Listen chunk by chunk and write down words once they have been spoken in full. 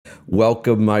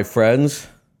Welcome, my friends.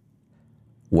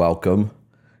 Welcome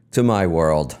to my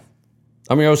world.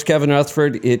 I'm your host, Kevin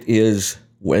Rutherford. It is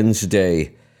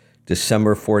Wednesday,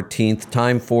 December 14th.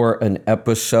 Time for an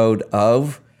episode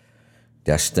of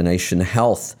Destination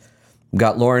Health. I've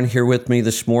got Lauren here with me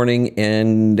this morning,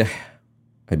 and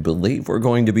I believe we're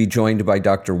going to be joined by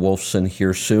Dr. Wolfson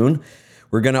here soon.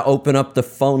 We're going to open up the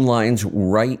phone lines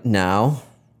right now.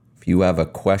 If you have a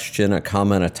question, a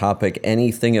comment, a topic,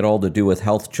 anything at all to do with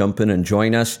health, jump in and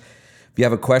join us. If you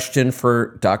have a question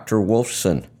for Dr.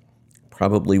 Wolfson,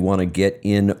 probably want to get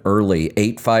in early.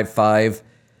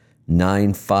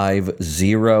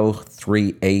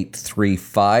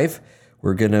 855-950-3835.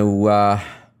 We're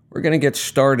gonna get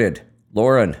started.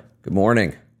 Lauren, good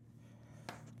morning.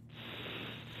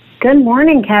 Good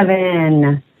morning,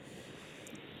 Kevin.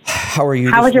 How are you?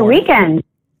 How was your weekend?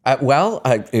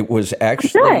 It was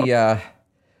actually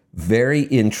very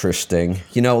interesting.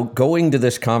 You know, going to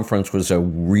this conference was a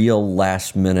real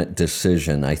last-minute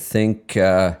decision. I think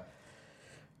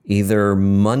either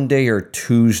Monday or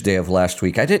Tuesday of last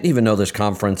week. I didn't even know this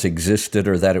conference existed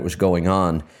or that it was going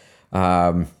on.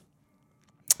 And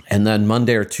then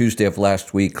Monday or Tuesday of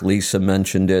last week, Lisa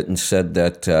mentioned it and said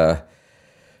that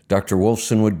Dr.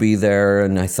 Wolfson would be there.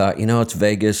 And I thought, it's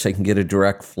Vegas. I can get a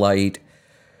direct flight.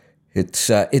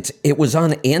 It was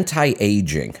on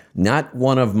anti-aging, not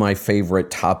one of my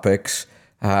favorite topics,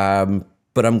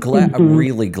 but I'm glad. I'm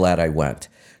really glad I went.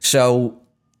 So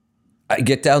I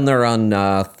get down there on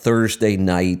Thursday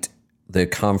night. The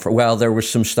conference. Well, there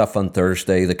was some stuff on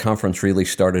Thursday. The conference really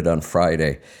started on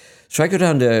Friday. So I go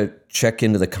down to check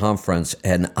into the conference,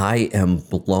 and I am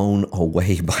blown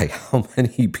away by how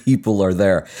many people are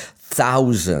there.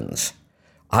 Thousands.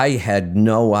 I had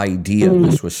no idea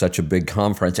this was such a big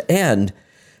conference. And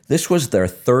this was their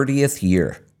 30th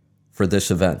year for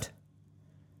this event.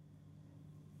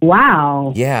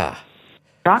 Wow. Yeah.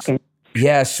 Shocking.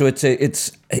 Yeah, so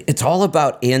it's all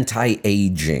about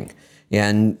anti-aging.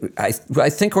 And I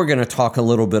think we're going to talk a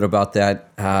little bit about that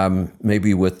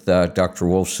maybe with Dr.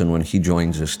 Wolfson when he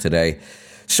joins us today.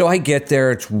 So I get there,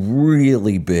 it's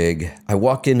really big. I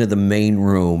walk into the main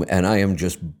room and I am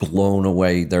just blown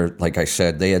away. There, like I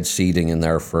said, they had seating in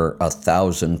there for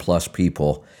 1,000+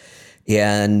 people.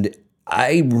 And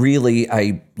I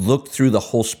looked through the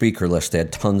whole speaker list. They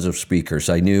had tons of speakers.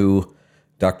 I knew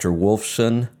Dr.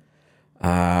 Wolfson,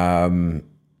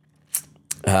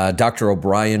 Dr.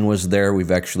 O'Brien was there.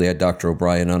 We've actually had Dr.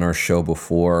 O'Brien on our show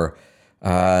before.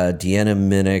 Deanna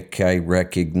Minnick I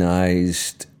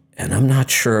recognized. And I'm not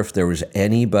sure if there was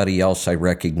anybody else I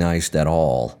recognized at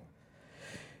all.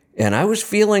 And I was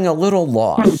feeling a little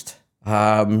lost.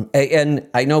 And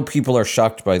I know people are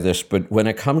shocked by this, but when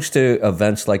it comes to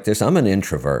events like this, I'm an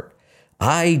introvert.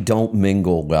 I don't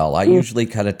mingle well. I usually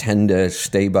kind of tend to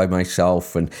stay by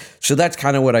myself. And so that's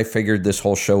kind of what I figured this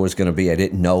whole show was going to be. I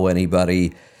didn't know anybody.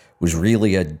 It was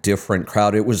really a different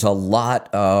crowd. It was a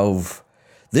lot of...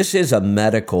 This is a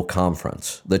medical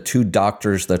conference. The two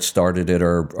doctors that started it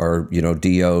are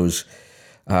DOs.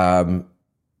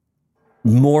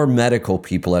 More medical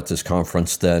people at this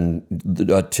conference than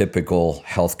a typical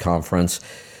health conference.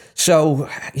 So,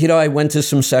 I went to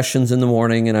some sessions in the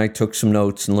morning and I took some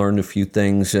notes and learned a few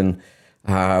things. And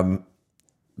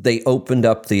they opened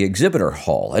up the exhibitor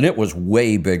hall, and it was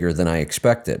way bigger than I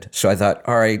expected. So I thought,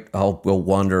 all right, I'll go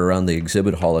wander around the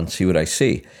exhibit hall and see what I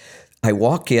see. I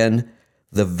walk in.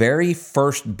 The very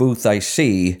first booth I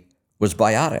see was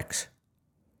biotics.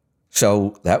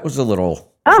 So that was a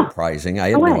little surprising.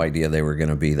 I had no idea they were going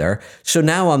to be there. So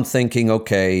now I'm thinking,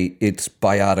 okay, it's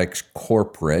Biotics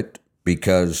corporate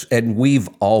and we've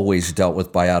always dealt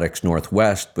with Biotics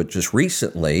Northwest, but just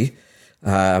recently,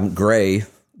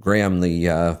 Graham,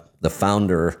 the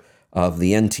founder of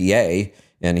the NTA,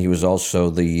 and he was also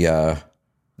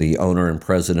the owner and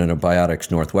president of Biotics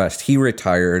Northwest, he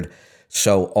retired.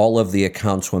 So all of the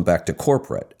accounts went back to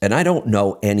corporate. And I don't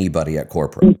know anybody at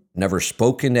corporate. Never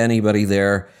spoken to anybody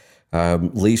there.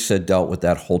 Lisa dealt with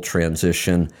that whole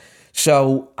transition.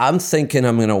 So I'm thinking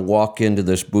I'm going to walk into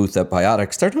this booth at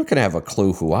Biotics. They're not going to have a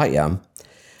clue who I am.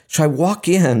 So I walk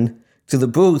in to the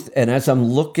booth, and as I'm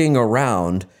looking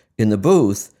around in the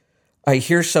booth, I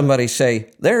hear somebody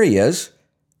say, "There he is."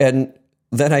 And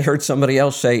then I heard somebody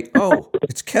else say, "Oh,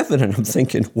 it's Kevin." And I'm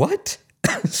thinking, what?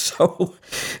 So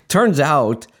turns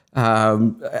out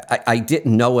I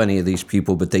didn't know any of these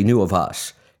people, but they knew of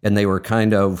us. And they were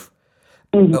kind of,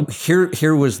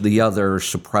 here was the other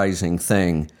surprising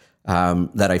thing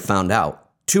that I found out.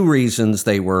 Two reasons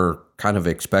they were kind of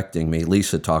expecting me.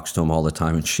 Lisa talks to them all the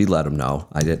time, and she let them know.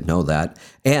 I didn't know that.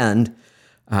 And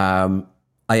I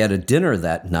had a dinner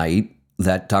that night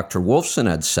that Dr. Wolfson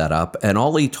had set up. And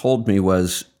all he told me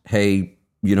was, hey,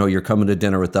 you're coming to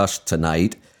dinner with us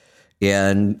tonight.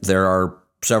 And there are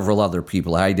several other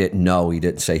people. I didn't know. He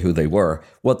didn't say who they were.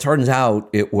 Well, it turns out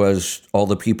it was all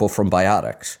the people from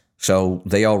Biotics. So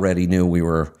they already knew we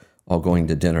were all going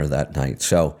to dinner that night.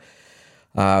 So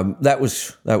that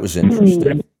was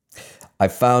interesting. I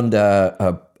found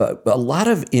a lot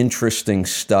of interesting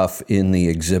stuff in the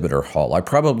exhibitor hall. I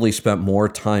probably spent more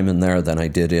time in there than I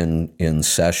did in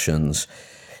sessions,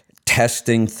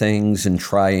 testing things and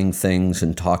trying things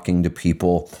and talking to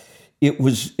people.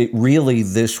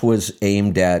 This was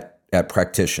aimed at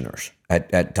practitioners,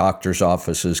 at doctors'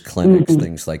 offices, clinics,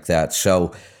 things like that.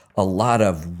 So a lot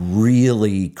of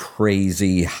really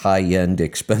crazy, high-end,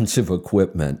 expensive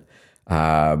equipment,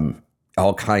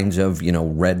 all kinds of,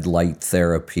 red light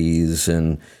therapies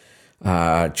and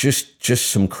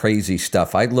just some crazy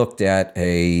stuff. I looked at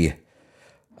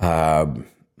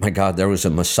my God, there was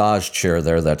a massage chair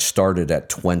there that started at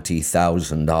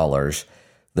 $20,000.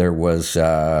 There was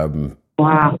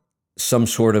Wow. some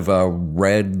sort of a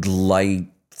red light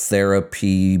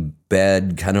therapy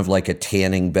bed, kind of like a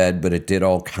tanning bed, but it did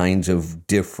all kinds of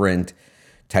different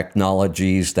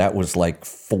technologies. That was like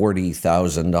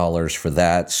 $40,000 for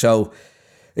that. So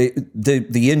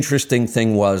the interesting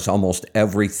thing was almost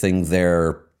everything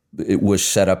there, it was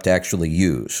set up to actually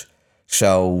use.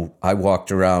 So I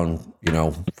walked around,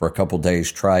 for a couple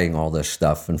days trying all this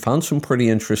stuff and found some pretty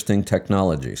interesting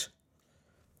technologies.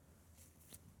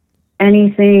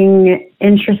 Anything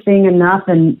interesting enough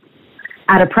and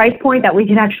at a price point that we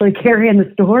could actually carry in the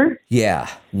store? Yeah,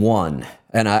 one.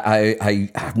 And I'm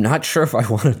not sure if I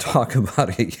want to talk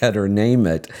about it yet or name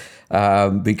it,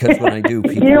 because when I do,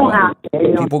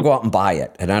 people go out and buy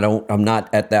it, and I'm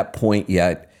not at that point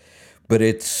yet. But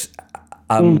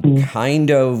I'm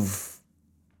kind of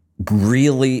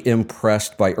really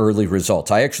impressed by early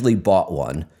results. I actually bought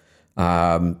one,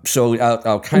 so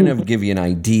I'll kind of give you an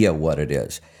idea what it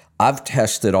is. I've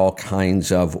tested all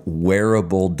kinds of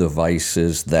wearable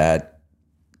devices that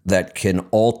can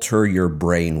alter your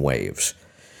brain waves.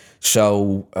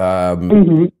 So,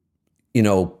 pulse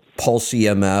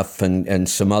EMF and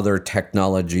some other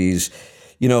technologies.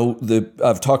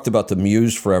 I've talked about the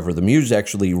Muse forever. The Muse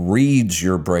actually reads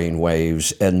your brain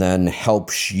waves and then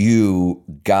helps you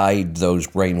guide those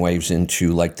brain waves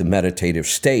into like the meditative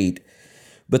state.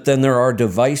 But then there are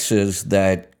devices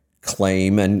that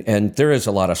claim, and there is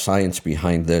a lot of science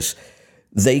behind this,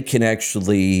 they can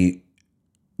actually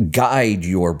guide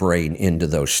your brain into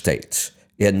those states.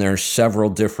 And there's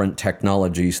several different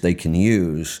technologies they can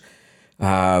use.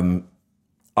 I've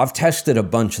tested a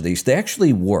bunch of these. They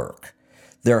actually work.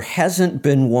 There hasn't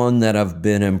been one that I've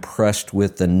been impressed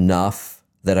with enough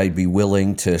that I'd be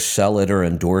willing to sell it or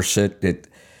endorse it.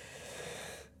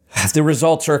 The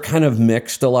results are kind of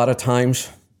mixed a lot of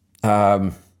times.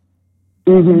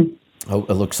 Oh,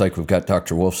 it looks like we've got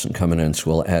Dr. Wolfson coming in,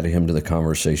 so we'll add him to the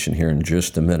conversation here in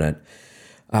just a minute.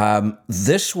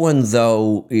 This one,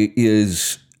 though,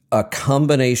 is a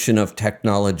combination of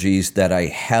technologies that I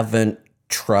haven't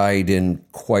tried in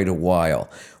quite a while.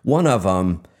 One of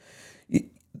them,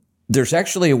 there's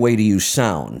actually a way to use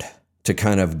sound to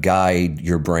kind of guide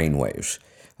your brain waves.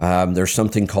 There's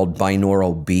something called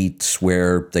binaural beats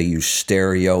where they use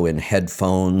stereo in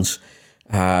headphones.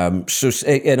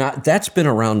 That's been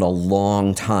around a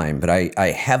long time, but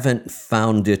I haven't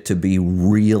found it to be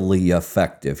really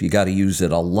effective. You got to use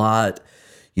it a lot.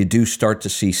 You do start to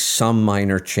see some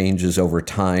minor changes over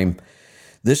time.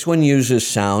 This one uses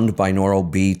sound, binaural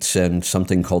beats, and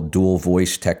something called dual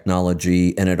voice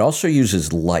technology, and it also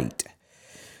uses light.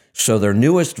 So their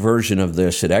newest version of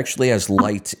this, it actually has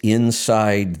lights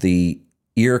inside the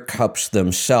ear cups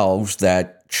themselves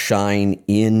that shine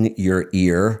in your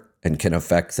ear and can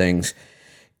affect things.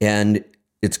 And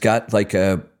it's got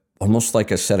almost like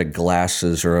a set of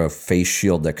glasses or a face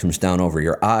shield that comes down over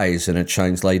your eyes, and it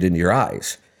shines light into your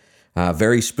eyes.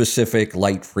 Very specific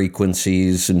light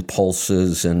frequencies and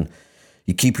pulses, and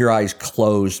you keep your eyes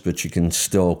closed, but you can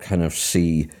still kind of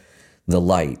see the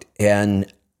light. And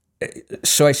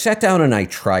so I sat down and I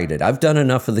tried it. I've done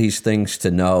enough of these things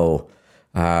to know,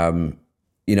 kind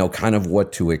of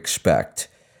what to expect.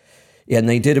 And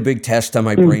they did a big test on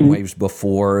my brainwaves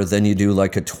before. Then you do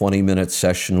like a 20-minute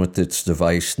session with this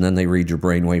device, and then they read your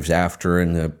brainwaves after,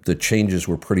 and the changes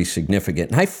were pretty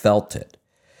significant. And I felt it.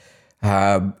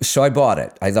 So I bought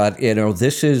it. I thought,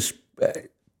 this is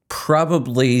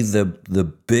probably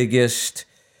the biggest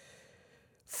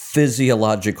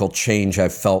physiological change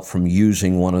I've felt from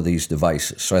using one of these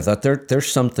devices. So I thought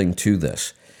there's something to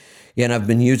this. And I've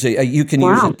been using, you can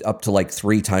use Wow. it up to like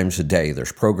 3 times a day.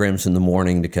 There's programs in the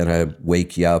morning to kind of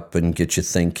wake you up and get you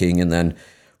thinking, and then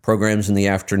programs in the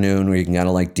afternoon where you can kind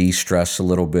of like de-stress a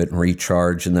little bit and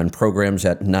recharge, and then programs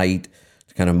at night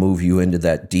to kind of move you into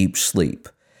that deep sleep.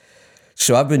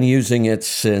 So I've been using it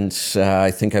since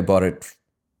I think I bought it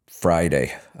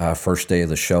Friday, first day of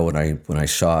the show when I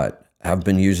saw it. I've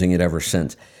been using it ever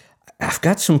since. I've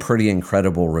got some pretty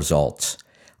incredible results.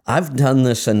 I've done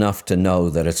this enough to know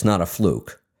that it's not a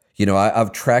fluke. You know,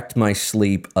 I've tracked my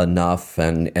sleep enough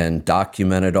and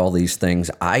documented all these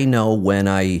things. I know when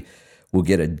I will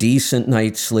get a decent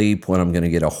night's sleep, when I'm going to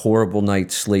get a horrible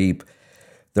night's sleep.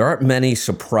 There aren't many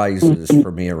surprises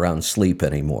for me around sleep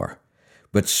anymore.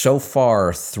 But so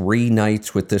far, 3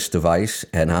 nights with this device,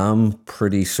 and I'm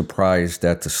pretty surprised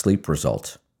at the sleep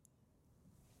results.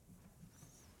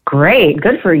 Great.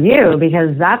 Good for you,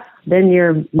 because that's been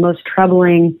your most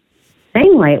troubling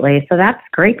thing lately. So that's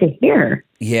great to hear.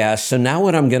 Yeah, so now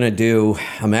what I'm going to do,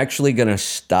 I'm actually going to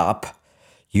stop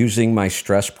using my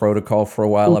stress protocol for a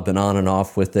while. I've been on and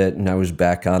off with it, and I was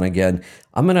back on again.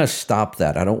 I'm going to stop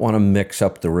that. I don't want to mix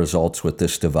up the results with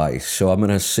this device. So I'm going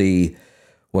to see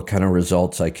what kind of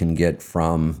results I can get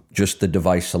from just the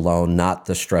device alone, not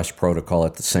the stress protocol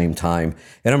at the same time.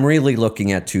 And I'm really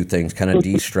looking at 2 things, kind of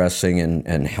de-stressing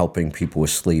and helping people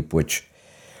with sleep, which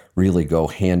really go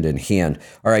hand in hand.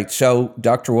 All right, so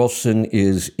Dr. Wolfson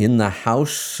is in the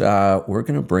house. We're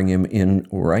going to bring him in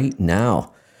right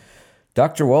now.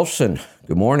 Dr. Wolfson,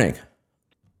 good morning.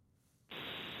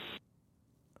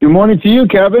 Good morning to you,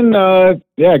 Kevin.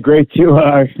 Great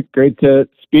to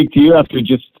speak to you after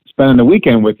just spending the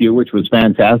weekend with you, which was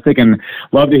fantastic, and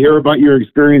love to hear about your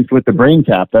experience with the brain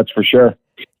tap. That's for sure.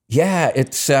 Yeah,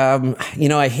 it's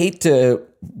I hate to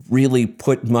really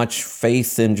put much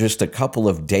faith in just a couple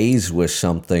of days with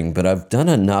something, but I've done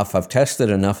enough. I've tested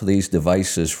enough of these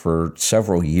devices for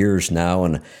several years now,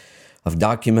 and I've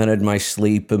documented my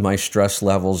sleep and my stress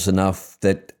levels enough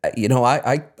that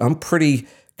I'm pretty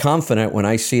confident when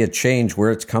I see a change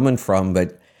where it's coming from,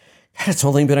 but it's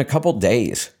only been a couple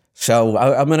days. So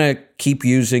I'm going to keep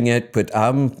using it, but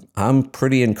I'm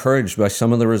pretty encouraged by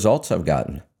some of the results I've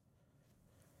gotten.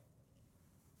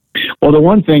 Well, the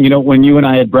one thing, when you and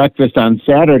I had breakfast on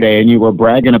Saturday and you were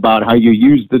bragging about how you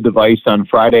used the device on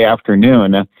Friday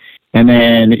afternoon, and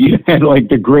then you had like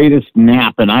the greatest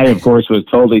nap, and I, of course, was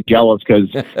totally jealous because,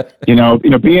 I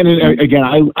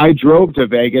drove to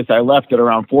Vegas. I left at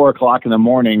around 4:00 in the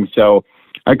morning, so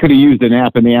I could have used a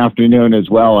nap in the afternoon as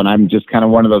well. And I'm just kind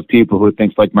of one of those people who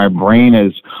thinks like my brain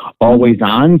is always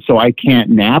on, so I can't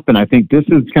nap. And I think this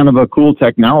is kind of a cool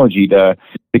technology to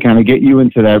kind of get you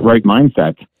into that right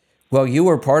mindset. Well, you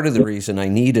were part of the reason I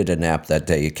needed a nap that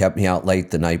day. You kept me out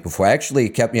late the night before. Actually, it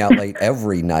kept me out late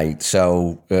every night.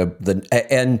 So the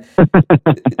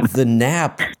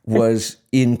nap was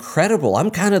incredible. I'm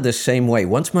kind of the same way.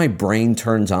 Once my brain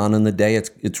turns on in the day,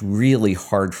 it's really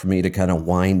hard for me to kind of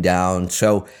wind down.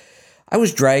 So I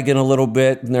was dragging a little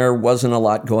bit, and there wasn't a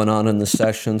lot going on in the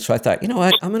session. So I thought, you know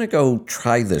what, I'm going to go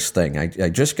try this thing. I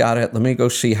just got it. Let me go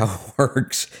see how it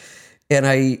works. And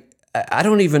I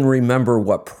don't even remember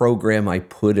what program I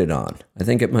put it on. I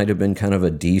think it might have been kind of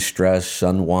a de-stress,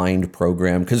 unwind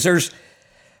program, because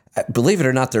believe it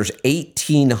or not, there's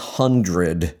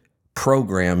 1,800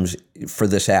 programs for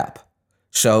this app.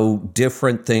 So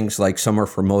different things, like some are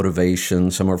for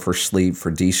motivation, some are for sleep, for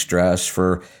de-stress,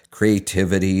 for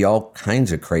creativity, all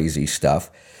kinds of crazy stuff.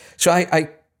 So I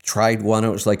tried one. It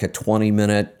was like a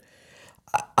 20-minute.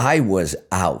 I was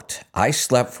out. I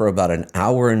slept for about an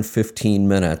hour and 15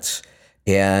 minutes,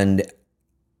 and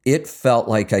it felt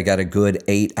like I got a good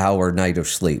 8-hour night of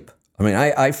sleep. I mean,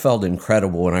 I felt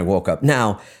incredible when I woke up.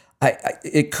 Now,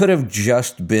 it could have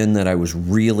just been that I was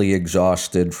really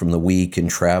exhausted from the week and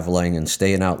traveling and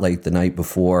staying out late the night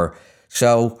before.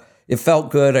 So it felt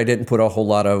good. I didn't put a whole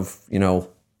lot of,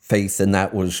 faith in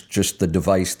that was just the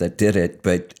device that did it.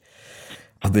 But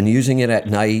I've been using it at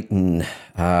night and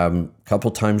a couple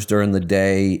times during the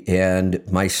day, and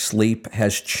my sleep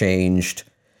has changed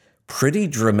pretty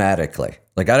dramatically.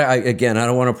 Like I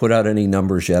don't want to put out any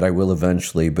numbers yet. I will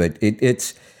eventually, but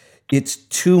it's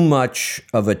too much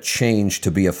of a change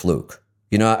to be a fluke.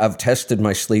 I've tested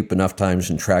my sleep enough times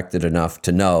and tracked it enough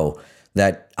to know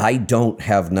that I don't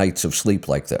have nights of sleep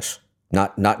like this.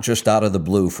 Not just out of the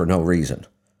blue for no reason.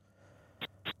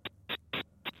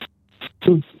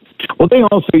 Well,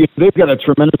 they've got a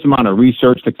tremendous amount of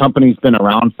research. The company's been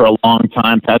around for a long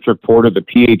time. Patrick Porter, the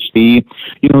PhD,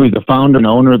 he's the founder and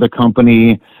owner of the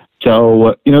company.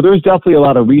 So, there's definitely a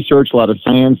lot of research, a lot of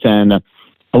science, and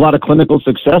a lot of clinical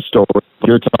success stories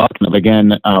you're talking of.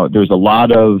 Again, there's a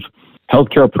lot of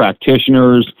healthcare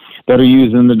practitioners that are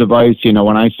using the device.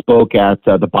 When I spoke at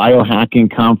the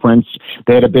biohacking conference,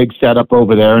 they had a big setup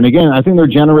over there. And again, I think they're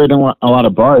generating a lot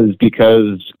of buzz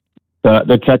because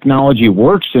the technology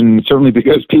works, and certainly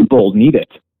because people need it.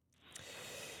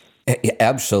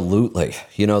 Absolutely.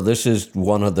 This is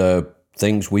one of the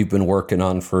things we've been working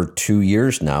on for 2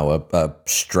 years now, a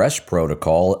stress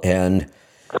protocol. And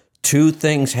two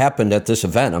things happened at this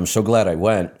event. I'm so glad I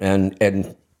went.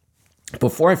 And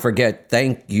before I forget,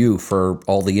 thank you for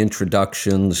all the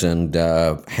introductions and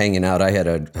hanging out. I had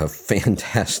a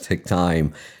fantastic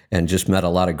time and just met a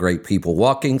lot of great people.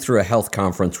 Walking through a health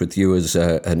conference with you is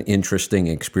an interesting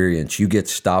experience. You get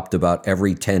stopped about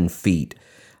every 10 feet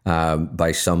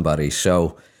by somebody.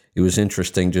 So it was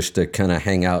interesting just to kind of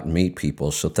hang out and meet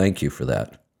people. So thank you for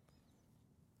that.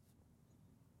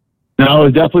 No, it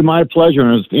was definitely my pleasure.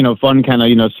 And it was, fun kind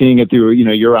of, seeing it through,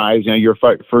 your eyes, your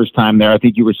first time there. I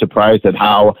think you were surprised at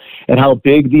how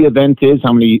big the event is,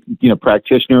 how many,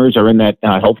 practitioners are in that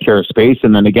healthcare space.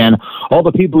 And then again, all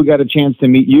the people who got a chance to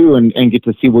meet you and get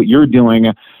to see what you're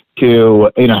doing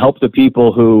to, help the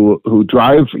people who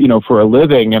drive, for a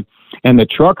living, and the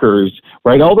truckers,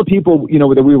 right? All the people,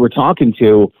 that we were talking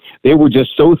to, they were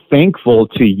just so thankful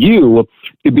to you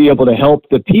to be able to help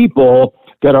the people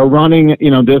that are running,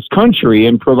 this country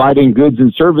and providing goods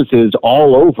and services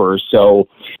all over. So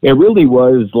it really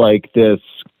was like this,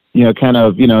 kind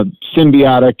of,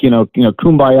 symbiotic,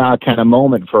 kumbaya kind of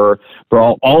moment for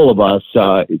all of us,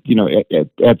 at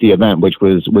the event, which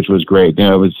was great.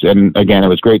 It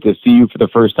was great to see you for the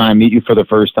first time, meet you for the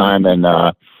first time, and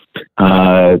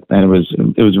it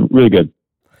was really good.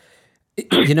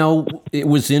 It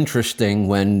was interesting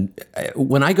when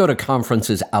I go to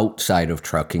conferences outside of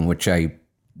trucking, which I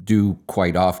do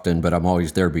quite often, but I'm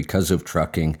always there because of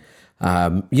trucking.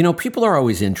 People are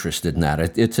always interested in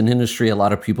that. It's an industry a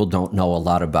lot of people don't know a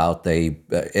lot about.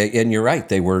 And you're right,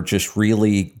 they were just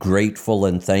really grateful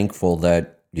and thankful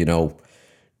that,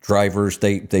 drivers,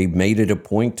 they made it a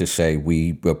point to say,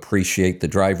 we appreciate the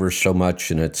drivers so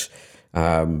much, and it's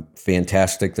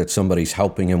fantastic that somebody's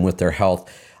helping them with their health.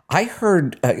 I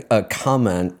heard a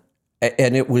comment,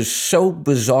 and it was so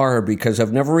bizarre because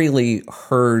I've never really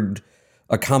heard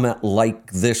a comment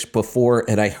like this before,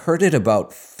 and I heard it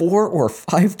about 4 or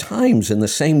 5 times in the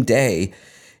same day,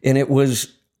 and it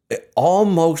was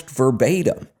almost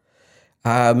verbatim.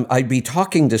 I'd be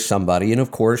talking to somebody, and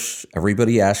of course,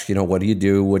 everybody asks, what do you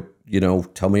do? What,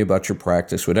 tell me about your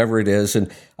practice, whatever it is, and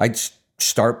I'd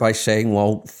start by saying,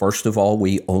 well, first of all,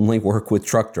 we only work with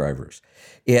truck drivers.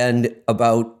 And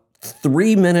about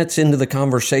 3 minutes into the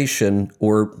conversation,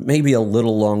 or maybe a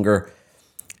little longer,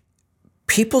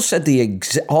 people said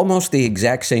almost the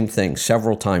exact same thing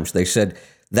several times. They said,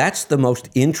 that's the most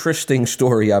interesting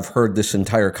story I've heard this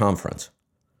entire conference.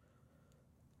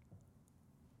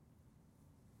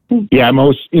 Yeah,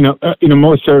 most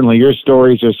certainly. Your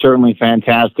stories are certainly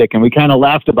fantastic. And we kind of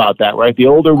laughed about that, right? The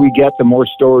older we get, the more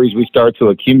stories we start to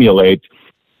accumulate.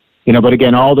 But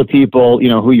again, all the people,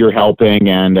 who you're helping.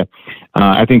 And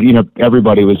I think,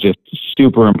 everybody was just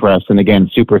super impressed, and again,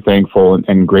 super thankful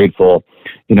and grateful,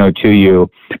 to you.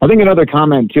 I think another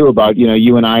comment too about,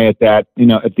 you and I at that,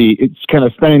 it's kind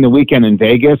of spending the weekend in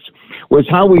Vegas, was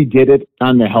how we did it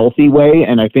on the healthy way.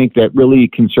 And I think that really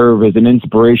can serve as an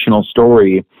inspirational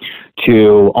story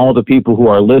to all the people who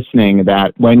are listening,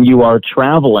 that when you are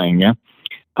traveling,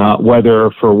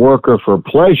 whether for work or for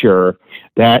pleasure,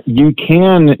 that you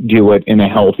can do it in a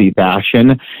healthy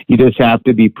fashion. You just have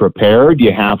to be prepared.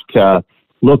 You have to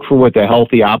look for what the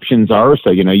healthy options are.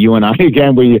 So, you and I,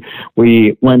 again,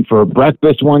 we went for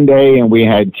breakfast one day and we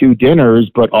had 2 dinners,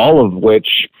 but all of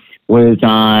which was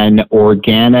on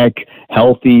organic,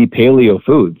 healthy paleo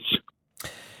foods.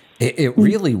 It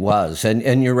really was,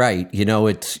 and you're right.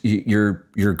 It's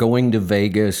you're going to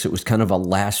Vegas. It was kind of a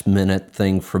last minute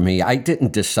thing for me. I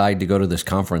didn't decide to go to this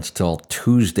conference till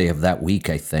Tuesday of that week,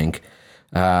 I think.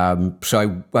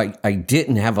 So I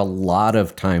didn't have a lot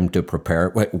of time to prepare.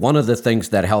 One of the things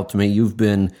that helped me, you've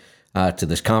been to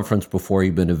this conference before.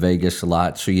 You've been to Vegas a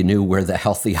lot, so you knew where the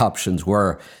healthy options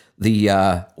were.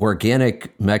 The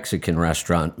organic Mexican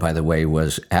restaurant, by the way,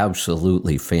 was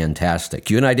absolutely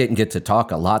fantastic. You and I didn't get to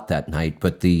talk a lot that night,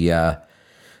 but the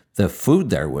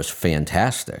food there was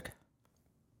fantastic.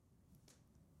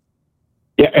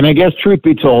 Yeah, and I guess truth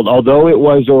be told, although it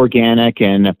was organic,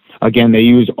 and again, they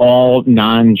use all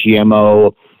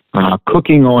non-GMO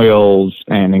cooking oils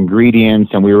and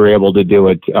ingredients, and we were able to do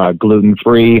it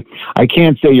gluten-free. I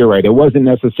can't say you're right. It wasn't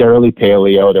necessarily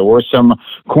paleo. There were some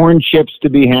corn chips to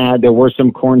be had. There were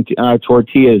some corn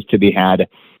tortillas to be had.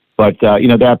 But,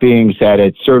 that being said,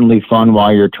 it's certainly fun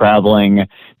while you're traveling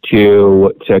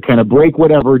to kind of break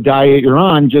whatever diet you're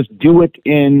on. Just do it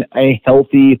in a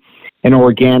healthy and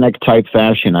organic type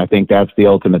fashion. I think that's the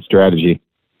ultimate strategy.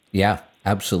 Yeah,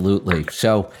 absolutely.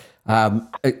 So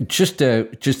just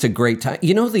a great time.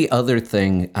 The other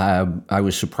thing I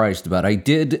was surprised about, I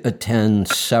did attend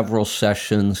several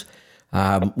sessions.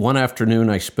 One afternoon,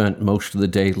 I spent most of the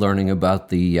day learning about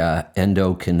the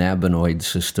endocannabinoid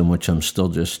system, which I'm still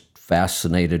just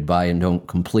fascinated by and don't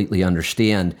completely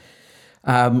understand.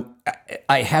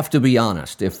 I have to be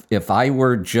honest. If I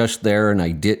were just there and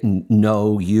I didn't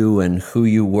know you and who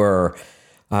you were,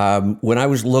 when I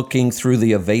was looking through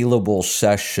the available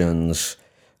sessions,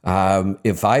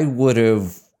 if I would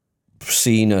have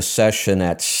seen a session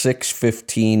at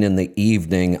 6:15 in the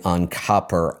evening on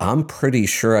copper, I'm pretty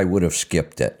sure I would have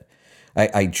skipped it.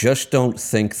 I just don't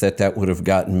think that would have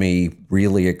gotten me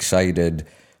really excited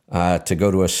to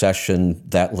go to a session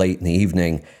that late in the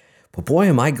evening. But boy,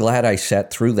 am I glad I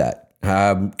sat through that.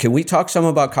 Can we talk some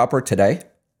about copper today?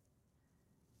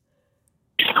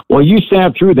 Well, you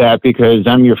sat through that because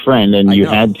I'm your friend and you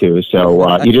had to.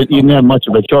 So you didn't have much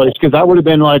of a choice, because I would have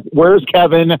been like, where's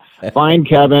Kevin? Find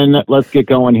Kevin. Let's get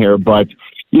going here. But,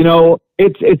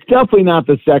 it's definitely not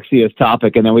the sexiest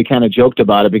topic. And then we kind of joked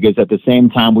about it because at the same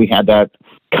time we had that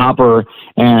copper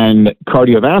and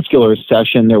cardiovascular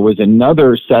session, there was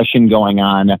another session going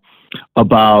on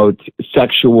about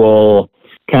sexual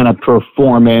kind of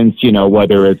performance,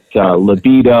 whether it's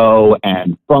libido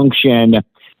and function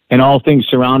and all things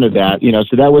surrounded that,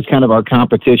 so that was kind of our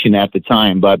competition at the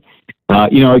time. But,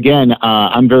 again,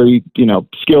 I'm very,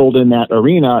 skilled in that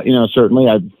arena. Certainly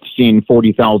I've seen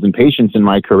 40,000 patients in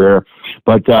my career.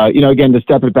 But, again, to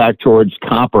step it back towards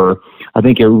copper, I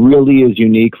think it really is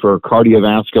unique for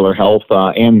cardiovascular health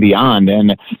and beyond.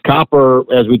 And copper,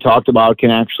 as we talked about,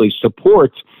 can actually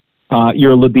support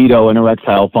your libido and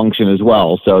erectile function as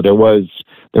well. So there was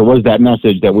that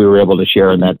message that we were able to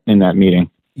share in that meeting.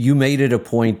 You made it a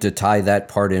point to tie that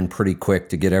part in pretty quick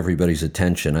to get everybody's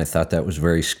attention. I thought that was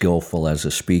very skillful as a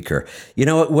speaker.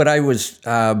 What I was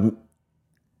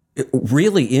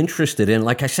really interested in,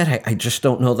 like I said, I just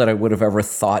don't know that I would have ever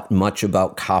thought much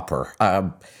about copper.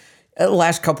 The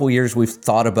last couple of years, we've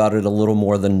thought about it a little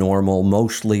more than normal,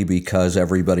 mostly because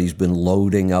everybody's been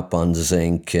loading up on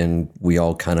zinc, and we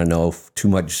all kind of know too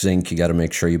much zinc, you got to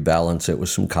make sure you balance it with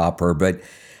some copper. But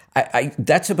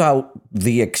that's about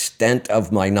the extent of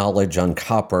my knowledge on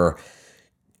copper.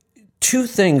 Two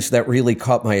things that really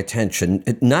caught my attention,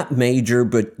 not major,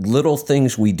 but little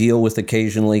things we deal with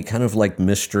occasionally, kind of like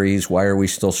mysteries. Why are we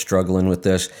still struggling with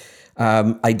this?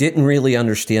 I didn't really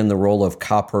understand the role of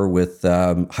copper with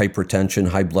hypertension,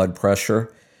 high blood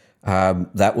pressure.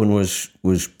 That one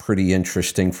was pretty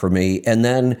interesting for me. And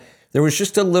then there was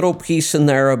just a little piece in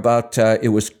there about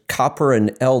it was copper and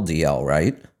LDL,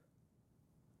 right?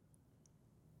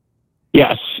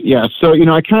 Yes. So,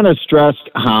 I kind of stressed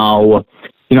how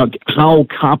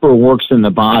copper works in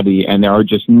the body, and there are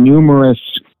just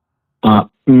numerous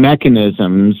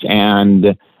mechanisms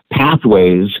and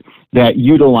pathways that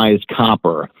utilize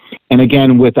copper. And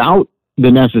again, without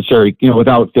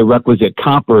without the requisite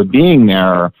copper being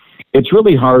there, it's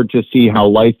really hard to see how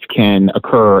life can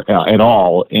occur at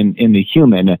all in the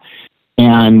human.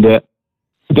 And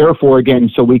therefore, again,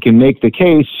 so we can make the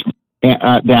case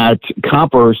that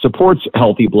copper supports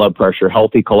healthy blood pressure,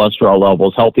 healthy cholesterol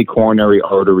levels, healthy coronary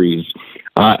arteries,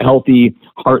 healthy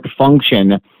heart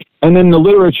function. And then the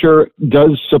literature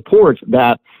does support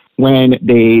that when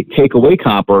they take away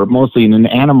copper, mostly in an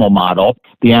animal model,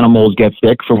 the animals get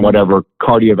sick from whatever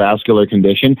cardiovascular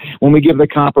condition. When we give the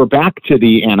copper back to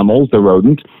the animals, the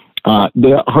rodent,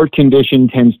 the heart condition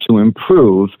tends to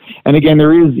improve. And again,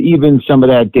 there is even some of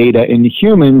that data in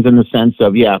humans in the sense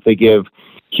of, if they give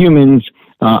humans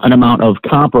an amount of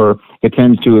copper, it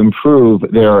tends to improve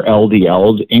their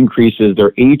LDLs, increases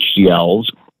their HDLs.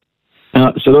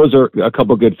 So those are a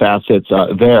couple good facets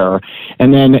there.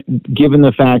 And then given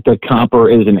the fact that copper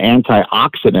is an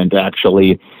antioxidant,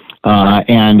 actually,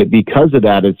 and because of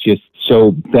that, it's just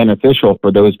so beneficial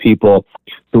for those people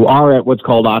who are at what's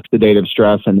called oxidative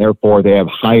stress, and therefore they have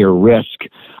higher risk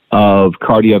of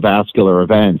cardiovascular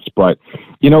events. But,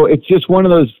 it's just one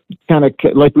of those kind of,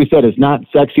 like we said, it's not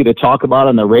sexy to talk about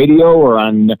on the radio or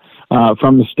on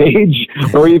from the stage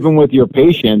or even with your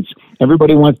patients.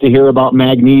 Everybody wants to hear about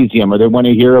magnesium, or they want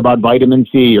to hear about vitamin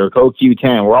C or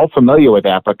CoQ10. We're all familiar with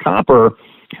that, but copper,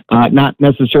 not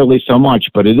necessarily so much,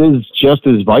 but it is just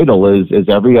as vital as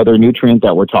every other nutrient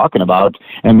that we're talking about,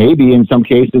 and maybe in some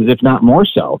cases, if not more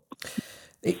so.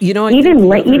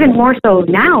 Even more so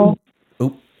now.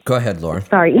 Go ahead, Lauren.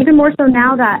 Sorry, even more so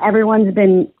now that everyone's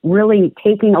been really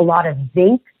taking a lot of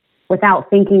zinc without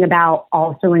thinking about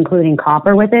also including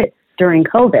copper with it during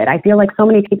COVID. I feel like so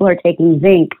many people are taking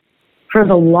zinc for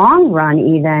the long run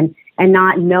even, and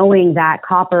not knowing that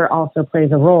copper also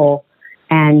plays a role,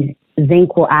 and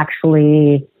zinc will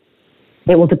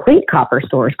it will deplete copper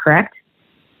stores, correct?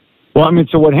 Well, I mean,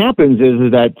 so what happens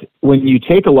is that when you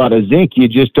take a lot of zinc, you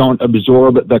just don't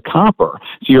absorb the copper.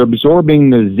 So you're absorbing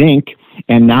the zinc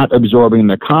and not absorbing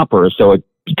the copper. So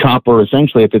copper,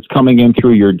 essentially, if it's coming in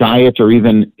through your diet or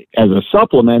even as a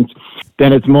supplement,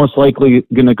 then it's most likely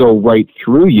going to go right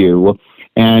through you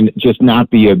and just not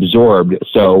be absorbed.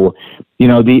 So, you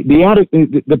know,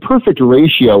 the perfect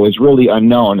ratio is really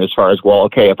unknown as far as, well,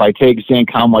 okay, if I take zinc,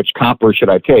 how much copper should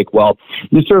I take? Well,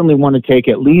 you certainly want to take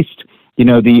at least, you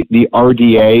know, the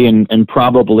RDA and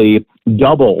probably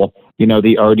double, you know,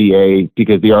 the RDA,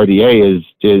 because the RDA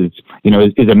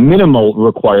is a minimal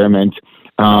requirement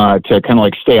to kind of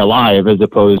like stay alive, as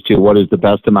opposed to what is the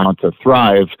best amount to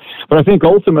thrive. But I think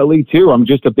ultimately too, I'm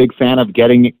just a big fan of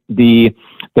getting the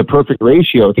perfect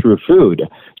ratio through food.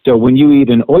 So when you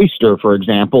eat an oyster, for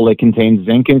example, it contains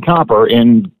zinc and copper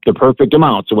in the perfect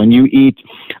amount. So when you eat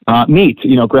meat,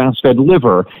 you know, grass-fed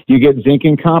liver, you get zinc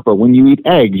and copper. When you eat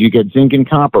eggs, you get zinc and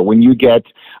copper. When you get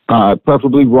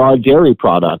preferably raw dairy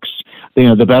products, you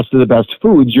know, the best of the best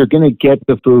foods, you're going to get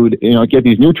the food, you know, get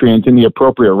these nutrients in the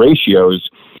appropriate ratios.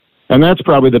 And that's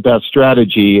probably the best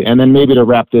strategy. And then maybe to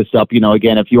wrap this up, you know,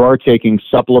 again, if you are taking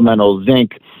supplemental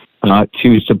zinc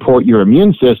to support your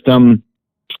immune system,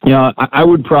 you know, I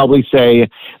would probably say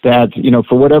that, you know,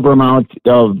 for whatever amount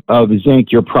of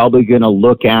zinc, you're probably going to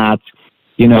look at,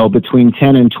 you know, between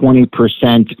 10 and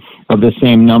 20% of the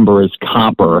same number as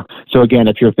copper. So again,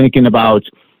 if you're thinking about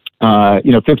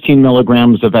 15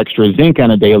 milligrams of extra zinc on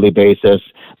a daily basis,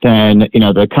 then, you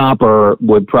know, the copper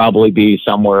would probably be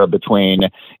somewhere between,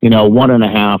 you know,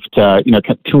 1.5 to, you know,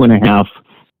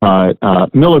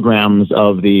 2.5 milligrams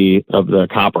of the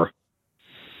copper.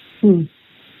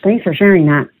 Thanks for sharing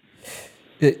that.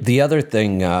 The other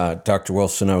thing, Dr.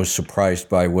 Wolfson, I was surprised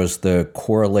by was the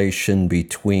correlation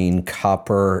between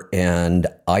copper and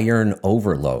iron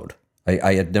overload.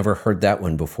 I had never heard that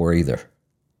one before either.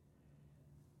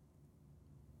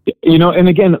 You know, and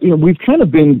again, you know, we've kind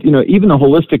of been, you know, even a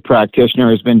holistic practitioner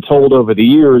has been told over the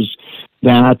years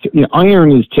that, you know,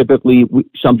 iron is typically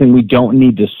something we don't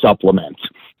need to supplement.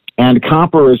 And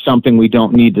copper is something we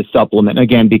don't need to supplement,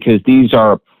 again, because these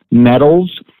are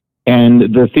metals, and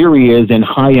the theory is in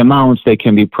high amounts they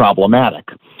can be problematic.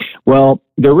 Well,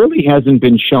 there really hasn't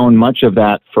been shown much of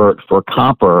that for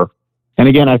copper. And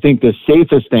again, I think the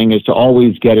safest thing is to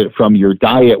always get it from your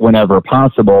diet whenever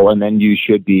possible, and then you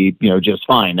should be, you know, just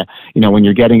fine. You know, when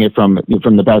you're getting it from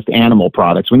the best animal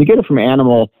products. When you get it from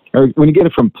when you get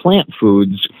it from plant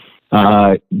foods,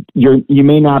 you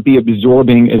may not be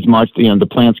absorbing as much. You know, the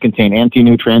plants contain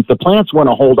anti-nutrients. The plants want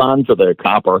to hold on to the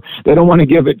copper. They don't want to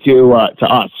give it to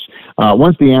us.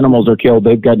 Once the animals are killed,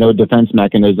 they've got no defense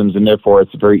mechanisms, and therefore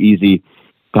it's very easy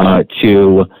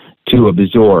to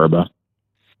absorb.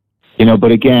 You know,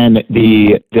 but again,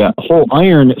 the whole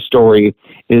iron story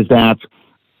is that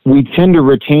we tend to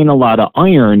retain a lot of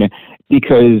iron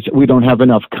because we don't have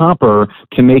enough copper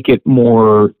to make it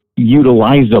more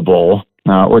utilizable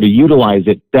or to utilize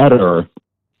it better.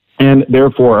 And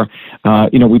therefore,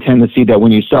 you know, we tend to see that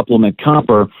when you supplement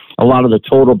copper, a lot of the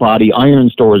total body iron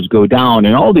stores go down.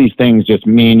 And all these things just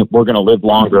mean we're going to live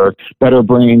longer, better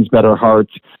brains, better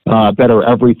hearts, better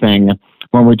everything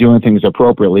when we're doing things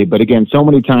appropriately. But again, so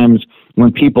many times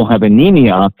when people have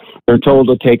anemia, they're told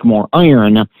to take more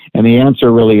iron, and the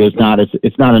answer really is not.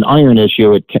 It's not an iron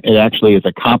issue. It actually is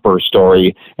a copper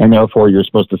story, and therefore you're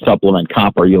supposed to supplement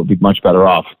copper. You'll be much better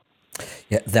off.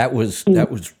 Yeah, that was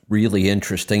really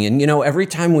interesting. And, you know, every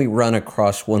time we run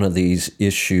across one of these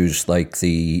issues like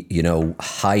the, you know,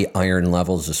 high iron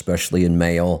levels, especially in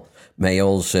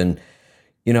males, and,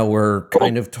 you know, we're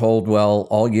kind of told, well,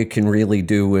 all you can really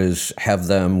do is have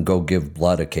them go give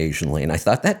blood occasionally. And I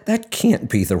thought that can't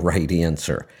be the right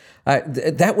answer.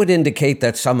 That would indicate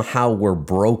that somehow we're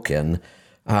broken,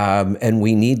 and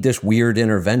we need this weird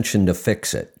intervention to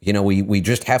fix it. You know, we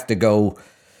just have to go,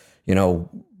 you know,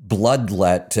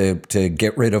 bloodlet to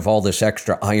get rid of all this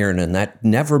extra iron, and that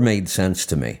never made sense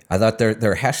to me. I thought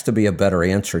there has to be a better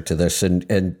answer to this,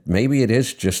 and maybe it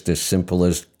is just as simple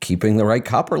as keeping the right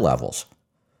copper levels.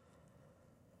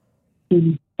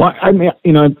 Well, I mean,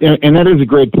 you know, and that is a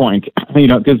great point, you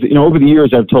know, because, you know, over the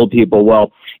years I've told people,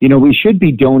 well, you know, we should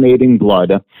be donating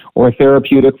blood or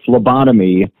therapeutic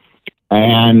phlebotomy.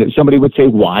 And somebody would say,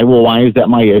 why? Well, why is that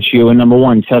my issue? And number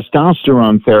one,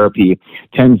 testosterone therapy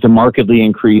tends to markedly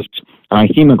increase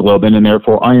hemoglobin and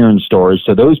therefore iron stores.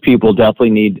 So those people definitely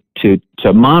need to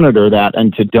monitor that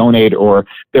and to donate or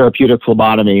therapeutic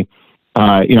phlebotomy,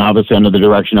 obviously under the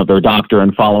direction of their doctor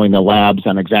and following the labs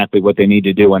on exactly what they need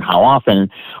to do and how often.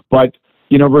 But,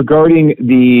 regarding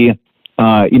the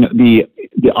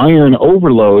iron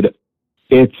overload,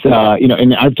 it's,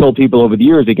 and I've told people over the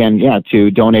years, again,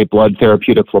 to donate blood,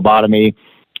 therapeutic phlebotomy,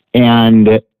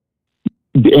 and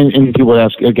people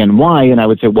ask again why, and I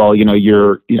would say, well,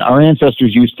 our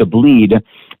ancestors used to bleed,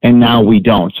 and now we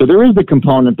don't. So there is the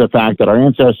component, the fact that our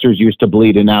ancestors used to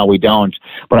bleed and now we don't.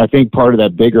 But I think part of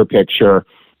that bigger picture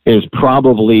is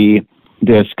probably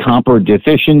this copper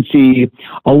deficiency,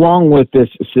 along with this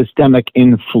systemic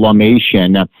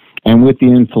inflammation. And with the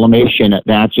inflammation,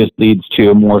 that just leads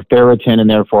to more ferritin and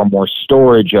therefore more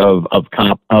storage of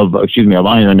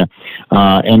iron,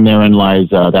 and therein lies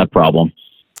that problem.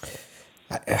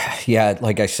 Yeah,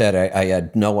 like I said, I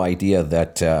had no idea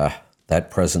that that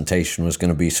presentation was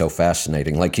going to be so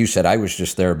fascinating. Like you said, I was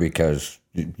just there because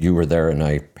you were there and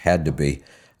I had to be.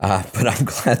 But I'm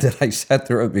glad that I sat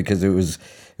through it because it was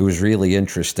really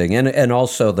interesting. And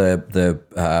also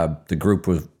the group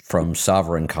was from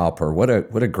Sovereign Copper. What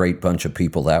a great bunch of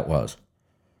people that was.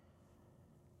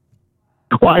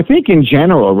 Well, I think in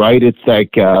general, right, it's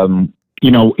like,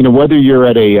 whether you're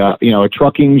at a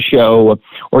trucking show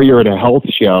or you're at a health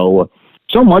show,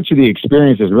 so much of the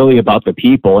experience is really about the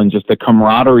people and just the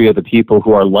camaraderie of the people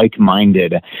who are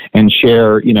like-minded and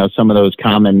share, some of those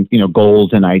common,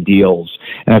 goals and ideals.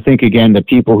 And I think, again, the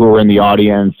people who were in the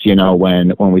audience,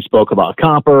 when we spoke about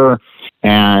copper,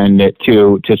 and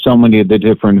to so many of the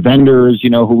different vendors,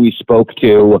 who we spoke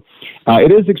to,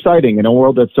 it is exciting in a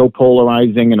world that's so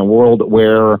polarizing, in a world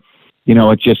where,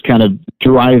 it's just kind of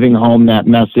driving home that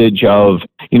message of,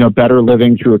 better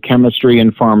living through chemistry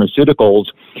and pharmaceuticals.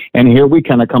 And here we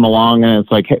kind of come along and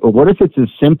it's like, hey, what if it's as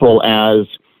simple as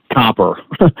copper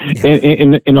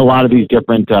in a lot of these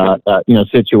different,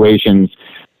 situations.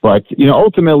 But,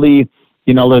 ultimately,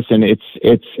 listen,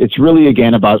 it's really,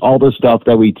 again, about all the stuff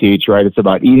that we teach, right? It's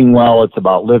about eating well. It's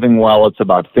about living well. It's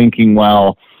about thinking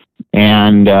well.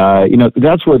 And,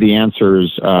 that's where the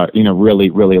answers, really,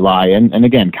 really lie. And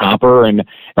again, copper and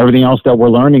everything else that we're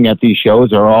learning at these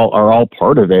shows are all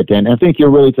part of it. And I think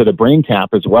you're really to the brain tap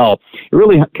as well. It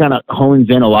really kind of hones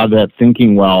in a lot of that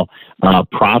thinking well,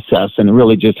 process, and it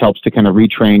really just helps to kind of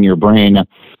retrain your brain.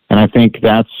 And I think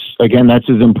that's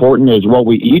as important as what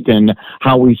we eat and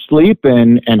how we sleep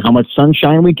and how much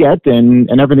sunshine we get and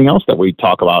everything else that we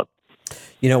talk about.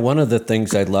 One of the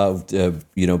things I loved,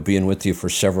 being with you for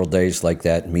several days like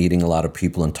that, meeting a lot of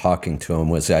people and talking to them,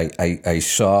 was I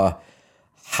saw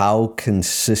how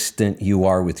consistent you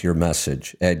are with your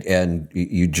message. And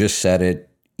you just said it,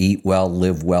 eat well,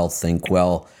 live well, think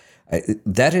well.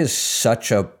 That is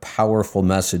such a powerful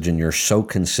message, and you're so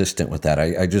consistent with that.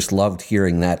 I just loved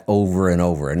hearing that over and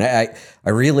over. And I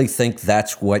really think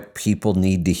that's what people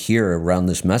need to hear around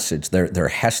this message. There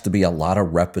has to be a lot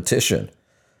of repetition.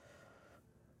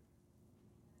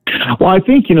 Well, I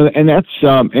think, and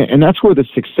that's where the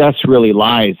success really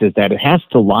lies, is that it has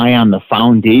to lie on the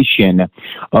foundation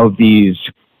of these,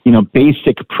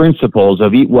 basic principles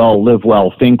of eat well, live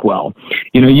well, think well.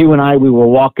 You and I, we were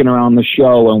walking around the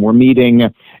show and we're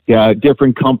meeting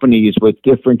different companies with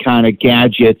different kind of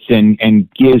gadgets and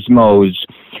gizmos.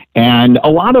 And a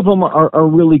lot of them are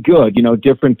really good,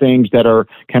 different things that are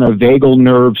kind of vagal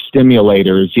nerve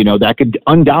stimulators, that could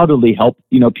undoubtedly help,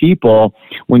 people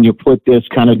when you put this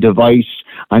kind of device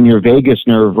on your vagus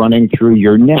nerve running through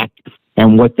your neck.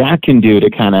 And what that can do to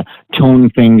kind of tone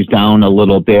things down a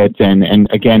little bit, and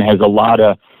again, has a lot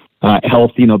of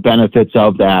health, benefits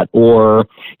of that. Or,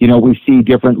 we see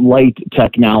different light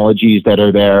technologies that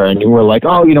are there, and we're like,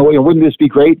 oh, wouldn't this be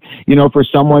great, for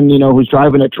someone, who's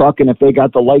driving a truck, and if they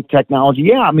got the light technology,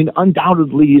 yeah, I mean,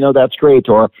 undoubtedly, that's great.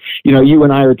 Or, you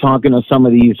and I are talking to some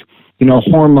of these,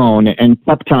 hormone and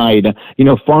peptide,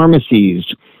 pharmacies,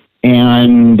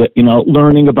 and,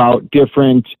 learning about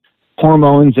different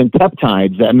hormones and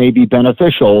peptides that may be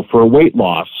beneficial for weight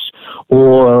loss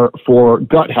or for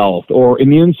gut health or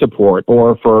immune support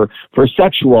or for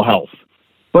sexual health.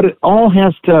 But it all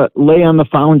has to lay on the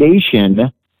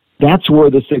foundation. That's where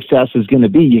the success is going to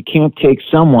be. You can't take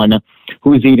someone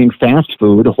who's eating fast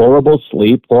food, horrible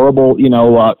sleep, horrible,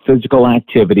 physical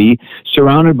activity,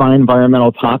 surrounded by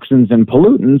environmental toxins and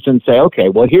pollutants and say, okay,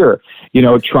 well, here,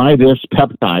 try this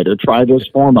peptide or try this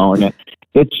hormone.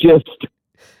 It's just,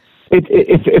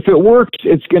 if it works,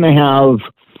 it's going to have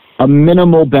a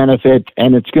minimal benefit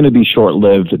and it's going to be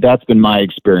short-lived. That's been my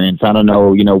experience. I don't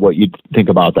know, what you think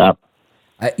about that.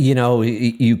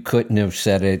 You couldn't have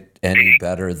said it any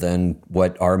better than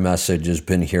what our message has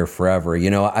been here forever.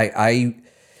 I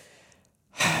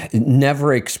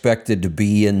never expected to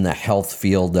be in the health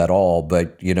field at all,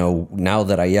 but now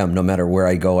that I am, no matter where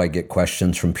I go, I get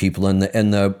questions from people, and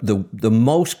the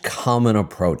most common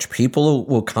approach, people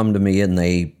will come to me and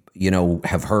they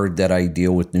have heard that I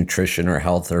deal with nutrition or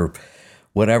health or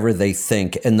whatever they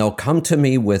think, and they'll come to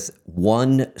me with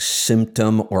one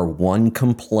symptom or one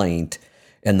complaint,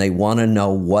 and they want to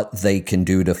know what they can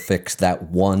do to fix that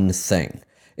one thing.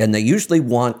 And they usually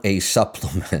want a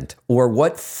supplement, or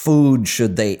what food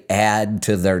should they add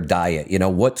to their diet?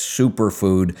 What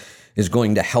superfood is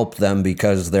going to help them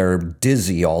because they're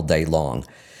dizzy all day long?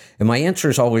 And my answer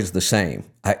is always the same.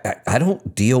 I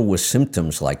don't deal with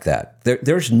symptoms like that.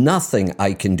 There's nothing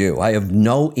I can do. I have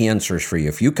no answers for you.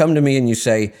 If you come to me and you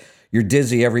say, you're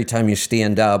dizzy every time you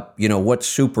stand up, what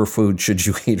superfood should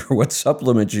you eat or what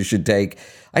supplements you should take,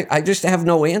 I just have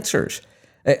no answers.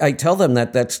 I tell them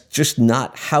that that's just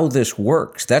not how this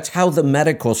works. That's how the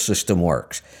medical system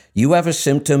works. You have a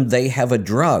symptom, they have a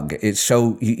drug.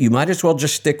 So you might as well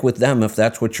just stick with them if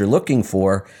that's what you're looking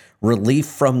for, relief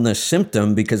from the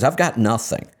symptom, because I've got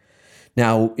nothing.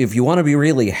 Now, if you want to be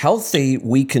really healthy,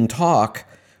 we can talk,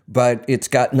 but it's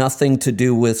got nothing to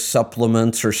do with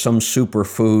supplements or some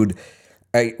superfood.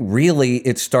 Really,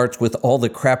 it starts with all the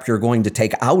crap you're going to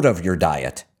take out of your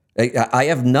diet. I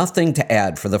have nothing to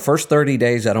add. For the first 30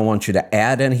 days, I don't want you to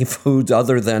add any foods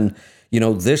other than,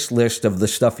 this list of the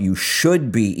stuff you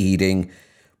should be eating.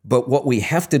 But what we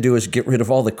have to do is get rid of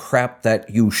all the crap that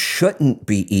you shouldn't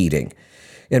be eating.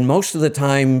 And most of the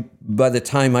time, by the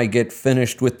time I get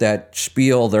finished with that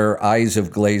spiel, their eyes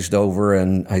have glazed over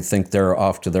and I think they're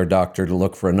off to their doctor to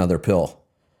look for another pill.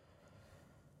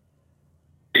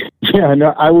 Yeah,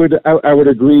 no, I would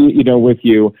agree, with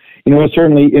you.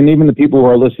 Certainly, and even the people who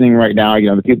are listening right now,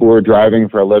 the people who are driving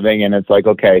for a living, and it's like,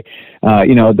 okay,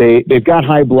 they've got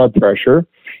high blood pressure,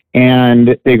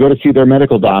 and they go to see their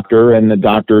medical doctor, and the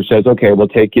doctor says, okay, we'll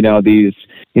take, these,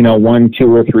 1,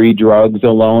 2, or 3 drugs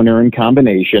alone or in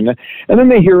combination, and then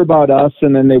they hear about us,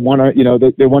 and then they want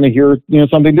to, they want to hear,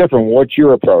 something different. What's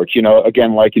your approach?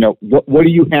 Again, like, what do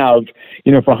you have,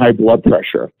 for high blood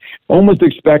pressure? Almost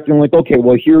expecting like, okay,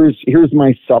 well, here's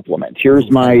my supplement. Here's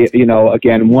my,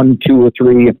 again, 1, 2, or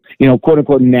 3, quote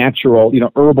unquote natural,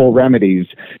 herbal remedies.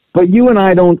 But you and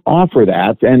I don't offer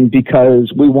that, and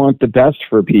because we want the best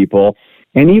for people.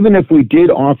 And even if we did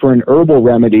offer an herbal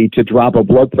remedy to drop a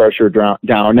blood pressure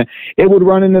down, it would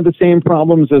run into the same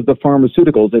problems as the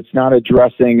pharmaceuticals. It's not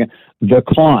addressing the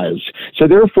cause. So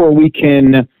therefore, we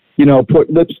can, put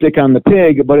lipstick on the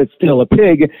pig, but it's still a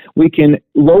pig. We can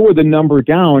lower the number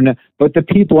down, but the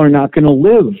people are not going to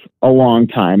live a long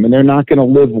time, and they're not going to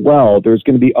live well. There's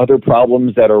going to be other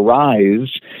problems that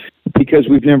arise because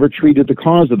we've never treated the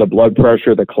cause of the blood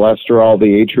pressure, the cholesterol,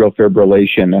 the atrial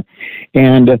fibrillation.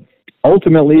 And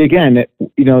ultimately, again,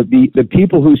 the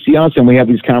people who see us and we have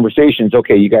these conversations,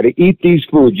 okay, you got to eat these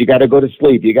foods, you got to go to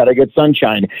sleep, you got to get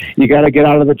sunshine, you got to get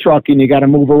out of the truck and you got to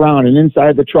move around, and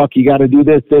inside the truck you got to do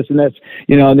this, and this,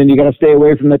 and then you got to stay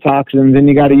away from the toxins, and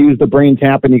you got to use the brain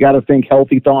tap, and you got to think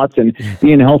healthy thoughts and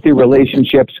be in healthy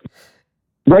relationships.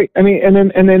 Right. I mean, and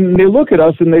then they look at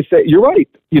us and they say, you're right.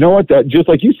 You know what? Just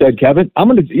like you said, Kevin,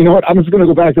 I'm just going to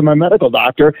go back to my medical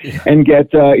doctor and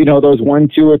get, those 1,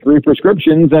 2, or 3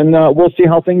 prescriptions, and we'll see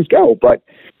how things go. But,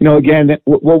 again,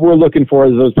 what we're looking for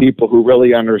is those people who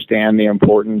really understand the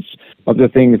importance of the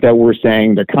things that we're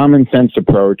saying, the common sense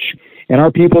approach, and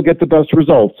our people get the best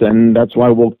results. And that's why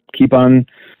we'll keep on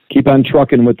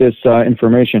trucking with this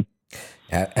information.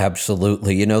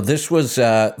 Absolutely. This was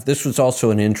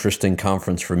also an interesting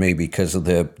conference for me because of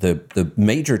the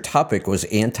major topic was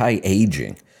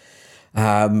anti-aging.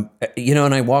 And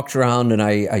I walked around and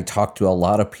I talked to a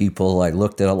lot of people. I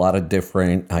looked at a lot of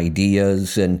different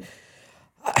ideas, and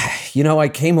I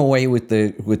came away with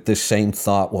the same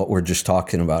thought what we're just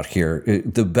talking about here.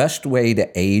 The best way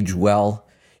to age well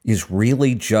is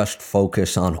really just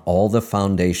focus on all the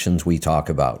foundations we talk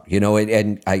about.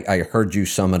 And I heard you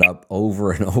sum it up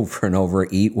over and over and over: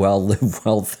 eat well, live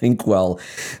well, think well.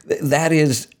 That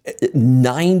is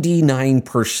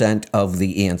 99% of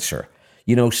the answer.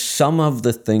 Some of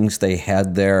the things they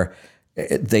had there,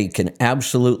 they can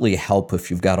absolutely help if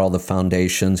you've got all the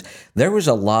foundations. There was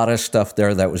a lot of stuff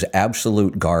there that was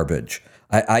absolute garbage.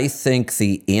 I think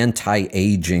the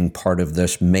anti-aging part of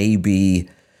this may be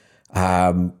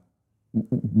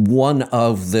one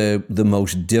of the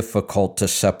most difficult to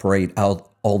separate out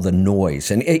all the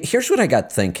noise. And here's what I got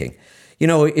thinking.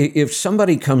 If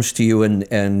somebody comes to you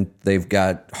and they've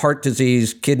got heart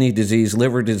disease, kidney disease,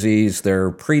 liver disease,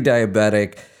 they're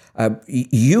pre-diabetic,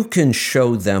 you can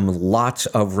show them lots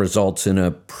of results in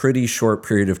a pretty short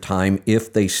period of time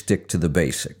if they stick to the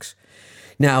basics.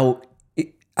 Now,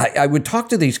 I would talk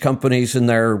to these companies and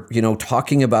they're,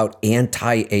 talking about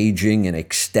anti-aging and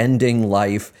extending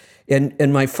life.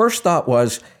 And my first thought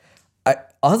was,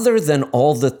 other than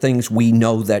all the things we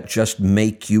know that just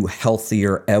make you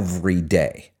healthier every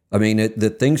day, I mean,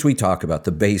 the things we talk about,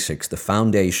 the basics, the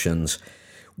foundations,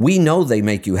 we know they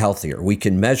make you healthier. We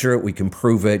can measure it. We can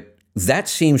prove it. That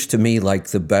seems to me like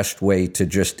the best way to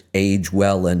just age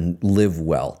well and live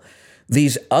well.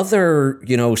 These other,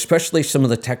 especially some of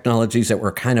the technologies that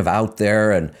were kind of out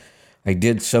there, and I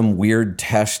did some weird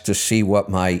test to see what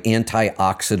my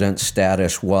antioxidant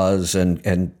status was,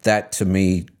 and that to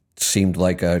me seemed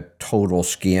like a total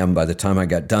scam by the time I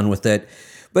got done with it.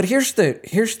 But here's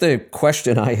the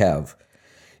question I have.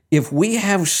 If we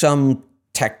have some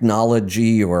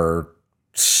technology or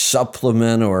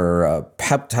supplement or a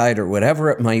peptide or whatever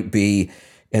it might be,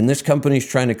 and this company's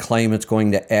trying to claim it's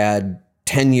going to add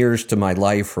 10 years to my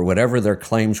life or whatever their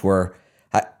claims were,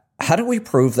 how do we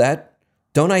prove that?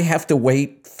 Don't I have to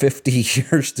wait 50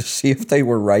 years to see if they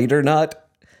were right or not?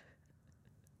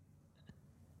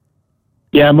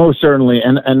 Yeah, most certainly.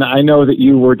 And I know that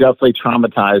you were definitely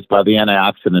traumatized by the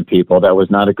antioxidant people. That was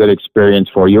not a good experience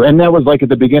for you. And that was like at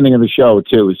the beginning of the show,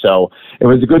 too. So it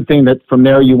was a good thing that from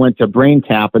there you went to Brain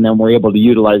Tap and then were able to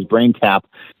utilize Brain Tap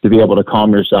to be able to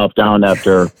calm yourself down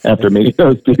after meeting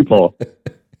those people.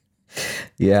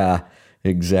 Yeah,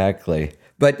 exactly.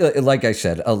 But like I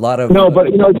said, a lot of... No,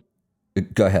 but,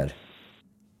 Go ahead.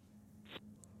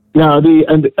 Now,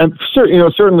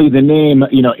 certainly the name,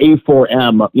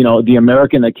 A4M, the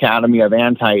American Academy of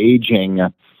Anti-Aging,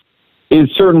 is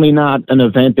certainly not an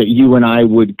event that you and I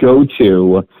would go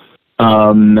to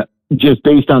just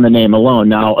based on the name alone.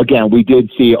 Now, again, we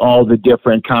did see all the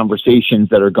different conversations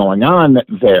that are going on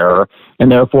there,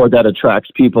 and therefore that attracts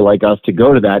people like us to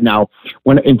go to that. Now,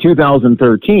 when in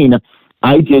 2013,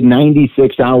 I did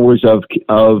 96 hours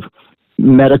of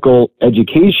medical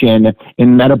education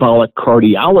in metabolic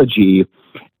cardiology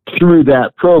through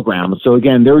that program. So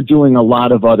again, they're doing a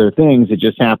lot of other things. It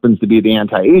just happens to be the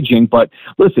anti-aging. But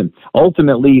listen,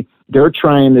 ultimately, they're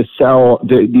trying to sell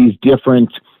these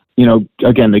different,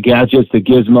 again, the gadgets, the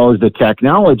gizmos, the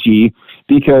technology,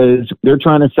 because they're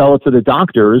trying to sell it to the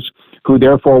doctors who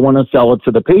therefore want to sell it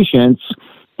to the patients.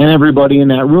 And everybody in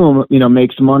that room,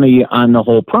 makes money on the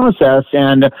whole process.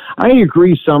 And I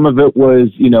agree, some of it was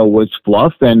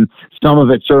fluff, and some of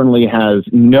it certainly has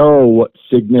no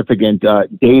significant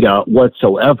data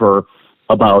whatsoever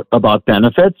about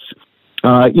benefits.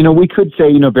 We could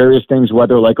say, various things,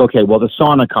 whether like, okay, well, the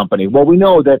sauna company. Well, we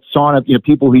know that sauna,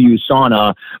 people who use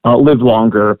sauna live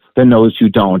longer than those who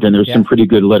don't. And there's some pretty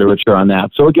good literature on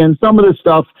that. So again, some of the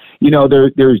stuff,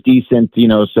 there's decent,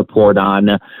 support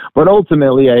on. But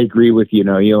ultimately, I agree with,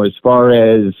 as far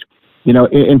as,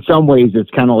 in some ways,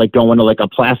 it's kind of like going to like a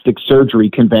plastic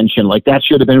surgery convention. Like that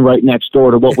should have been right next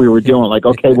door to what we were doing. Like,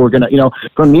 okay, we're going to,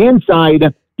 from the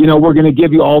inside, we're going to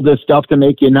give you all this stuff to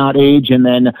make you not age, and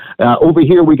then over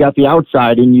here we got the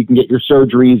outside, and you can get your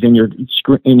surgeries and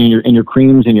your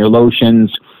creams and your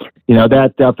lotions.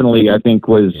 That definitely I think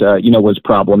was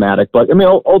problematic. But I mean,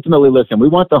 ultimately, listen, we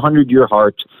want the 100-year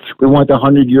heart, we want the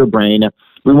 100-year brain,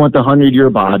 we want the 100-year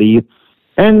body,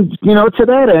 and to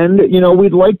that end,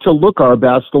 we'd like to look our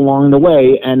best along the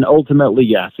way, and ultimately,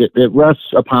 yes, it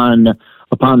rests upon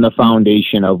the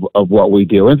foundation of what we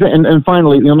do. And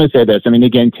finally, let me say this. I mean,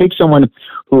 again, take someone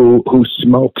who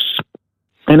smokes.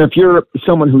 And if you're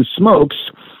someone who smokes,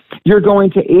 you're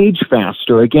going to age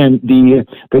faster. Again,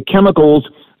 the chemicals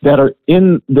that are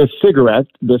in the cigarette,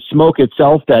 the smoke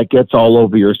itself that gets all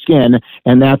over your skin,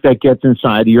 and that gets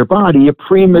inside of your body, it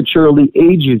prematurely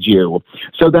ages you.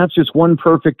 So that's just one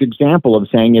perfect example of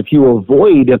saying if you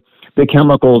avoid the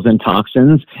chemicals and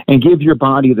toxins and give your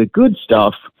body the good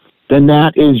stuff, then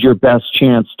that is your best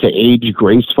chance to age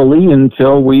gracefully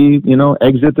until we,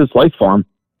 exit this life form.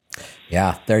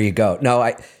 Yeah, there you go.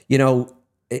 No,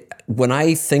 when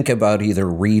I think about either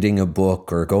reading a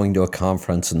book or going to a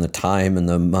conference and the time and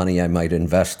the money I might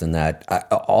invest in that,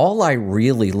 all I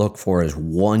really look for is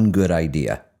one good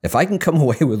idea. If I can come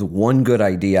away with one good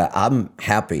idea, I'm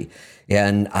happy.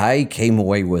 And I came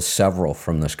away with several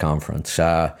from this conference.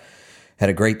 Had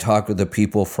a great talk with the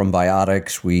people from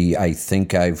Biotics. I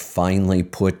think I've finally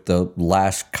put the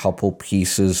last couple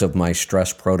pieces of my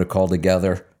stress protocol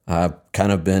together. I've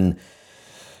kind of been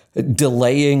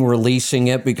delaying releasing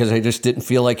it because I just didn't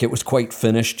feel like it was quite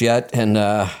finished yet. And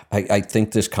I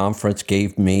think this conference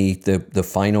gave me the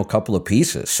final couple of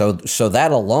pieces. So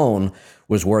that alone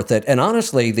was worth it. And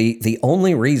honestly, the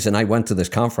only reason I went to this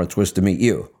conference was to meet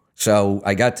you. So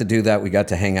I got to do that. We got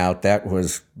to hang out. That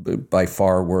was by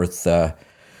far worth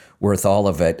all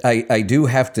of it. I do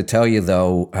have to tell you,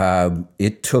 though,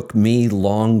 it took me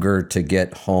longer to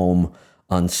get home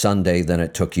on Sunday than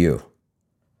it took you.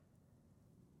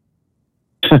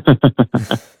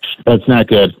 That's not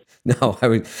good. No,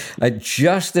 I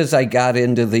just as I got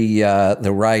into the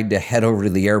ride to head over to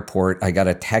the airport, I got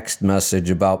a text message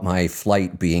about my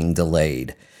flight being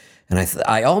delayed, and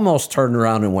I almost turned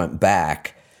around and went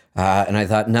back, and I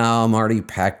thought, no, I'm already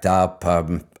packed up.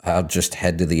 I'll just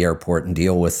head to the airport and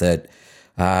deal with it.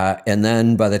 And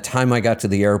then by the time I got to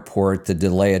the airport, the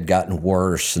delay had gotten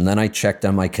worse, and then I checked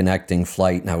on my connecting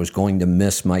flight, and I was going to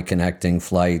miss my connecting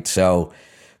flight. So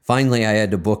finally, I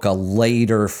had to book a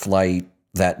later flight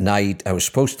that night. I was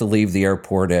supposed to leave the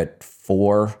airport at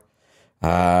 4.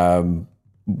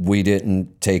 We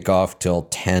didn't take off till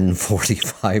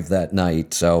 10:45 that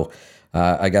night. So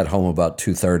I got home about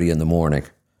 2:30 in the morning.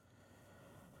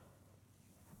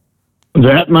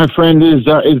 That, my friend, is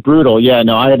brutal. Yeah,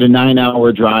 no, I had a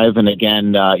 9-hour drive, and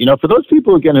again, for those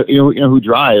people again, who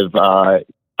drive, I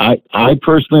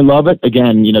personally love it.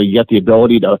 Again, you get the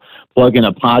ability to plug in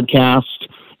a podcast,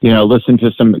 listen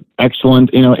to some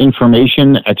excellent,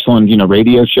 information, excellent,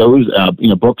 radio shows,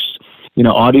 books,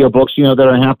 audio books, that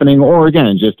are happening, or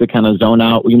again, just to kind of zone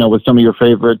out, with some of your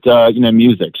favorite,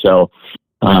 music. So,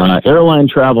 airline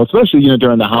travel, especially,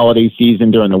 during the holiday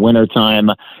season, during the winter time,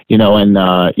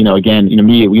 again,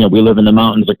 me, we live in the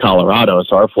mountains of Colorado,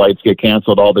 so our flights get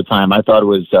canceled all the time. I thought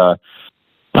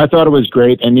it was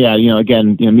great. And yeah,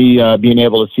 again, me being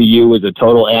able to see you was a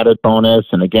total added bonus.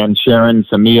 And again, sharing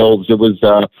some meals, it was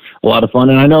a lot of fun.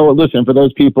 And I know, listen, for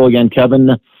those people, again, Kevin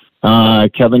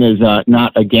is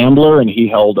not a gambler, and he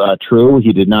held true.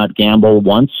 He did not gamble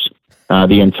once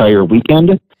the entire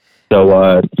weekend.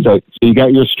 So you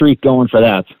got your streak going for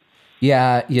that.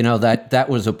 Yeah, that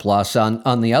was a plus.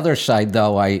 On the other side,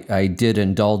 though, I did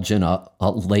indulge in a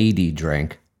lady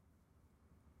drink.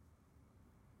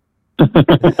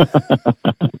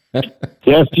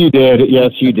 Yes, you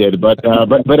did.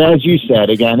 But as you said,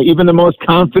 again, even the most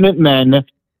confident men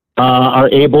are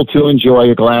able to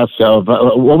enjoy a glass of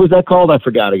what was that called? I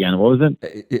forgot again. What was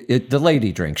it? The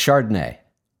lady drink, Chardonnay.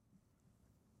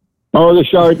 Oh, the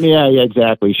Chardonnay. Yeah,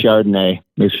 exactly. Chardonnay.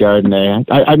 The Chardonnay.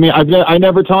 I mean, I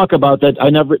never talk about that.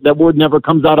 That word never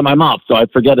comes out of my mouth, so I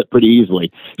forget it pretty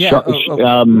easily. Yeah.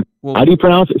 Well, how do you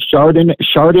pronounce it?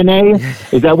 Chardonnay?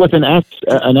 Is that with an S?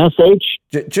 An SH?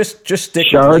 Just stick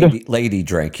with lady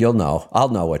drink. You'll know. I'll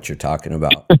know what you're talking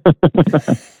about.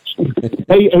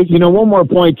 Hey, one more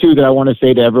point too that I want to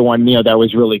say to everyone. That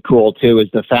was really cool too, is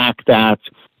the fact that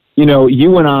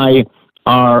you and I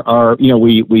are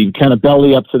we kind of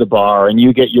belly up to the bar, and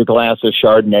you get your glass of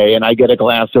Chardonnay and I get a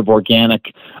glass of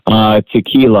organic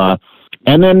tequila,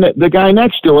 and then the guy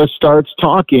next to us starts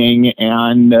talking,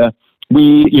 and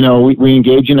we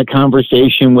engage in a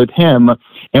conversation with him,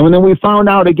 and then we found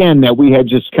out again that we had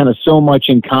just kind of so much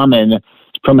in common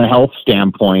from a health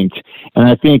standpoint. And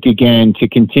I think, again, to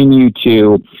continue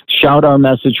to shout our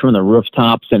message from the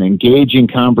rooftops and engage in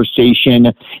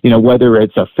conversation, whether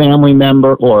it's a family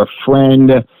member or a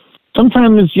friend,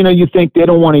 sometimes, you think they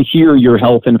don't want to hear your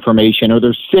health information, or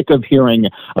they're sick of hearing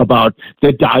about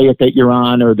the diet that you're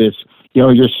on, or this,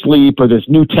 your sleep, or this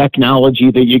new technology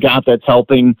that you got that's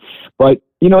helping. But,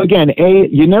 again,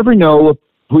 you never know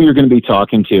who you're going to be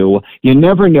talking to. You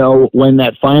never know when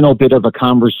that final bit of a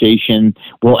conversation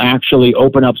will actually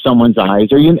open up someone's eyes,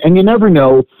 and you never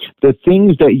know the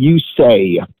things that you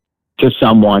say to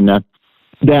someone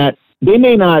that they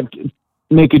may not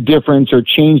make a difference or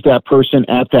change that person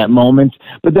at that moment,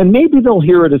 but then maybe they'll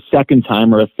hear it a second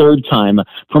time or a third time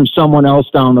from someone else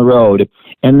down the road.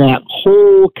 And that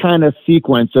whole kind of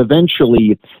sequence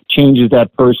eventually changes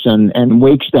that person and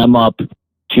wakes them up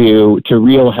to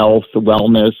real health,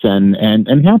 wellness,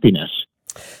 and happiness.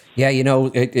 Yeah,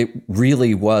 it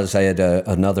really was. I had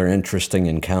another interesting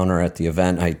encounter at the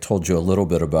event. I told you a little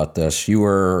bit about this.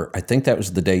 I think that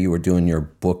was the day you were doing your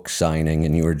book signing,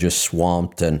 and you were just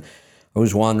swamped, and I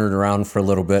was wandering around for a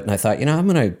little bit, and I thought, I'm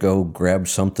going to go grab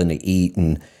something to eat.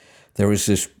 And there was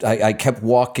this, I kept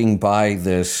walking by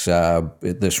this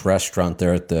restaurant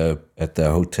there at the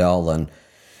hotel, and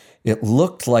it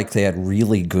looked like they had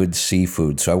really good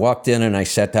seafood. So I walked in and I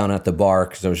sat down at the bar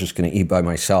because I was just going to eat by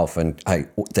myself. And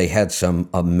they had some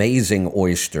amazing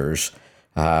oysters.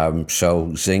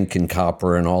 So zinc and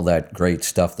copper and all that great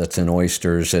stuff that's in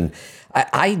oysters. And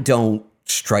I don't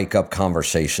strike up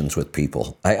conversations with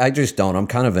people. I just don't. I'm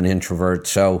kind of an introvert.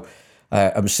 So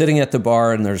I'm sitting at the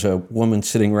bar, and there's a woman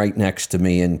sitting right next to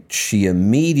me, and she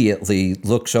immediately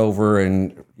looks over,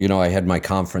 and, I had my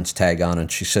conference tag on,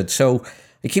 and she said, "So,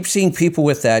 I keep seeing people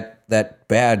with that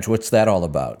badge. What's that all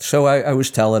about? So I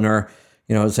was telling her,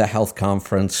 it was a health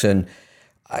conference, and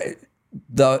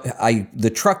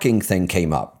the trucking thing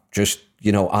came up just,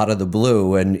 out of the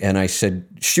blue. And I said,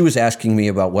 she was asking me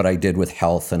about what I did with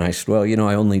health. And I said, well,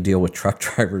 I only deal with truck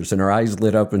drivers. And her eyes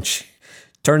lit up, and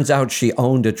turns out she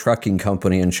owned a trucking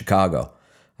company in Chicago.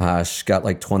 She's got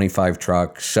like 25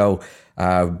 trucks. So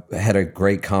had a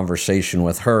great conversation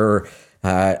with her,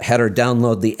 had her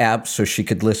download the app so she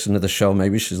could listen to the show.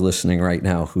 Maybe she's listening right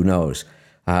now. Who knows?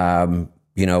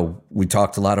 We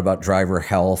talked a lot about driver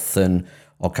health and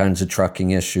all kinds of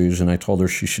trucking issues. And I told her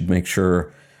she should make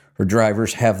sure her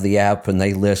drivers have the app and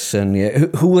they listen.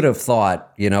 Who would have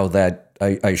thought, that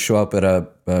I show up at a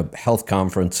health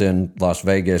conference in Las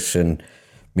Vegas and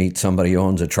meet somebody who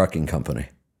owns a trucking company?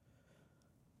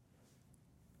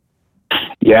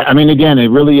 Yeah, I mean, again, it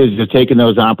really is just taking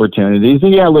those opportunities.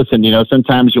 And yeah, listen,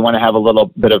 sometimes you want to have a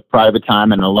little bit of private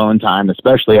time and alone time,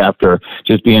 especially after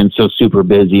just being so super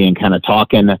busy and kind of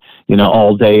talking,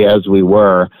 all day as we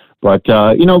were. But,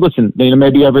 listen,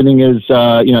 maybe everything is,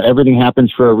 everything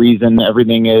happens for a reason.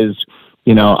 Everything is,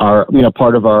 our,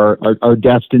 part of our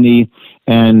destiny.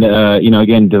 And,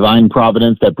 again, divine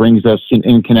providence that brings us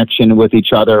in connection with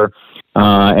each other.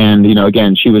 And,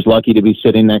 again, she was lucky to be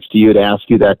sitting next to you to ask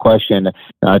you that question,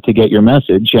 to get your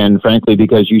message. And frankly,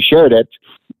 because you shared it,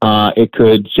 it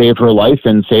could save her life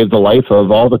and save the life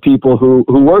of all the people who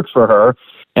work for her.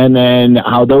 And then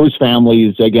how those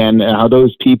families, again, how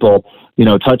those people,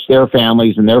 touch their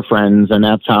families and their friends. And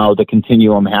that's how the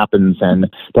continuum happens.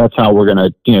 And that's how we're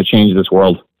going to, change this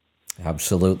world.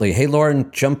 Absolutely. Hey, Lauren,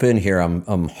 jump in here.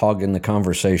 I'm hogging the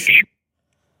conversation.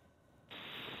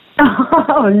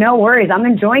 Oh, no worries. I'm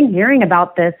enjoying hearing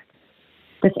about this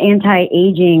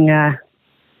anti-aging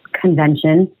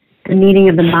convention, the meeting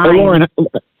of the mind.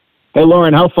 Hey,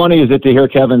 Lauren, how funny is it to hear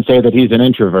Kevin say that he's an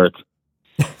introvert?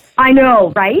 I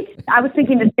know, right? I was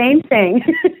thinking the same thing.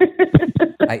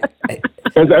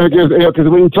 Because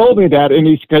when he told me that,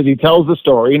 and because he tells the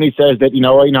story and he says that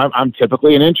I'm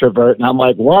typically an introvert, and I'm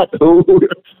like, what?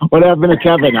 What happened to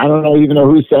Kevin? I don't even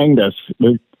know who's saying this.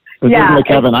 This isn't the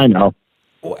Kevin I know.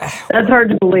 That's hard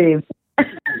to believe.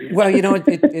 Well,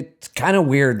 it's kind of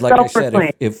weird. Like I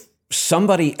said, if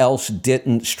somebody else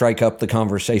didn't strike up the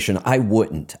conversation, I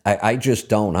wouldn't. I just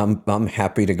don't. I'm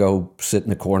happy to go sit in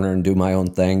the corner and do my own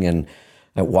thing and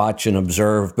watch and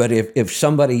observe. But if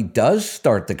somebody does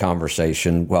start the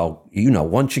conversation, well,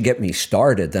 once you get me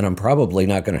started, then I'm probably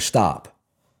not going to stop.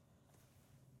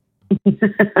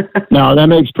 No, that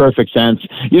makes perfect sense.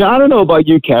 I don't know about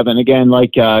you, Kevin. Again,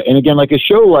 like a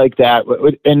show like that,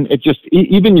 and it just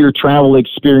even your travel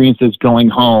experiences going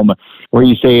home, where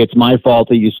you say it's my fault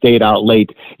that you stayed out late.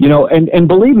 And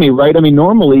believe me, right? I mean,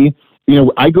 normally,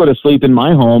 I go to sleep in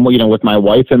my home, with my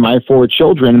wife and my 4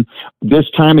 children. This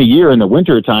time of year in the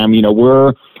winter time,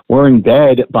 we're in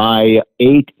bed by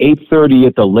 8:30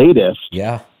 at the latest.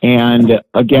 Yeah. And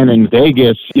again, in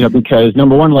Vegas, because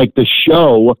number one, like the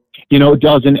show,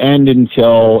 doesn't end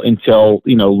until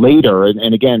later.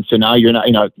 And again, so now you're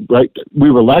not, right. We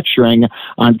were lecturing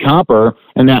on copper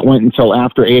and that went until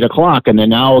after 8:00. And then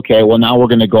now, now we're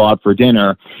going to go out for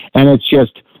dinner. And it's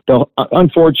just,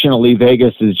 unfortunately,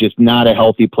 Vegas is just not a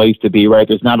healthy place to be, right?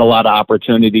 There's not a lot of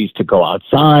opportunities to go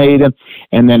outside.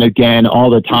 And then again, all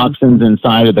the toxins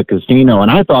inside of the casino.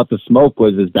 And I thought the smoke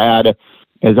was as bad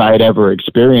as I had ever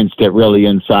experienced it, really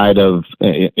inside of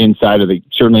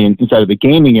the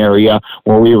gaming area,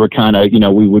 where we were kind of,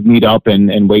 we would meet up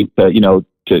and wait, to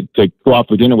go out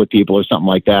for dinner with people or something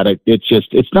like that.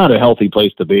 It's not a healthy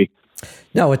place to be.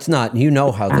 No, it's not. You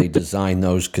know how they design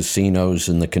those casinos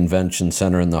and the convention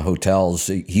center and the hotels.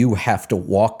 You have to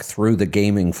walk through the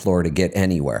gaming floor to get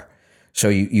anywhere. So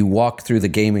you walk through the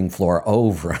gaming floor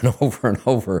over and over and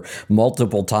over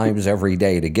multiple times every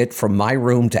day. To get from my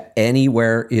room to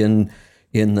anywhere in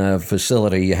the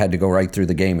facility, you had to go right through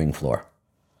the gaming floor.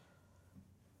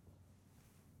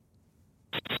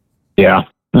 Yeah.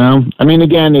 I mean,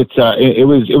 again, it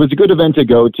was a good event to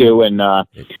go to, and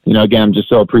again, I'm just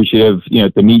so appreciative,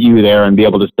 to meet you there and be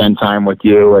able to spend time with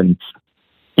you and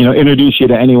introduce you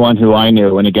to anyone who I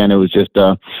knew. And again, it was just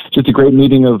a great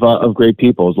meeting of great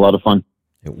people. It was a lot of fun.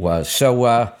 It was. So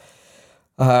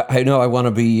I know I want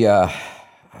to be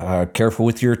careful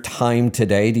with your time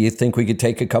today. Do you think we could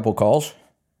take a couple calls?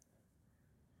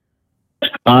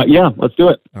 Yeah, let's do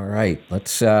it. All right,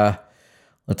 let's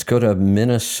go to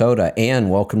Minnesota. Ann,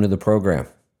 welcome to the program.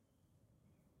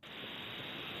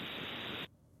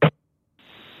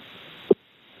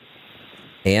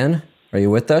 Ann, are you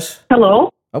with us?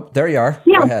 Hello? Oh, there you are.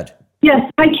 Yeah. Go ahead.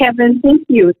 Yes. Hi, Kevin. Thank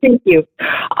you. Thank you.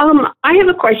 I have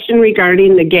a question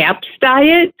regarding the GAPS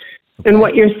diet and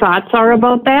what your thoughts are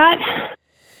about that.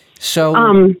 So,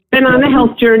 Been on a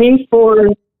health journey for.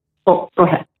 Oh, go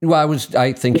ahead. well,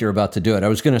 I think you're about to do it. I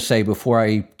was going to say, before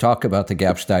I talk about the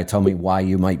GAPS diet, tell me why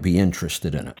you might be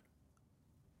interested in it.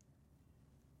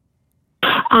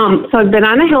 So I've been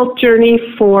on a health journey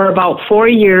for about 4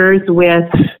 years with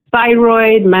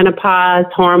thyroid, menopause,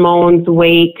 hormones,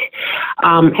 weight.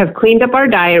 Have cleaned up our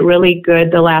diet really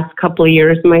good the last couple of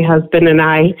years, my husband and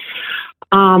I.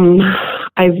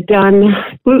 I've done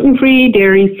gluten-free,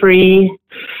 dairy-free,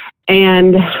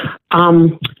 and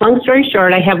long story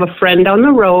short, I have a friend on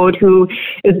the road who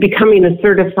is becoming a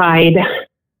certified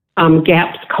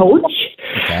GAPS coach.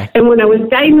 Okay. And when I was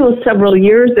diagnosed several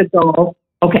years ago,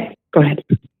 okay, go ahead.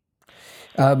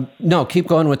 No, keep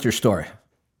going with your story.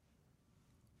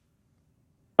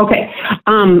 Okay.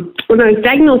 When I was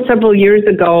diagnosed several years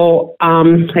ago,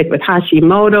 like with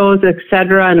Hashimoto's, et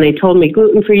cetera, and they told me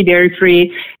gluten-free,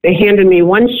 dairy-free, they handed me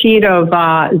one sheet of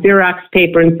Xerox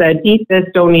paper and said, eat this,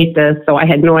 don't eat this. So I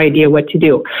had no idea what to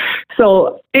do.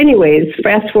 So anyways,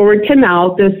 fast forward to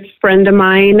now, this friend of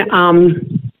mine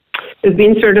is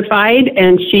being certified,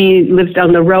 and she lives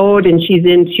down the road, and she's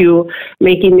into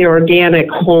making the organic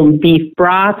home beef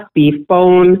broth, beef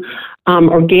bone,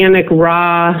 organic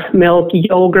raw milk,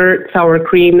 yogurt, sour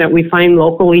cream that we find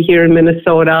locally here in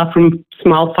Minnesota from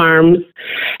small farms.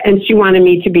 And she wanted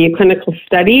me to be a clinical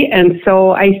study. And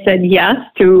so I said yes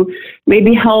to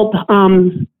maybe help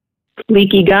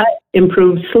leaky gut,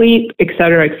 improve sleep, et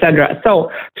cetera, et cetera.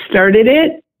 So started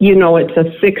it. You know, it's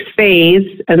a 6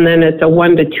 phase, and then it's a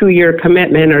 1 to 2 year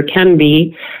commitment, or can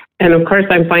be. And of course,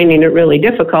 I'm finding it really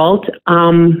difficult.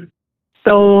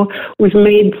 So we've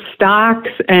made stocks,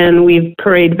 and we've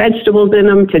pureed vegetables in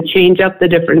them to change up the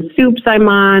different soups I'm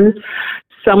on.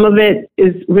 Some of it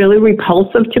is really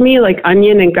repulsive to me, like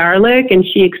onion and garlic, and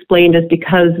she explained it's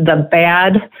because the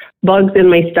bad bugs in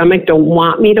my stomach don't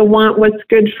want me to want what's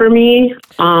good for me.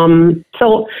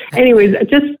 So anyways,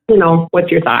 just, what's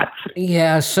your thoughts?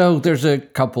 Yeah, so there's a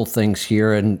couple things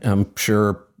here, and I'm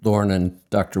sure Lauren and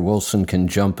Dr. Wolfson can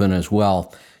jump in as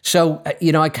well. So,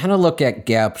 I kind of look at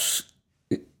GAPS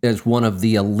as one of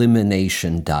the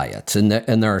elimination diets, and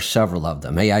there are several of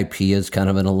them. AIP is kind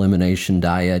of an elimination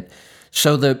diet.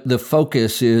 So the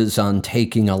focus is on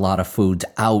taking a lot of foods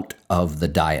out of the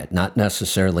diet, not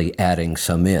necessarily adding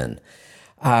some in.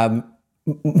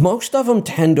 Most of them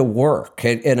tend to work,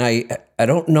 and I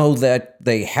don't know that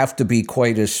they have to be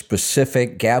quite as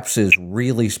specific. GAPS is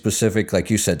really specific, like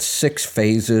you said, 6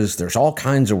 phases. There's all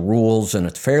kinds of rules, and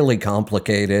it's fairly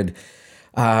complicated.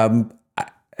 AIP,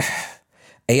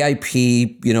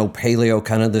 paleo,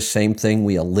 kind of the same thing.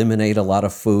 We eliminate a lot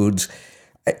of foods.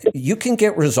 You can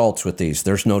get results with these,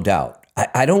 there's no doubt.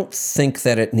 I don't think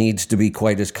that it needs to be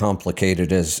quite as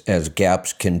complicated as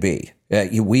GAPS can be.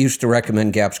 We used to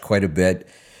recommend GAPS quite a bit,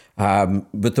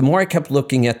 but the more I kept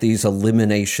looking at these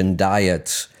elimination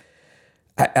diets,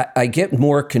 I get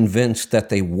more convinced that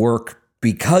they work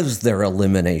because they're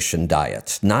elimination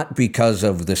diets, not because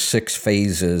of the 6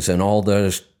 phases and all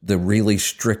the really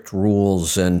strict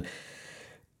rules. And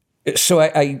so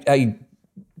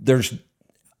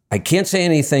I can't say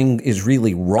anything is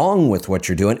really wrong with what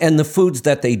you're doing. And the foods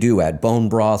that they do add, bone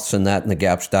broths and that in the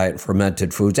GAPS diet,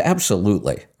 fermented foods,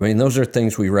 absolutely. I mean, those are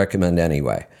things we recommend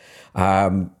anyway.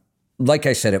 Like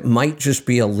I said, it might just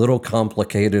be a little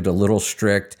complicated, a little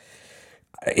strict.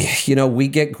 We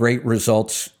get great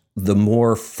results the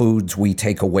more foods we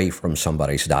take away from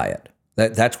somebody's diet.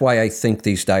 That's why I think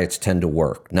these diets tend to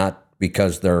work, not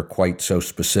because they're quite so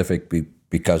specific,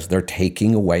 because they're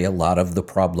taking away a lot of the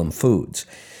problem foods.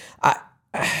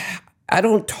 I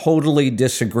don't totally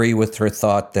disagree with her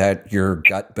thought that your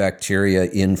gut bacteria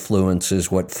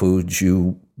influences what foods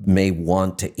you may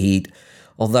want to eat.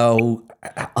 Although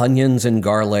onions and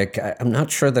garlic, I'm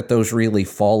not sure that those really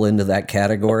fall into that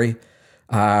category.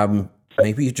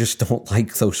 Maybe you just don't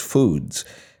like those foods.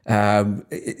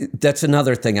 That's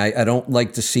another thing. I don't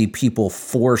like to see people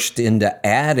forced into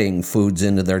adding foods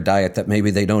into their diet that maybe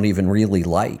they don't even really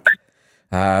like.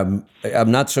 I'm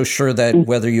not so sure that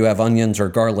whether you have onions or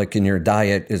garlic in your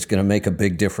diet is going to make a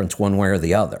big difference one way or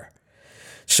the other.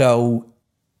 So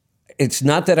it's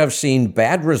not that I've seen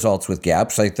bad results with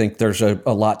GAPS. I think there's a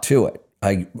lot to it.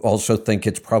 I also think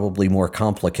it's probably more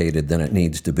complicated than it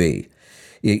needs to be.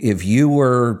 If you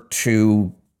were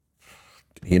to,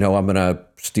 I'm going to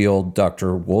steal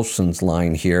Dr. Wolfson's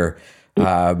line here,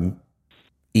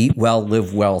 eat well,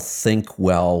 live well, think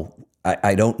well.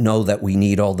 I don't know that we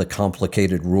need all the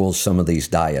complicated rules some of these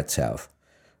diets have.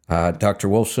 Dr.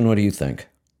 Wolfson, what do you think?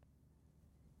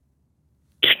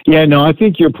 Yeah, no, I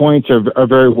think your points are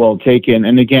very well taken.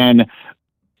 And again,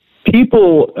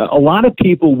 a lot of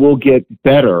people will get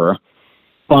better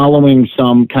following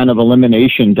some kind of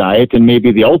elimination diet, and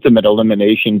maybe the ultimate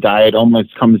elimination diet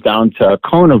almost comes down to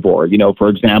carnivore, for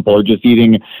example, or just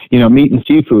eating, meat and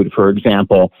seafood, for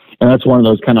example. And that's one of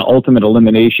those kind of ultimate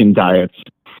elimination diets.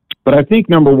 But I think,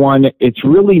 number one, it's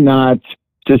really not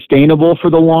sustainable for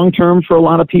the long term for a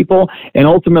lot of people. And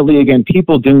ultimately, again,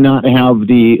 people do not have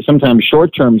the sometimes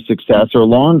short-term success or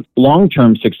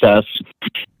long-term success.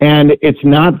 And it's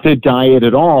not the diet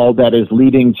at all that is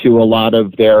leading to a lot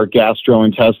of their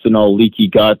gastrointestinal leaky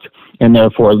gut and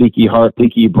therefore leaky heart,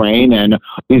 leaky brain, and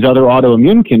these other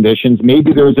autoimmune conditions.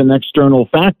 Maybe there's an external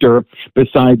factor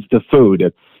besides the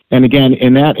food. And again,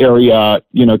 in that area,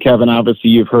 Kevin, obviously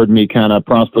you've heard me kind of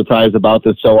proselytize about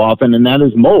this so often, and that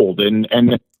is mold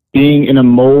and being in a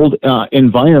mold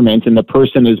environment, and the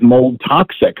person is mold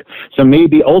toxic. So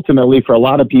maybe ultimately for a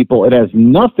lot of people, it has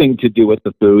nothing to do with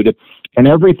the food and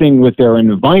everything with their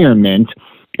environment.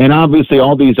 And obviously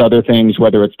all these other things,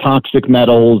 whether it's toxic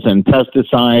metals and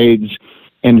pesticides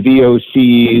and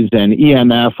VOCs and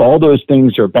EMF, all those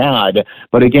things are bad.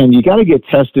 But again, you got to get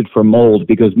tested for mold,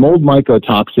 because mold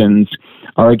mycotoxins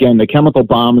are, again, the chemical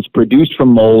bombs produced from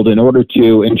mold in order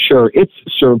to ensure its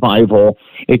survival.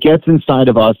 It gets inside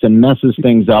of us and messes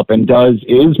things up and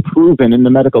is proven in the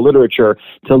medical literature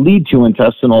to lead to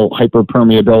intestinal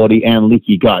hyperpermeability and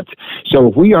leaky gut. So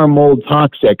if we are mold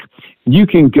toxic, you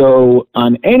can go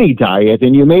on any diet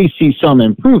and you may see some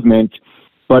improvement,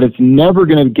 but it's never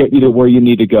going to get you to where you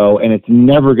need to go, and it's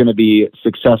never going to be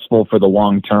successful for the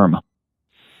long term.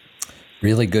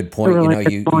 Really good point.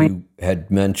 You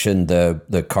had mentioned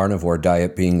the carnivore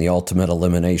diet being the ultimate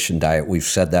elimination diet. We've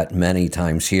said that many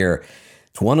times here.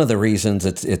 It's one of the reasons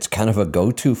it's kind of a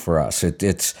go-to for us.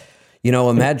 It's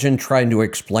imagine trying to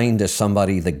explain to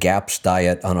somebody the GAPS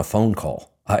diet on a phone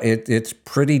call. It's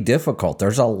pretty difficult.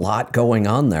 There's a lot going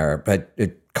on there, but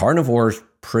carnivore is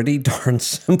pretty darn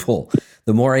simple.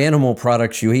 The more animal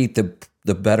products you eat,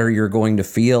 the better you're going to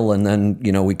feel. And then,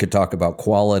 we could talk about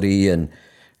quality and,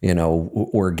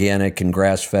 organic and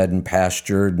grass-fed and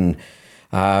pastured. And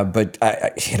but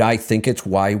I think it's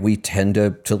why we tend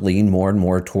to lean more and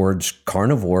more towards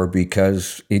carnivore,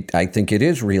 because I think it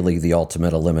is really the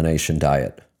ultimate elimination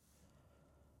diet.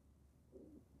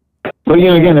 But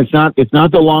again, it's not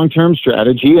the long-term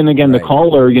strategy. And again, right. The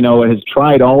caller, has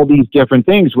tried all these different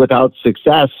things without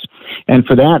success. And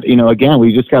for that, again,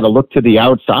 we just got to look to the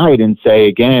outside and say,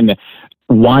 again,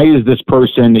 why is this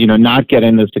person, not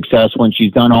getting the success when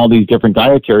she's done all these different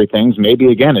dietary things? Maybe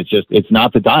again, it's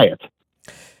not the diet.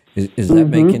 Is that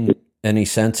making any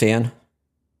sense, Ann?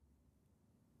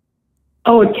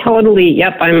 Oh, totally.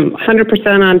 Yep. I'm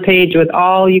 100% on page with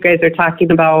all you guys are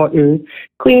talking about, and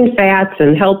clean fats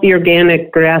and healthy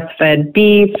organic grass-fed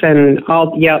beef and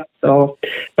all. Yep. So,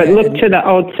 but look to the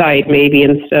outside maybe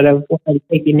instead of what I'm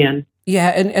taking in. Yeah.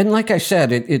 And like I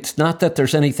said, it's not that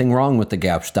there's anything wrong with the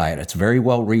GAPS diet. It's very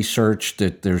well researched.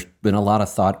 There's been a lot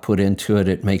of thought put into it.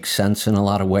 It makes sense in a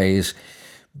lot of ways.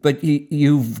 But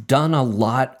you've done a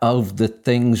lot of the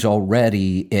things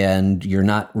already, and you're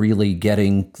not really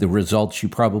getting the results you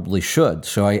probably should.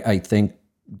 So I think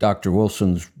Dr.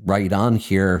 Wolfson's right on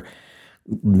here.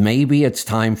 Maybe it's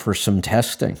time for some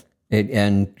testing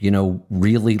and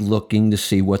really looking to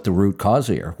see what the root cause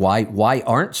here. Why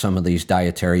aren't some of these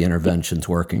dietary interventions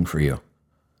working for you?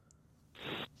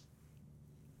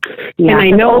 Yeah, and I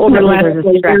know over the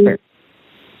last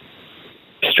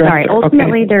Sorry,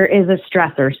 ultimately there is a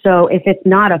stressor. So if it's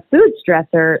not a food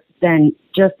stressor, then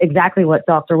just exactly what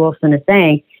Dr. Wolfson is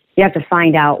saying, you have to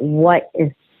find out what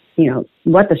the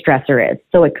stressor is.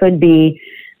 So it could be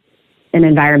an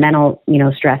environmental,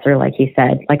 stressor, like he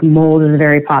said, like mold is a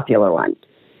very popular one.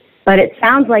 But it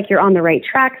sounds like you're on the right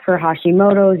track for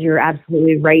Hashimoto's. You're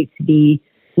absolutely right to be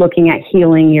looking at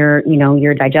healing your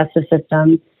digestive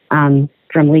system from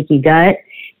leaky gut.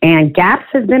 And GAPS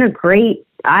has been a great,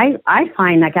 I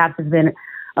find that GAPS has been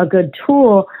a good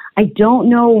tool. I don't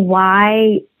know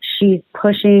why she's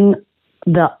pushing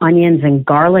the onions and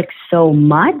garlic so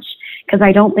much, because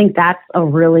I don't think that's a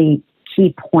really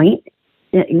key point,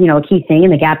 a key thing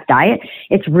in the GAPS diet.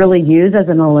 It's really used as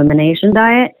an elimination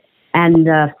diet. And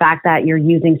the fact that you're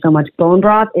using so much bone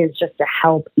broth is just to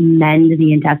help mend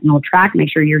the intestinal tract, make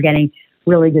sure you're getting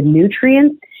really good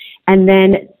nutrients. And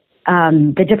then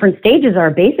the different stages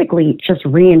are basically just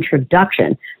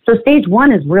reintroduction. So stage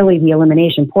 1 is really the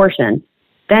elimination portion.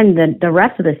 Then the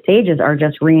rest of the stages are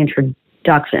just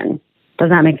reintroduction. Does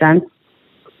that make sense?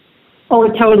 Oh,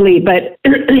 totally. But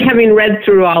having read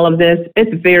through all of this,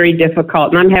 it's very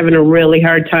difficult. And I'm having a really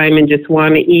hard time and just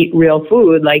want to eat real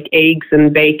food like eggs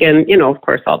and bacon, of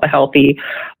course, all the healthy.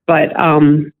 But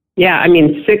yeah, I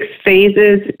mean, 6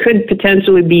 phases could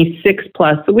potentially be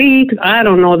 6+ weeks. I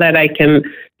don't know that I can,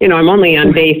 I'm only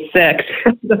on day 6,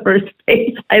 the first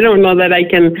phase. I don't know that I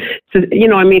can,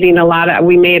 I'm eating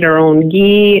we made our own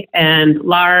ghee and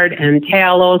lard and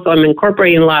tallow. So I'm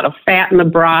incorporating a lot of fat in the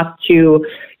broth to,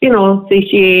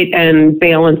 satiate and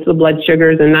balance the blood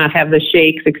sugars and not have the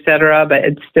shakes, et cetera. But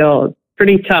it's still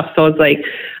pretty tough. So it's like,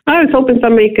 I was hoping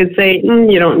somebody could say,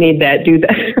 you don't need that, do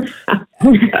that.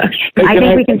 I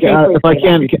think we can if I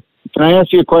can I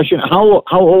ask you a question? How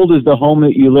old is the home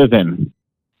that you live in?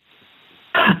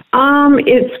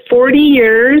 It's 40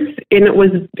 years, and it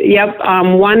was,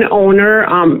 one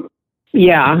owner,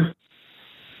 yeah.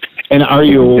 And are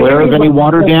you aware of any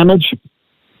water damage?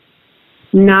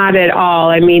 Not at all.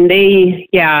 I mean,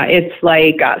 it's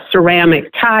like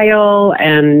ceramic tile,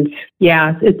 and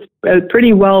it's a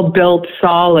pretty well-built,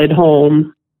 solid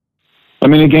home. I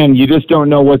mean, again, you just don't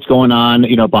know what's going on,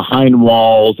 behind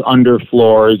walls, under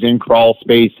floors, in crawl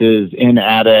spaces, in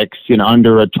attics,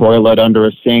 under a toilet, under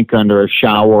a sink, under a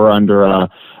shower, under a,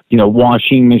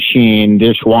 washing machine,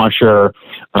 dishwasher.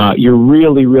 You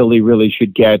really, really, really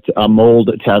should get a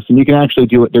mold test. And you can actually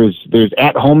do it. There's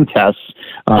at-home tests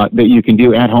that you can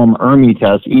do, at-home ERMI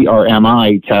tests,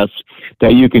 ERMI tests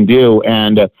that you can do.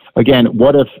 And again,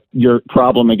 what if your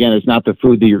problem, again, is not the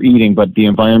food that you're eating, but the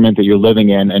environment that you're living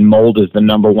in, and mold is the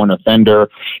number one offender.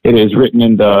 It is written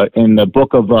in the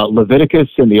book of Leviticus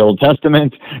in the Old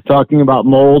Testament, talking about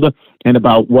mold and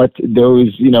about what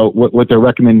those, what their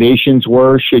recommendations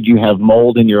were should you have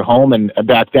mold in your home. And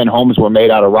back then, homes were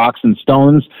made out of rocks and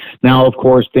stones. Now, of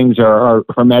course, things are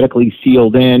hermetically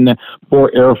sealed in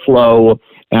for airflow.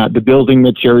 The building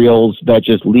materials that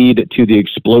just lead to the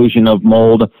explosion of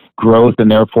mold growth and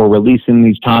therefore releasing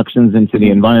these toxins into the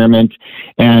environment.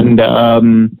 And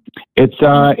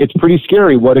it's pretty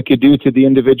scary what it could do to the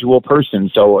individual person.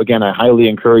 So again, I highly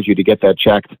encourage you to get that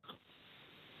checked.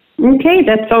 Okay,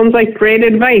 that sounds like great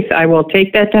advice. I will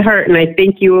take that to heart, and I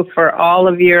thank you for all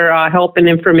of your help and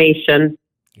information.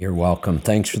 You're welcome.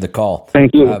 Thanks for the call.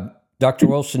 Thank you. Dr.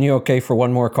 Wolfson, you okay for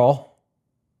one more call?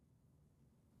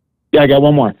 Yeah, I got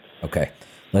one more. Okay.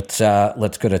 Let's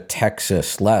go to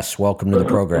Texas. Les, welcome to the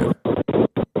program.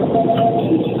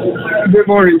 Good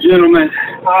morning, gentlemen.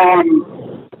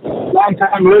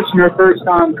 Long-time listener,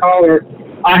 first-time caller.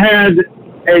 I had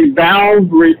a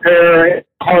valve repair at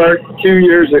heart 2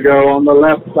 years ago on the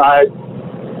left side.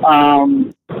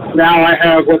 Now I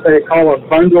have what they call a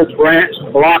bundle branch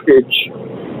blockage,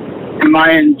 and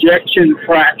my injection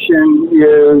fraction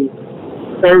is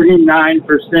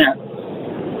 39%.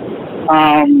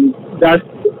 That's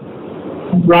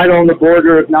right on the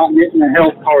border of not getting a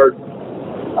health card.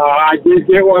 I did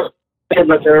get one,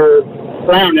 but they're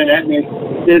frowning at me.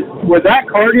 Was that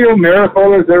cardio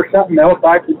miracle? Is there something else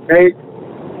I could take?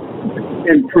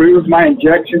 Improve my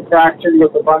injection fraction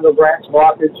with the bundle branch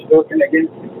blockage looking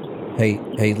against me?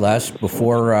 Hey, Les,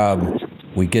 before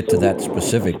we get to that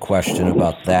specific question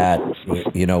about that,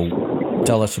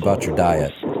 tell us about your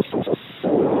diet.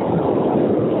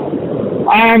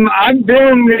 I've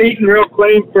been eating real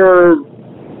clean for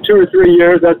 2 or 3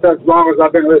 years. That's as long as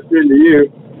I've been listening to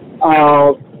you.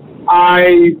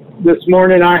 This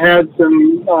morning I had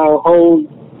some whole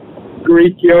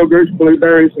Greek yogurt,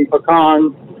 blueberries, and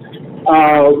pecans.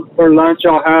 For lunch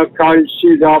I'll have cottage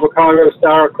cheese, avocado,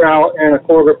 sauerkraut, and a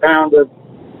 1/4 pound of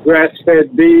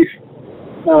grass-fed beef.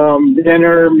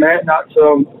 Dinner, not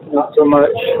so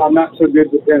much. I'm not so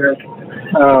good with dinner.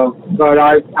 But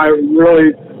I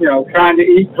really, trying to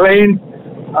eat clean.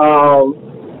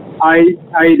 I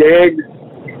eat eggs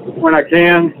when I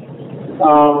can.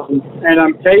 And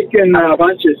I'm taking a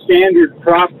bunch of standard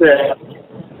processed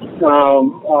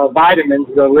vitamins,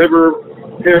 the liver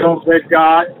pills they've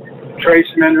got,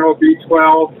 trace mineral,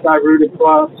 B12, Cyruta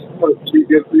Plus, supposed to be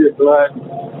good for your blood,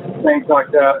 things like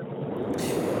that.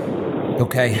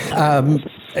 Okay.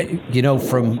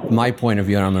 From my point of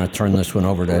view, and I'm going to turn this one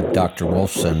over to Dr.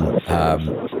 Wolfson,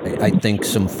 I think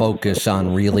some focus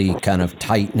on really kind of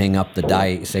tightening up the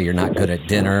diet. You say you're not good at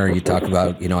dinner. You talk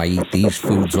about, I eat these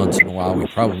foods once in a while. We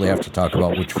probably have to talk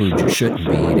about which foods you shouldn't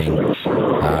be eating.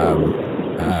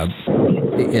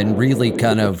 And really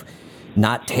kind of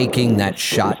not taking that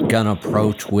shotgun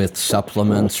approach with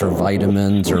supplements or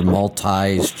vitamins or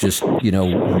multis, just,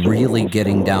 really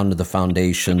getting down to the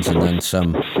foundations and then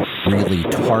some really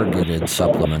targeted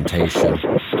supplementation.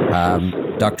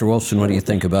 Dr. Wolfson, what do you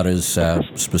think about his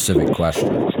specific question?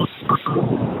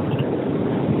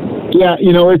 Yeah,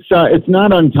 it's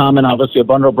not uncommon, obviously, a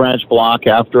bundle branch block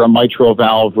after a mitral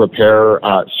valve repair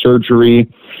surgery.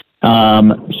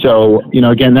 So,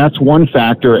 again, that's one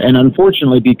factor. And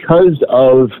unfortunately, because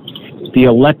of the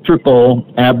electrical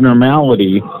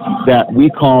abnormality that we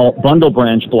call bundle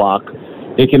branch block,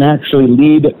 it can actually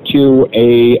lead to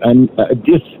a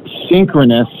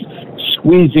dyssynchronous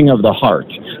squeezing of the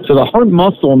heart. So the heart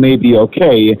muscle may be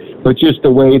okay, but just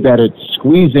the way that it's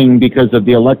squeezing because of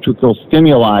the electrical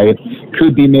stimuli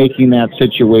could be making that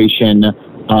situation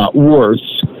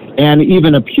worse and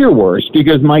even appear worse,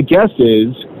 because my guess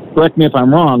is, correct me if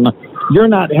I'm wrong, you're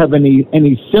not having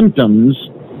any symptoms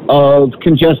of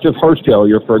congestive heart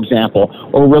failure, for example,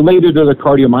 or related to the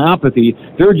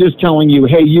cardiomyopathy. They're just telling you,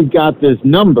 hey, you've got this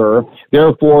number,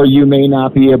 therefore you may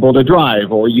not be able to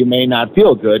drive or you may not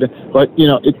feel good. But,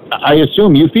 I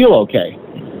assume you feel okay.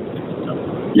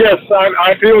 Yes,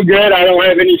 I feel good. I don't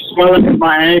have any swelling in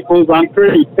my ankles. I'm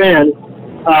pretty thin.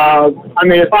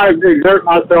 If I exert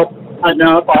myself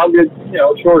enough, I'll get,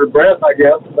 short of breath, I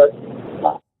guess. But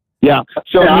yeah.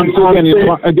 So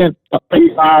again,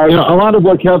 a lot of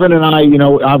what Kevin and I,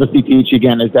 obviously teach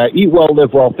again is that eat well,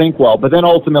 live well, think well. But then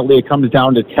ultimately it comes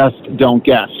down to test, don't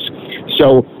guess.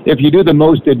 So if you do the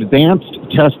most advanced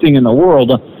testing in the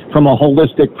world from a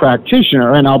holistic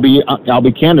practitioner, and I'll be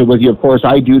candid with you, of course,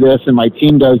 I do this and my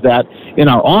team does that in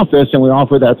our office and we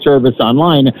offer that service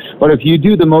online. But if you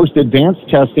do the most advanced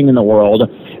testing in the world,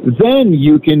 then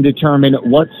you can determine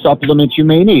what supplements you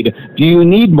may need. Do you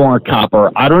need more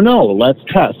copper? I don't know. Let's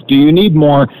test. Do you need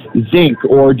more zinc,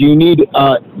 or do you need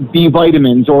B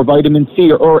vitamins or vitamin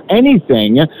C or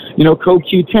anything,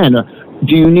 CoQ10?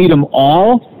 Do you need them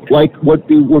all, like what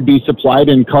would be supplied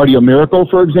in Cardio Miracle,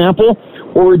 for example?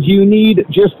 Or do you need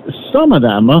just some of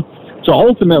them? So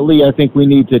ultimately, I think we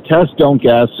need to test, don't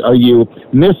guess. Are you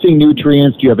missing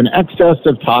nutrients? Do you have an excess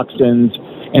of toxins?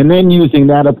 And then using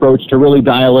that approach to really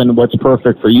dial in what's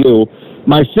perfect for you.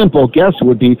 My simple guess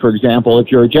would be, for example, if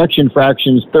your ejection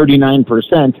fraction is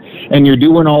 39% and you're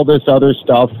doing all this other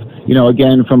stuff,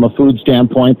 again, from a food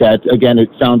standpoint, that, again, it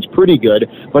sounds pretty good.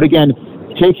 But again,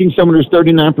 taking someone who's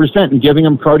 39% and giving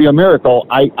them Cardio Miracle,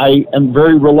 I am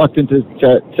very reluctant to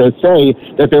say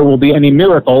that there will be any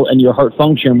miracle and your heart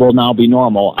function will now be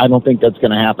normal. I don't think that's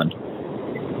going to happen.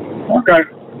 Okay.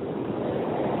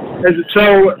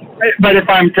 So, but if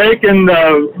I'm taking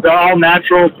the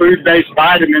all-natural food-based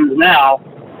vitamins now,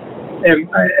 is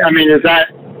that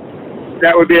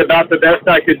would be about the best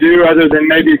I could do, other than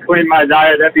maybe clean my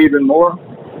diet up even more?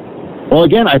 Well,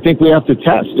 again, I think we have to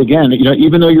test. Again,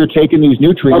 even though you're taking these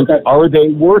nutrients, okay, are they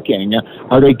working?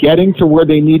 Are they getting to where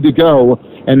they need to go?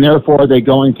 And therefore, are they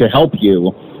going to help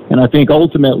you? And I think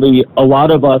ultimately, a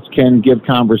lot of us can give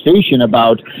conversation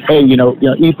about, hey,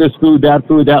 eat this food,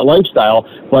 that lifestyle,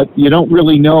 but you don't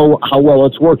really know how well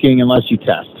it's working unless you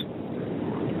test.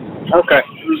 Okay.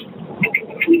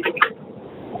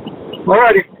 All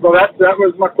righty. Well, that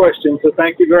was my question. So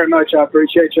thank you very much. I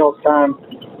appreciate y'all's time.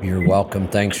 You're welcome.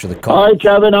 Thanks for the call. All right,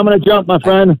 Kevin, I'm going to jump, my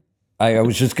friend. I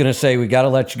was just going to say, we got to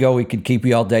let you go. We could keep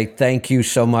you all day. Thank you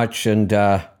so much, and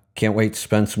can't wait to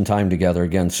spend some time together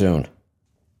again soon.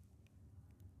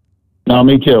 No,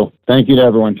 me too. Thank you to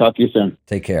everyone. Talk to you soon.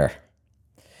 Take care.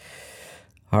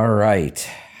 All right.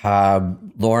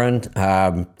 Lauren,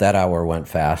 that hour went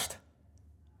fast.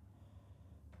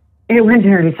 It went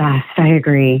very fast. I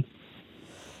agree.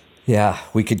 Yeah,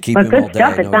 we could keep but him all good day.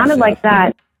 Stuff. It sounded like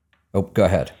that. Oh, go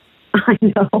ahead. I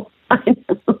know.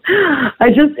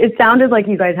 It sounded like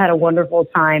you guys had a wonderful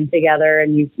time together,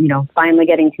 and you finally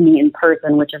getting to meet in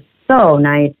person, which is so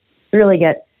nice. Really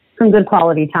get some good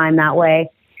quality time that way.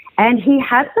 And he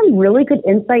had some really good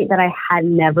insight that I had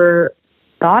never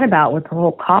thought about with the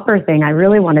whole copper thing. I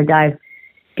really want to dive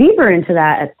deeper into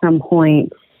that at some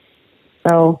point.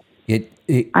 So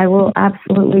I will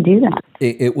absolutely do that.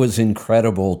 It was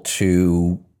incredible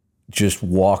to just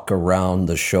walk around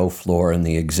the show floor and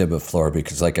the exhibit floor,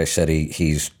 because like I said,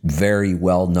 he's very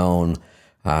well known.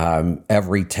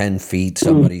 Every 10 feet,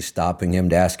 somebody's stopping him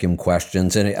to ask him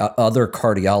questions, and other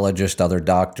cardiologists, other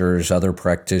doctors, other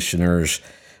practitioners,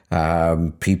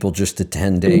 people just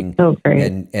attending. So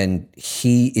great. And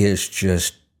he is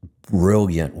just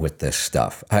brilliant with this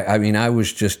stuff. I mean, I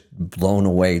was just blown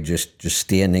away just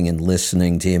standing and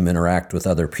listening to him interact with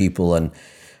other people. And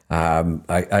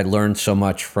I learned so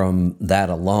much from that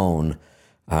alone.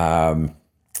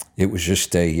 It was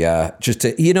just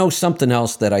something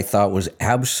else that I thought was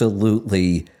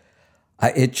absolutely,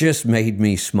 it just made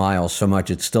me smile so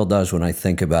much. It still does when I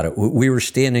think about it. We were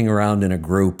standing around in a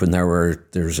group, and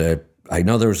I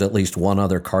know there was at least one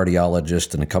other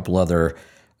cardiologist and a couple other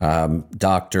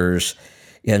doctors.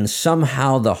 and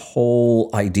somehow the whole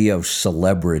idea of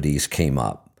celebrities came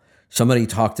up. Somebody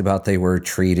talked about they were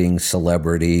treating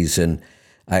celebrities, and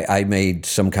I made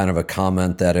some kind of a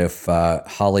comment that if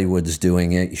Hollywood's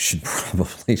doing it, you should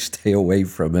probably stay away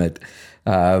from it.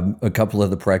 A couple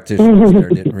of the practitioners there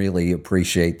didn't really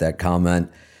appreciate that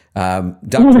comment.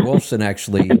 Dr. Wolfson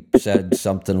actually said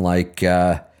something like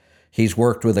he's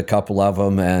worked with a couple of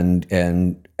them,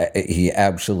 and he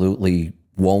absolutely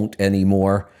won't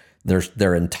anymore.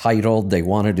 They're entitled. They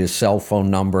wanted his cell phone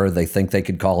number. They think they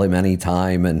could call him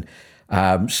anytime, and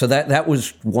so that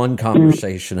was one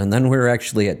conversation. And then we were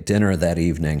actually at dinner that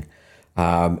evening,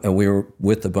 and we were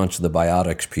with a bunch of the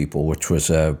biotics people, which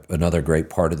was another great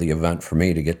part of the event for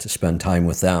me to get to spend time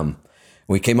with them.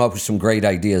 We came up with some great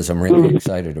ideas I'm really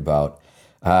excited about.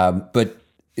 But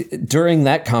during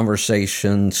that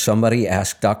conversation, somebody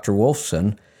asked Dr.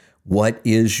 Wolfson, what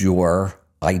is your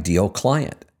ideal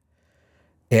client?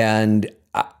 And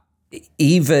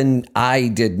even I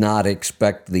did not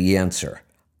expect the answer.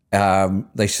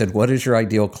 They said, what is your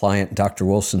ideal client? Dr.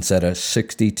 Wolfson said, a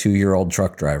 62-year-old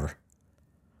truck driver.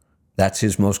 That's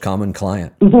his most common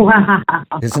client. Wow.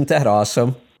 Isn't that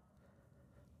awesome?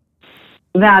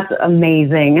 That's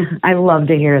amazing. I love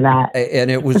to hear that. And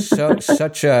it was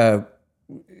such a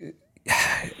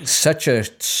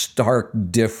stark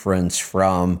difference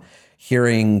from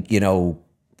hearing,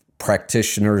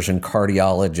 practitioners and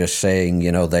cardiologists saying,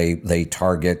 they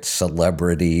target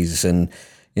celebrities and,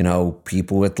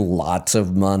 people with lots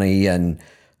of money. And,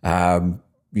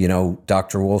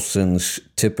 Dr. Wolfson's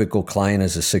typical client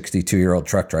is a 62-year-old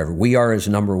truck driver. We are his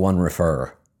number one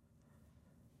referrer.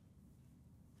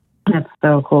 That's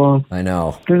so cool. I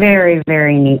know. Very,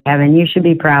 very neat, Evan. You should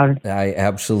be proud. I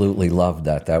absolutely loved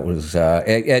that. That was,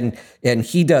 and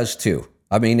he does too.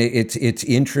 I mean, it's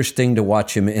interesting to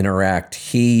watch him interact.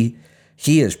 He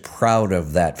is proud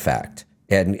of that fact,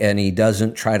 and he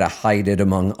doesn't try to hide it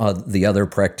among the other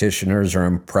practitioners or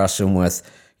impress them with,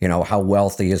 how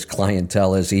wealthy his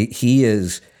clientele is.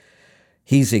 He's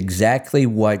exactly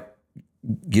what,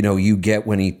 you get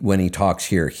when he talks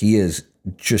here. He is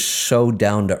just so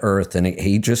down to earth, and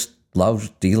he just loves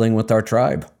dealing with our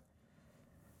tribe.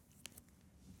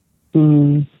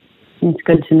 It's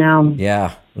good to know.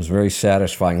 Yeah, it was very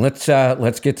satisfying. Let's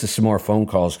get to some more phone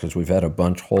calls because we've had a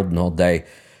bunch holding all day.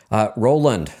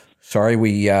 Roland, sorry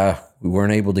we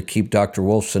weren't able to keep Dr.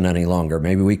 Wolfson any longer.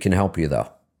 Maybe we can help you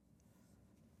though.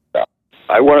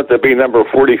 I want it to be number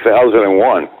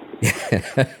 40,001.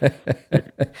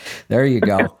 There you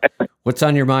go. What's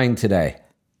on your mind today?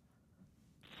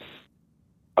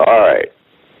 All right.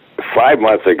 5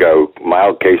 months ago,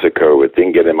 mild case of COVID,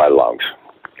 didn't get in my lungs.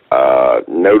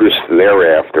 Noticed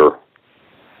thereafter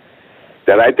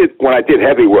that when I did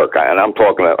heavy work, and I'm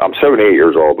 78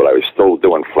 years old, but I was still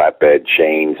doing flatbed,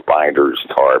 chains, binders,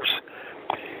 tarps.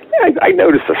 I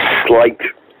noticed a slight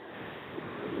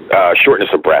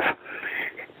shortness of breath.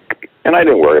 And I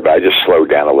didn't worry about it. I just slowed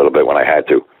down a little bit when I had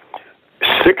to.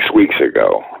 6 weeks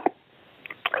ago,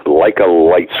 like a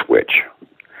light switch,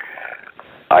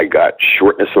 I got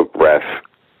shortness of breath,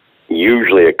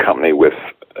 usually accompanied with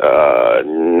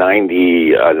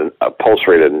 90, a pulse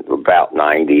rate of about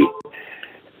 90,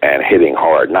 and hitting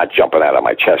hard, not jumping out of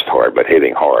my chest hard, but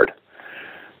hitting hard.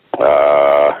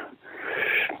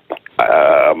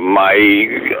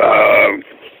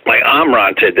 My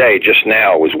Omron today, just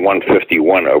now, was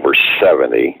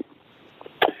 151/70.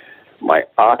 My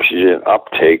oxygen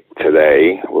uptake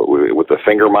today with the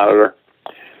finger monitor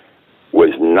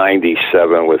was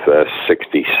 97 with a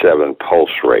 67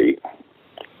 pulse rate.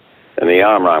 And the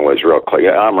Omron was real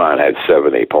clear. Omron had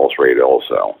 70 pulse rate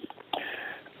also.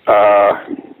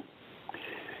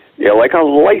 Like a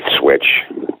light switch.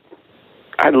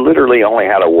 I literally only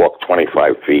had to walk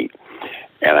 25 feet,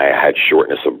 and I had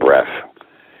shortness of breath,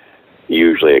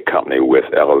 usually accompanied with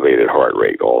elevated heart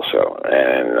rate also,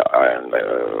 and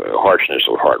harshness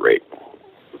of heart rate.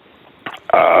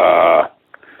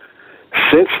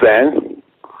 Since then,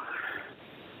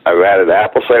 I've added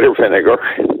apple cider vinegar.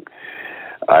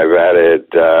 I've added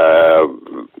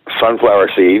sunflower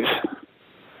seeds.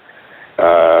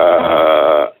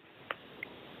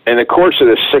 In the course of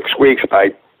the 6 weeks,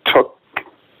 I took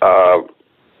the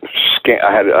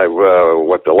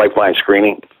Lifeline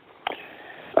screening.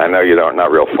 I know you're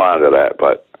not real fond of that,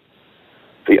 but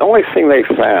the only thing they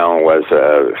found was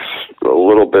a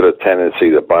little bit of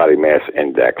tendency to body mass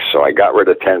index. So I got rid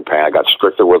of 10 pounds. I got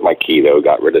stricter with my keto,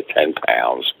 got rid of 10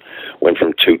 pounds, went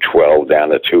from 212 down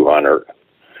to 200,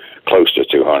 close to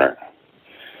 200.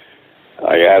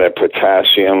 I added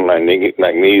potassium,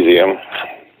 magnesium.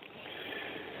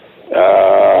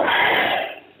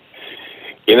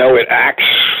 It acts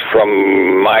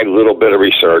From my little bit of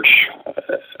research,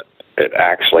 it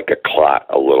acts like a clot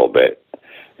a little bit.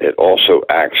 It also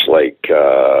acts like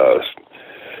a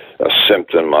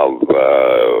symptom of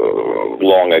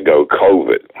long ago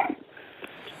COVID,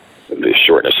 the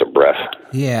shortness of breath.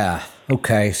 Yeah.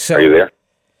 Okay. So, are you there?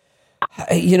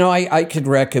 I could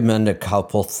recommend a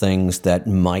couple things that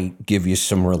might give you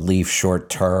some relief short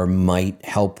term, might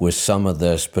help with some of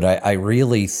this, but I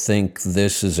really think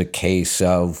this is a case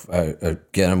of,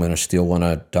 again, I'm going to steal one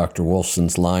of Dr.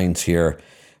 Wolfson's lines here.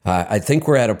 I think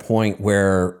we're at a point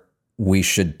where we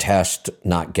should test,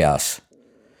 not guess.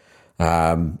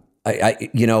 Adding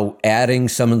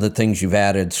some of the things you've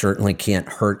added certainly can't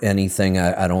hurt anything.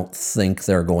 I don't think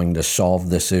they're going to solve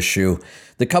this issue.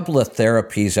 The couple of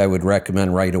therapies I would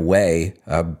recommend right away,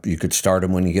 you could start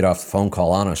them when you get off the phone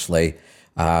call, honestly.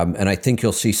 And I think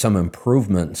you'll see some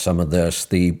improvement in some of this.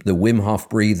 The Wim Hof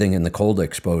breathing and the cold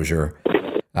exposure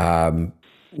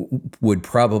would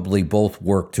probably both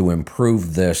work to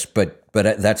improve this, but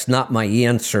that's not my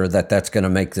answer that's going to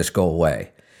make this go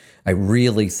away. I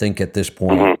really think at this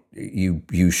point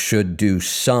you should do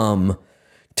some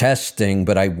testing,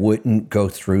 but I wouldn't go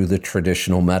through the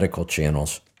traditional medical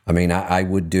channels. I mean, I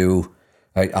would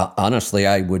honestly,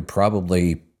 I would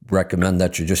probably recommend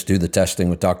that you just do the testing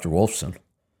with Dr. Wolfson.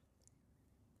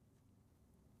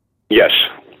 Yes,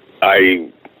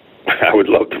 I would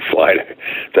love to fly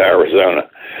to Arizona,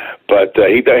 but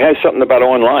he has something about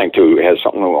online too. He has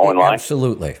something online.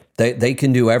 Absolutely, they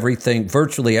can do everything.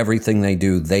 Virtually everything they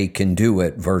do, they can do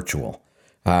it virtual.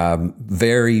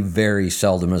 Very, very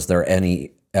seldom is there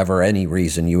ever any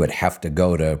reason you would have to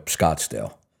go to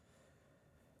Scottsdale.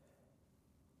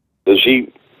 Does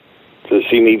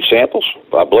he need samples,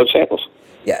 blood samples?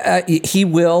 Yeah, he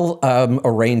will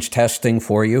arrange testing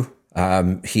for you.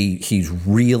 He's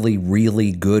really,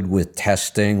 really good with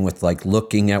testing, with like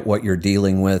looking at what you're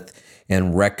dealing with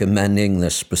and recommending the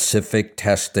specific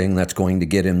testing that's going to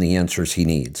get him the answers he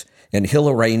needs. And he'll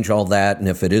arrange all that. And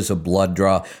if it is a blood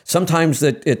draw, sometimes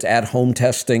it's at-home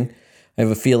testing. I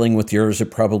have a feeling with yours,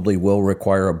 it probably will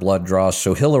require a blood draw.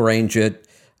 So he'll arrange it.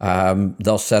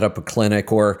 They'll set up a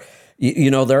clinic, or,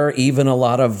 there are even a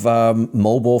lot of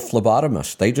mobile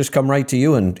phlebotomists. They just come right to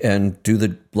you and do the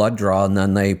blood draw, and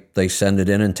then they send it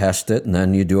in and test it, and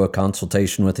then you do a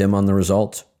consultation with him on the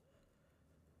results.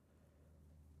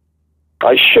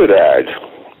 I should add,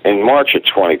 in March of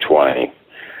 2020,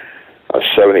 I was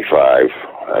 75.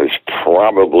 I was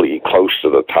probably close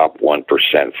to the top 1%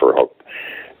 for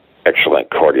excellent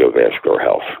cardiovascular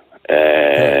health.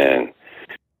 And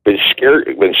been scared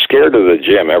of the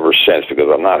gym ever since, because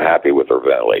I'm not happy with their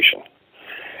ventilation.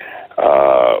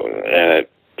 And it's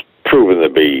proven to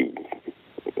be,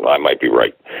 I might be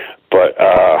right. But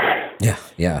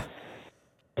yeah.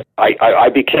 I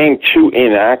became too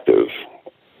inactive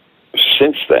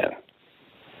since then.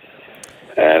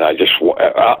 And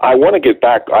I want to get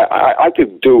back. I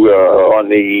could do on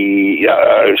the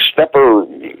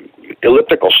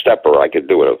elliptical stepper, I could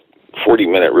do a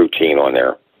 40-minute routine on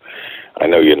there. I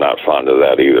know you're not fond of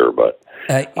that either, but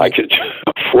I could do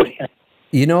 40.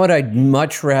 You know what I'd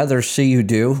much rather see you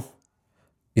do?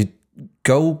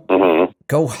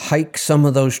 Go hike some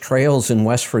of those trails in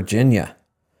West Virginia.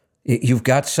 You've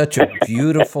got such a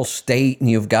beautiful state, and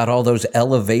you've got all those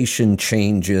elevation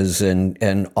changes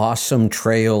and awesome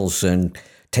trails, and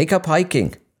take up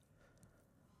hiking.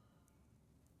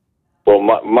 Well,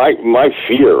 my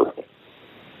fear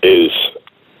is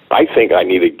I think I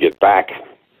need to get back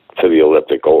to the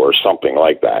elliptical or something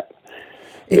like that,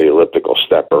 the elliptical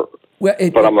stepper.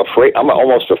 But I'm afraid. I'm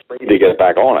almost afraid to get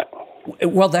back on it.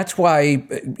 Well, that's why,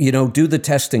 do the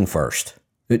testing first.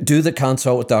 Do the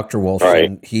consult with Dr. Wolfson.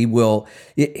 Right. He will.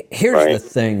 Here's the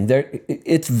thing.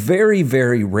 It's very,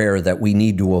 very rare that we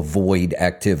need to avoid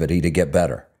activity to get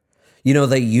better.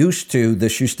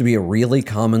 This used to be a really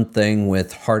common thing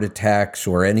with heart attacks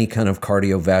or any kind of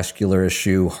cardiovascular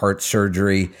issue, heart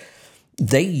surgery.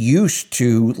 They used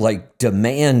to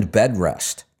demand bed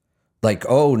rest. Like,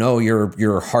 oh no,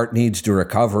 your heart needs to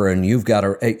recover and you've got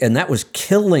to, and that was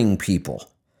killing people.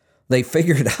 They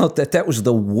figured out that was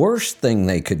the worst thing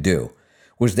they could do,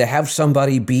 was to have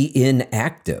somebody be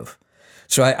inactive.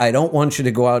 So I don't want you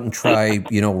to go out and try,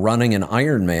 running an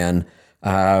Ironman,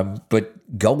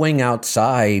 but going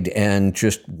outside and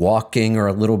just walking or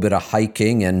a little bit of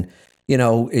hiking. And,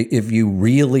 if you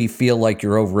really feel like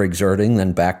you're overexerting,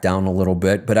 then back down a little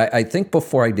bit. But I think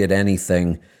before I did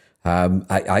anything,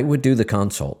 I would do the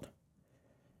consult.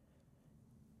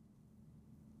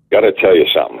 Got to tell you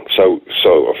something. So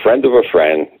a friend of a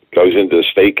friend goes into the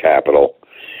state capitol,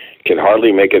 can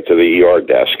hardly make it to the ER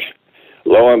desk.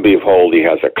 Lo and behold, he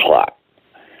has a clot.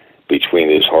 between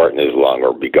his heart and his lung,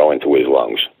 or be going to his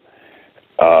lungs.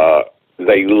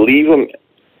 They leave him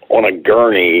on a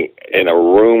gurney in a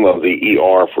room of the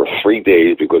ER for 3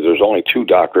 days because there's only 2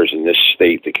 doctors in this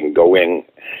state that can go in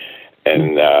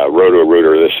and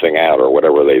roto-rooter this thing out, or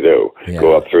whatever they do,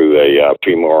 go up through the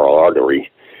femoral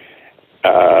artery.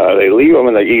 They leave him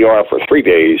in the ER for 3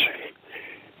 days.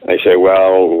 They say,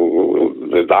 well,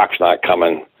 the doc's not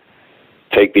coming.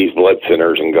 Take these blood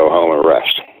thinners and go home and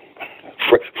rest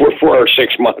for 4 or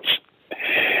 6 months,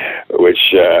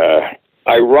 which,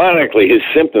 ironically, his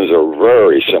symptoms are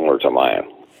very similar to mine.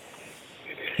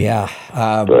 Yeah.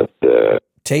 But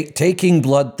taking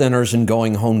blood thinners and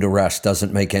going home to rest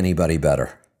doesn't make anybody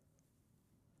better.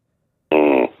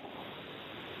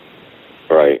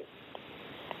 Right.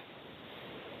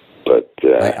 But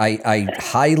I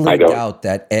highly doubt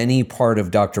that any part of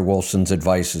Dr. Wolfson's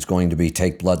advice is going to be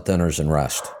take blood thinners and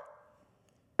rest.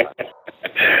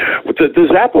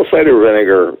 Does apple cider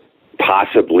vinegar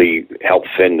possibly help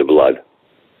thin the blood?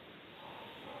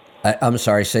 I'm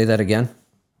sorry, say that again?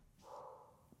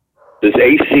 Does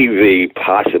ACV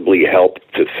possibly help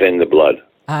to thin the blood?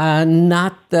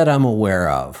 Not that I'm aware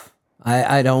of.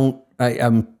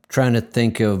 I'm trying to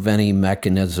think of any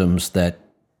mechanisms that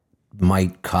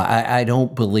might cause. I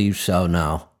don't believe so,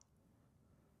 no.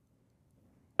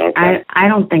 Okay. I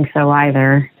don't think so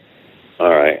either. All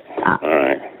right.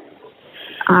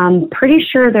 I'm pretty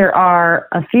sure there are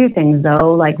a few things,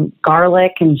 though, like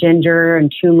garlic and ginger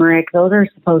and turmeric. Those are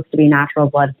supposed to be natural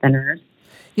blood thinners.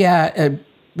 Yeah.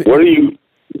 What are you...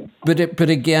 But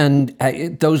again,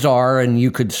 those are, and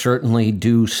you could certainly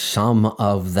do some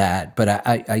of that. But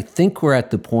I think we're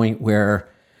at the point where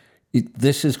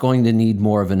this is going to need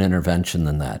more of an intervention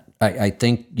than that. I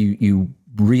think you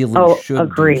really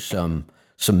should do some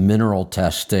mineral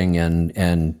testing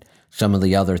and some of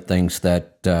the other things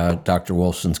that Dr.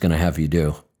 Wolfson's going to have you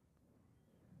do.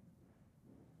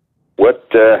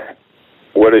 What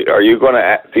are you going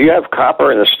to? Do you have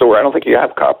copper in the store? I don't think you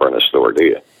have copper in the store, do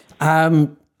you?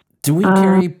 Do we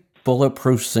carry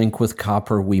bulletproof zinc with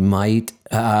copper? We might.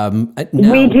 No.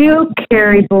 We do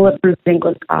carry bulletproof zinc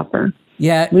with copper.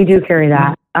 Yeah, we do carry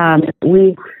that.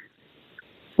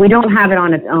 We don't have it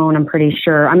on its own, I'm pretty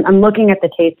sure. I'm looking at the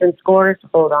taste and scores.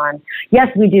 Hold on. Yes,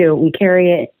 we do. We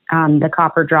carry it, the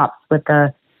copper drops with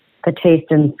the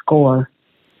taste and score.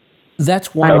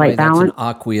 That's one way. That's an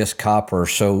aqueous copper.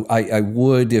 So I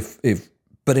would, if,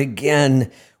 but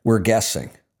again, we're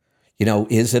guessing.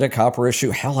 Is it a copper issue?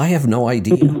 Hell, I have no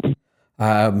idea.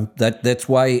 That's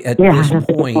why at this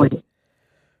point,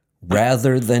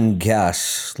 rather than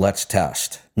guess, let's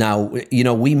test. Now,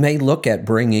 we may look at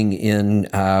bringing in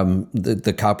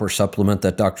the copper supplement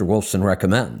that Dr. Wolfson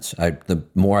recommends. The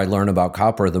more I learn about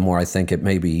copper, the more I think it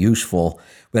may be useful.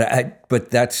 But I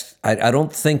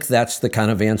don't think that's the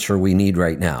kind of answer we need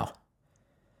right now.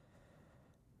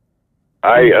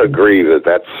 I agree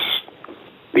that's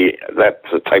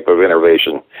the type of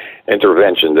intervention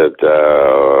that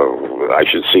I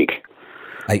should seek.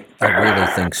 I really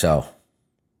think so.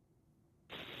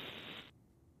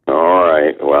 All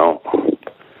right. Well,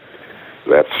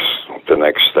 that's the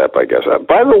next step, I guess.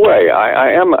 By the way,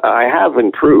 I have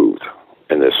improved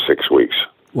in this 6 weeks.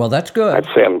 Well, that's good. I'd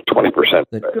say I'm 20%.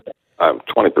 I'm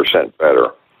 20%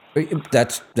 better.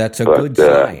 That's a good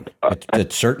sign.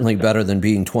 It's certainly better than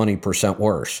being 20%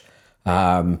 worse.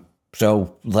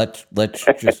 So let's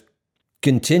just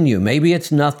continue. Maybe it's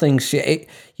nothing.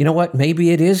 You know what?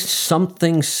 Maybe it is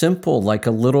something simple, like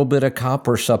a little bit of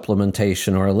copper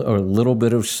supplementation or a little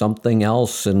bit of something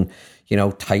else, and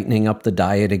tightening up the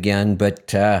diet again.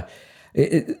 But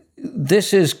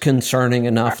this is concerning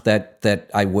enough that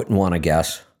I wouldn't want to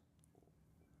guess.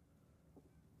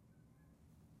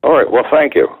 All right. Well,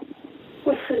 thank you.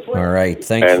 All right.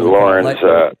 Thanks. And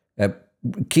Lawrence,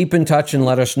 keep in touch and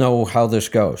let us know how this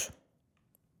goes.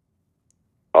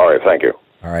 All right, thank you.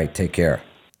 All right, take care.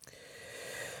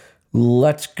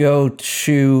 Let's go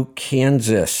to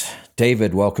Kansas.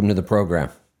 David, welcome to the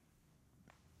program.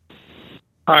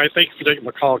 Hi, thank you for taking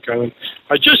my call, Kevin.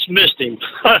 I just missed him.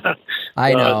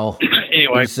 I know.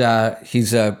 Anyway,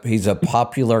 he's a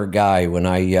popular guy. When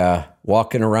I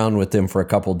walking around with him for a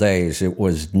couple days, it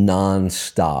was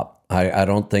nonstop. I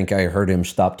don't think I heard him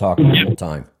stop talking the whole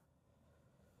time.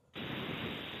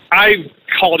 I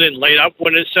called in late.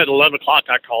 When it said 11 o'clock,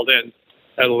 I called in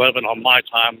at 11 on my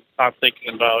time. I'm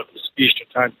thinking about Eastern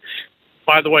time.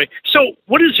 By the way, so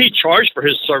what does he charge for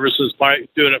his services by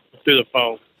doing it through the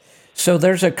phone? So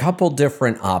there's a couple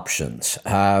different options.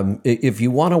 If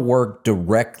you want to work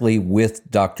directly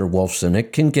with Dr. Wolfson,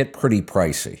 it can get pretty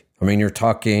pricey. I mean, you're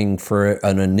talking for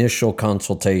an initial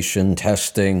consultation,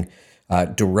 testing,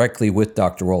 directly with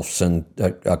Dr. Wolfson,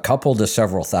 a couple to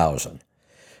several thousand,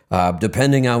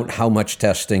 depending on how much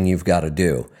testing you've got to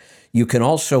do. You can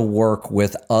also work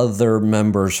with other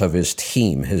members of his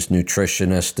team, his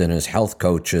nutritionist and his health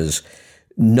coaches,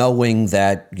 knowing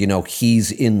that,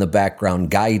 he's in the background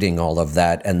guiding all of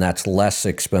that, and that's less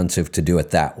expensive to do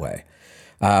it that way.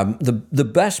 The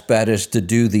best bet is to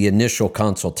do the initial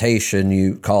consultation.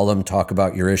 You call them, talk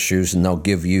about your issues, and they'll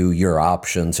give you your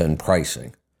options and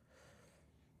pricing.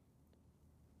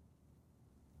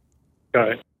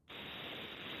 Okay.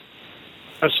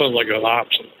 That sounds like an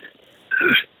option.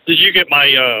 Did you get my,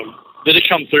 did it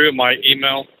come through my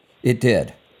email? It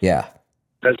did, yeah.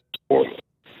 That's horrible.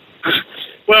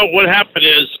 Well, what happened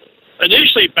is,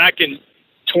 initially back in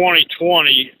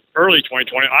 2020, early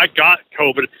 2020, I got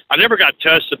COVID. I never got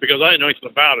tested because I didn't know anything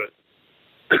about it.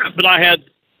 But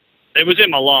it was in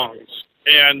my lungs.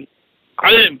 And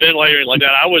I didn't ventilate or anything like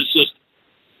that. I was just,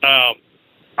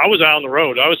 I was out on the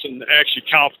road. I was in actually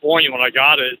California when I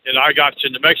got it, and I got to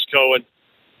New Mexico, and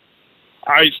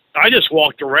I just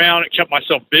walked around and kept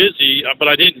myself busy, but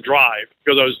I didn't drive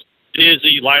because I was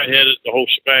dizzy, lightheaded, the whole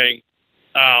shebang.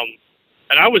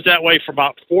 And I was that way for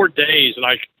about 4 days, and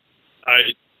I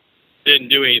didn't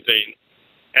do anything.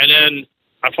 And then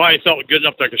I finally felt good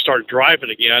enough that I could start driving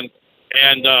again,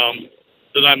 and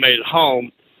then I made it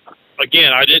home.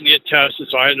 Again, I didn't get tested,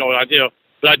 so I had no idea.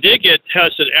 But I did get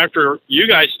tested after you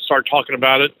guys started talking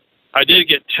about it. I did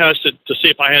get tested to see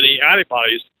if I had any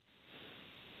antibodies.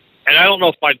 And I don't know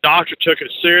if my doctor took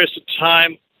it serious at the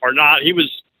time or not. He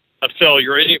was a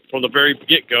failure from the very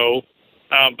get-go.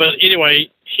 But anyway,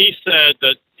 he said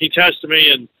that he tested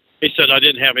me, and he said I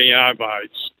didn't have any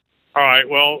antibodies. All right,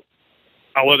 well,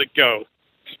 I'll let it go.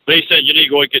 But he said, you need to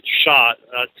go and get your shot.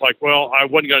 It's like, well, I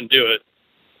wasn't going to do it.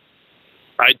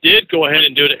 I did go ahead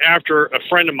and do it after a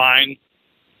friend of mine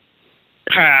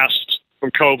passed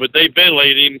from COVID. They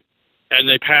ventilated him, and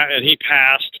he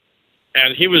passed,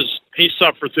 and he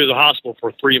suffered through the hospital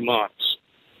for 3 months,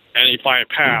 and he finally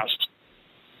passed.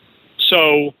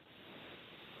 So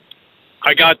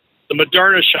I got the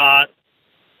Moderna shot,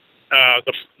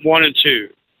 the 1 and 2.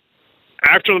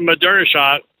 After the Moderna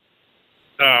shot,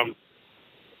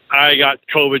 I got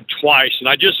COVID twice, and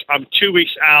I'm 2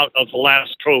 weeks out of the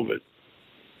last COVID,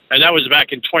 and that was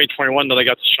back in 2021 that I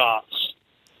got the shots.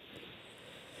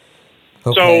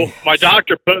 Okay. So my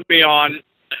doctor put me on.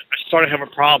 I started having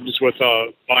problems with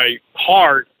my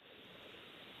heart.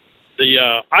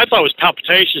 I thought it was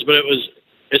palpitations, but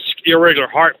it's irregular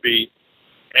heartbeat,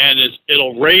 and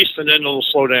it'll race and then it'll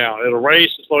slow down. It'll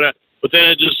race and slow down, but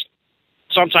then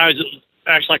sometimes it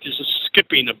acts like it's just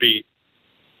skipping a beat,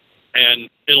 and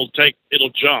it'll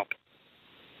jump.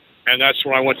 And that's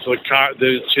when I went to the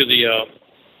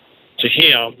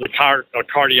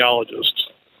cardiologist.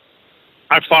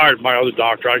 I fired my other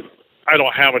doctor. I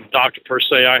don't have a doctor per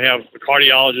se. I have a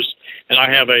cardiologist, and I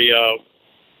have a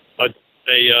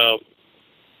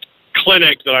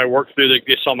clinic that I work through that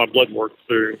gets all my blood work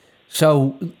through.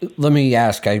 So let me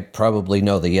ask, I probably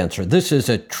know the answer. This is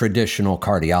a traditional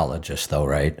cardiologist, though,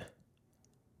 right?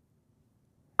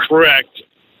 Correct.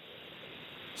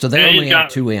 So they only have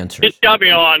two answers. He's got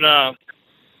me on...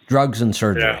 drugs and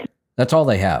surgery. Yeah. That's all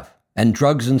they have. And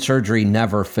drugs and surgery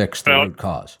never fix the root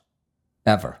cause.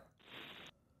 Ever.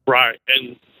 Right.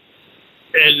 And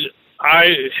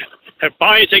I have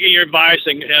finally taken your advice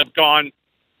and have gone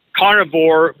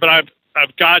carnivore, but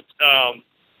I've got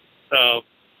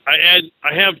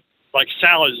I have like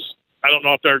salads. I don't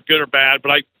know if they're good or bad,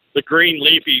 but the green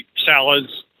leafy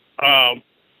salads and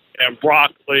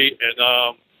broccoli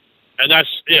and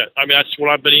that's it. I mean, that's what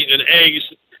I've been eating: and eggs,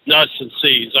 nuts, and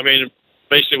seeds. I mean,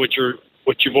 basically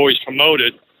what you've always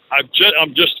promoted. I'm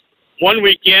just 1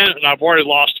 week in, and I've already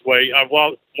lost weight. I've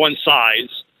lost one size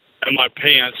in my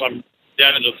pants. I'm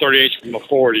down to 38 from a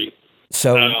 40.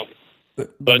 So,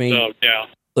 let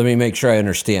me make sure I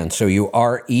understand. So you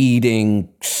are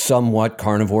eating somewhat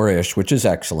carnivore-ish, which is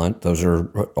excellent. Those are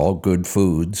all good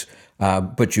foods.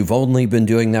 But you've only been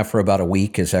doing that for about a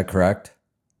week. Is that correct?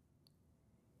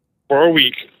 For a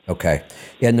week. Okay.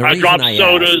 And the I reason dropped I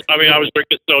sodas. ask, I mean, I was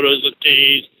drinking sodas and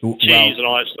cheese and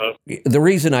all that stuff. The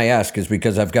reason I ask is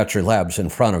because I've got your labs in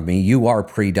front of me. You are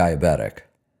pre-diabetic.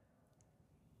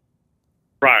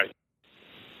 Right.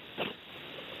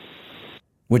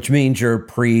 Which means you're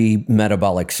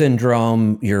pre-metabolic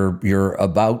syndrome. You're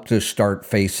about to start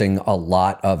facing a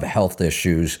lot of health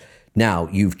issues. Now,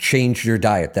 you've changed your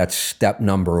diet. That's step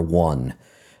number one.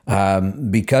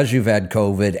 Because you've had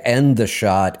COVID and the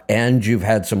shot and you've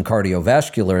had some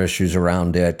cardiovascular issues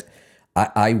around it,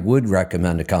 I would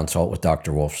recommend a consult with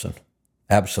Dr. Wolfson.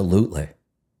 Absolutely.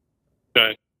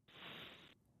 Okay.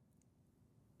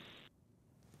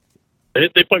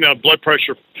 They put me on blood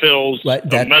pressure pills, That's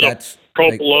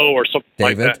metoprolol or something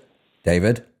like that.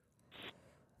 David,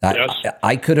 Yes.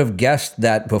 I could have guessed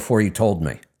that before you told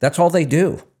me. That's all they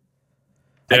do.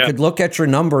 Yeah. I could look at your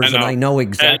numbers and I know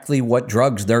exactly what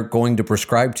drugs they're going to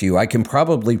prescribe to you. I can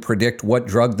probably predict what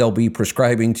drug they'll be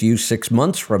prescribing to you 6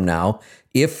 months from now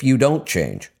if you don't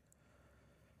change.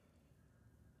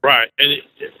 Right. And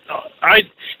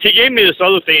he gave me this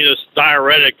other thing, this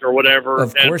diuretic or whatever,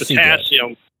 Of course and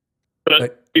potassium.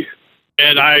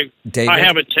 David, I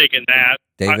haven't taken that.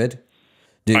 David,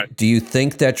 do you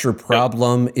think that your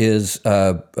problem is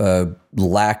a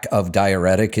lack of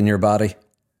diuretic in your body?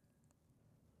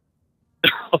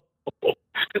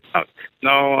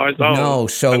 No, I don't. No,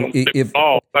 so that's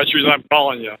the reason I'm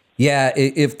calling you. Yeah,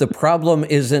 if the problem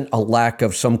isn't a lack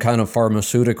of some kind of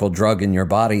pharmaceutical drug in your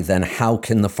body, then how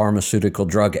can the pharmaceutical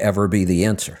drug ever be the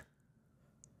answer?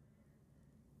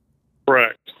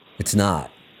 Correct. It's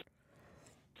not.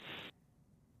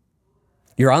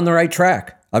 You're on the right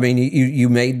track. I mean, you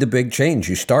made the big change.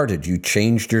 You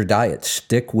changed your diet.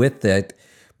 Stick with it.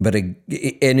 But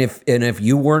if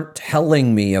you weren't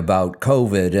telling me about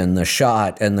COVID and the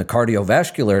shot and the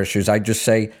cardiovascular issues, I'd just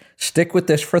say, stick with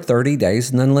this for 30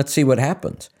 days and then let's see what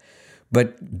happens.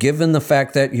 But given the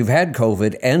fact that you've had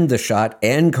COVID and the shot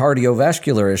and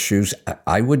cardiovascular issues,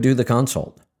 I would do the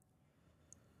consult.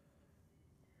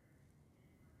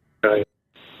 Okay.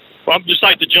 Well, I'm just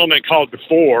like the gentleman called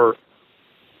before.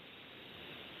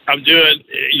 I'm doing,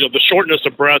 the shortness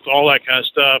of breath, all that kind of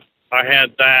stuff. I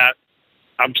had that.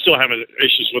 I'm still having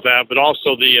issues with that, but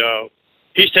also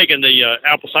he's taking the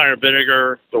apple cider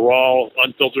vinegar, the raw,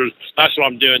 unfiltered. That's what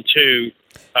I'm doing too.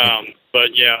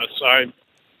 But yeah,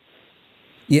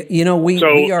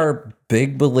 we are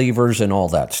big believers in all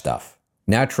that stuff.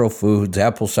 Natural foods,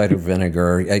 apple cider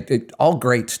vinegar, all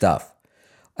great stuff.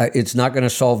 It's not going to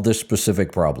solve this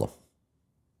specific problem.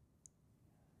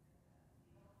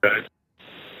 Okay.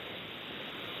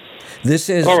 This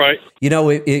is, all right.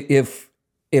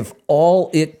 If all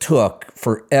it took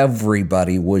for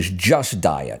everybody was just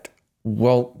diet,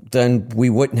 well, then we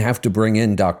wouldn't have to bring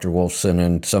in Dr. Wolfson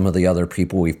and some of the other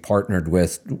people we've partnered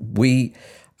with.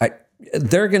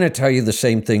 They're going to tell you the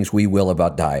same things we will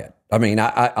about diet. I mean,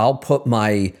 I'll put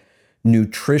my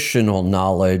nutritional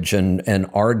knowledge and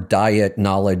our diet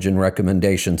knowledge and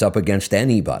recommendations up against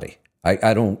anybody.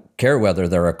 I don't care whether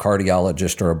they're a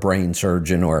cardiologist or a brain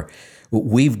surgeon or...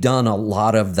 We've done a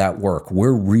lot of that work.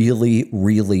 We're really,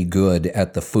 really good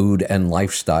at the food and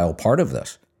lifestyle part of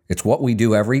this. It's what we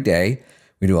do every day.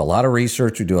 We do a lot of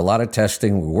research. We do a lot of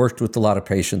testing. We worked with a lot of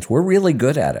patients. We're really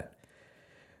good at it.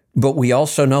 But we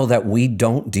also know that we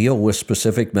don't deal with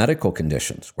specific medical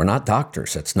conditions. We're not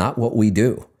doctors. That's not what we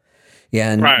do.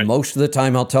 And most of the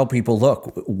time I'll tell people,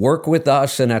 look, work with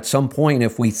us. And at some point,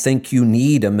 if we think you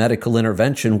need a medical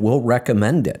intervention, we'll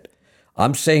recommend it.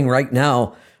 I'm saying right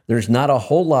now, there's not a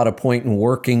whole lot of point in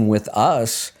working with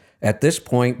us at this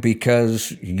point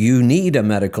because you need a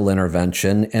medical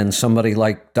intervention and somebody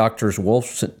like Dr.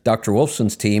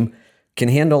 Wolfson's team can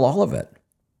handle all of it.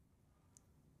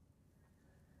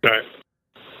 Okay.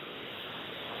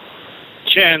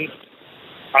 Chen,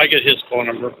 I get his phone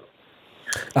number.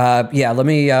 Let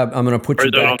me, I'm going to put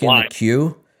you back online in the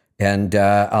queue and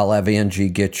I'll have Angie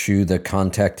get you the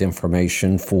contact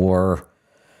information for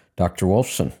Dr.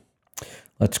 Wolfson.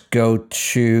 Let's go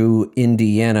to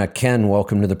Indiana. Ken,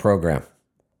 welcome to the program.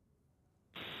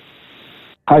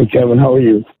 Hi, Kevin. How are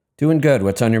you? Doing good.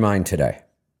 What's on your mind today?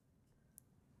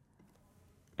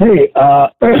 Hey,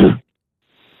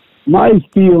 my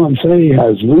fiance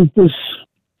has lupus,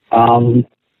 and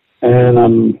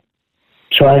I'm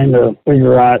trying to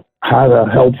figure out how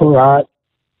to help her out,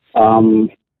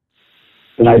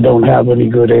 and I don't have any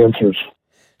good answers.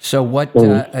 So what,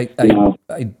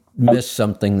 I missed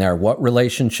something there. What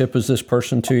relationship is this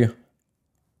person to you?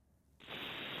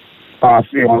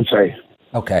 Fiance.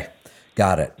 Okay,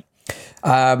 got it.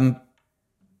 How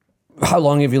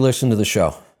long have you listened to the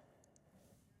show?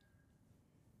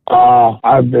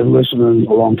 I've been listening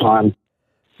a long time.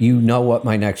 You know what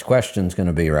my next question is going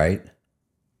to be, right?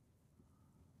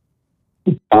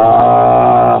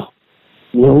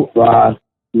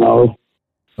 No.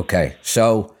 Okay,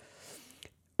 so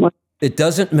it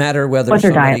doesn't matter whether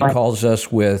somebody calls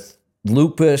us with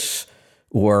lupus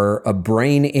or a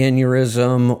brain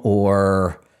aneurysm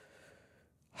or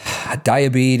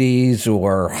diabetes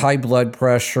or high blood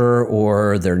pressure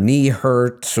or their knee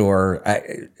hurts or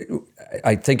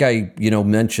I think I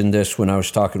mentioned this when I was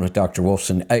talking with Dr.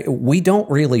 Wolfson. We don't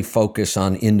really focus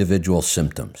on individual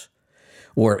symptoms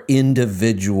or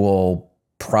individual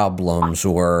problems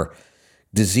or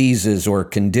diseases or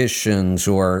conditions,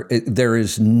 or there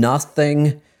is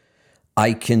nothing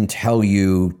I can tell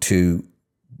you to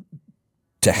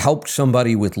help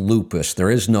somebody with lupus.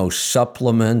 There is no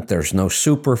supplement, there's no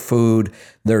superfood,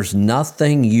 there's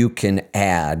nothing you can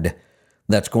add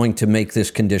that's going to make this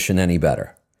condition any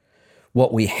better.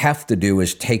 What we have to do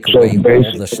is take away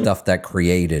all the stuff that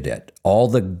created it, all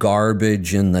the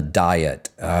garbage in the diet.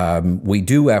 We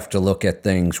do have to look at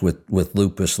things with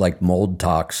lupus like mold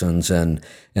toxins and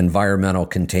environmental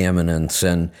contaminants.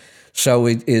 And so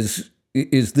is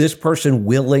this person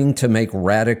willing to make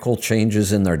radical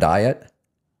changes in their diet?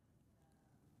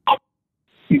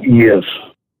 Yes.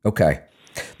 Okay.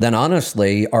 Then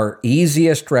honestly, our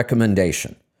easiest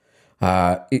recommendation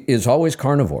is always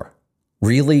carnivore.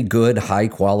 Really good, high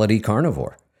quality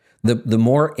carnivore. The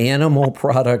more animal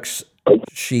products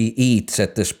she eats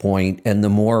at this point, and the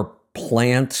more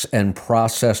plants and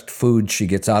processed food she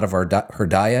gets out of her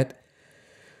diet,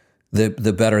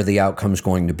 the better the outcome's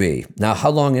going to be. Now,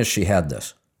 how long has she had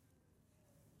this?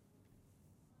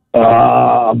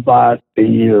 About a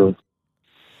year.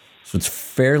 So it's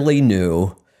fairly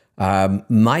new.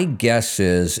 My guess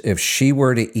is if she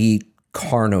were to eat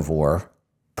carnivore,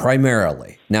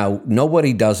 primarily. Now,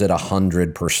 nobody does it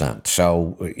 100%.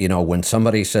 So, when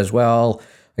somebody says, well,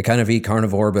 I kind of eat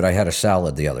carnivore, but I had a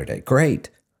salad the other day.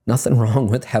 Great. Nothing wrong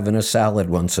with having a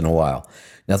salad once in a while.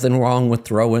 Nothing wrong with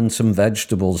throwing some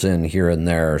vegetables in here and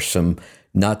there, some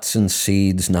nuts and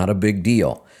seeds, not a big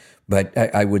deal. But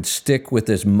I would stick with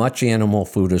as much animal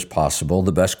food as possible,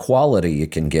 the best quality you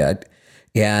can get.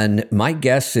 And my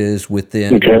guess is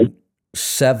within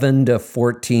 7 to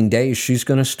 14 days, she's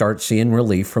going to start seeing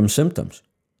relief from symptoms.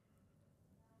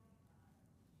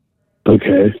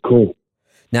 Okay, cool.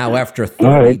 Now, after 30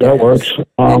 all right, that days, works.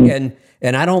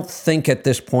 And I don't think at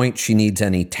this point she needs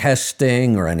any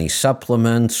testing or any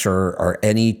supplements or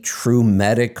any true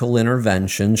medical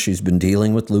intervention. She's been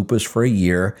dealing with lupus for a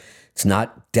year. It's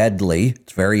not deadly.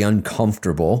 It's very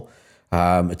uncomfortable.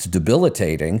 It's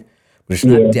debilitating. But it's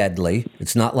not deadly.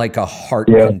 It's not like a heart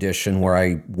condition where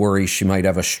I worry she might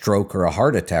have a stroke or a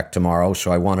heart attack tomorrow,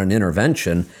 so I want an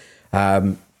intervention.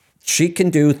 She can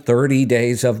do 30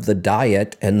 days of the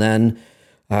diet and then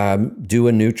do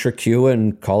a NutriQ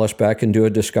and call us back and do a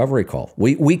discovery call.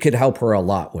 We could help her a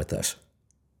lot with this.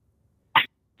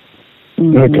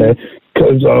 Okay,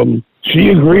 because she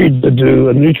agreed to do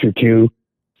a NutriQ,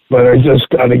 but I just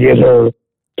got to get her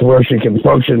to where she can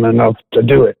function enough to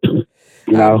do it.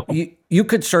 You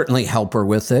could certainly help her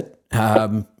with it.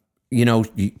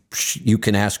 You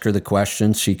can ask her the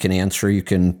questions. She can answer. You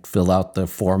can fill out the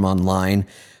form online.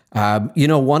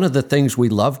 One of the things we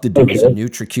love to do is a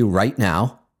NutriQ right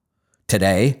now,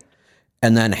 today,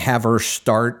 and then have her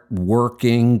start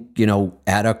working,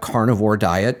 at a carnivore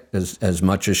diet as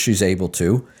much as she's able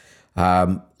to.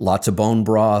 Lots of bone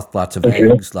broth, lots of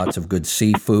eggs, lots of good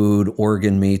seafood,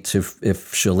 organ meats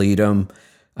if she'll eat them.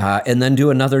 And then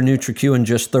do another NutriQ in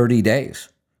just 30 days.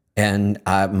 And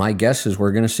my guess is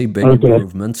we're going to see big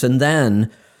improvements. And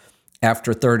then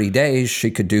after 30 days,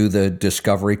 she could do the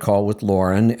discovery call with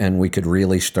Lauren, and we could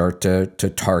really start to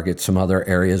target some other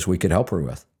areas we could help her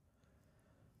with.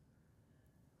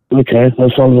 Okay,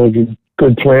 that sounds like a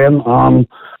good plan.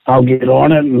 I'll get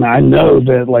on it, and I know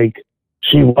that,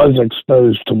 she was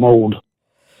exposed to mold.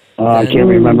 I can't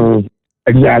remember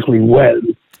exactly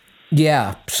when.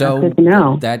 Yeah, so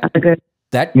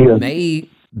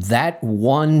that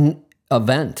one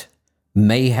event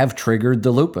may have triggered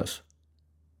the lupus.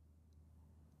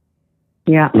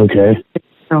 Yeah. Okay.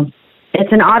 So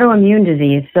it's an autoimmune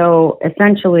disease. So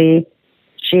essentially,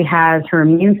 she has her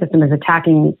immune system is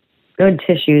attacking good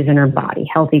tissues in her body,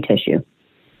 healthy tissue.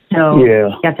 So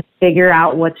you have to figure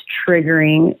out what's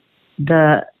triggering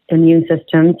the immune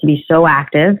system to be so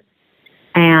active.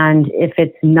 And if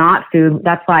it's not food,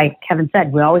 that's why Kevin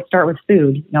said, we always start with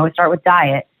food. You always start with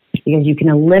diet because you can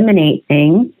eliminate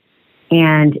things.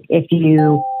 And if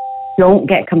you don't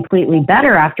get completely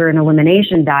better after an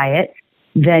elimination diet,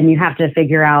 then you have to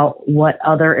figure out what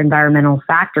other environmental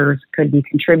factors could be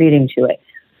contributing to it.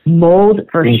 Mold,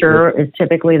 for sure, is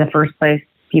typically the first place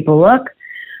people look.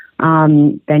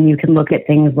 Then you can look at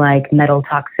things like metal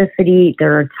toxicity.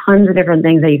 There are tons of different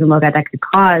things that you can look at that could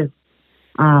cause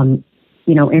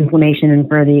inflammation and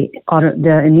for the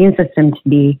immune system to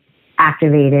be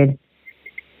activated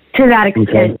to that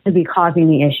extent to be causing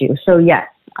the issue. So yes,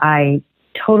 I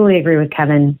totally agree with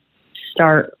Kevin.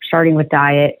 Starting with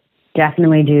diet,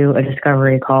 definitely do a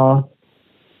discovery call.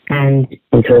 And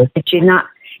if she's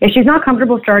not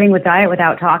comfortable starting with diet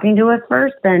without talking to us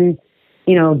first, then,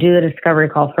 do the discovery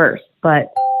call first.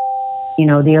 But,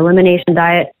 the elimination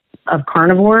diet of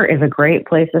carnivore is a great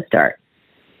place to start.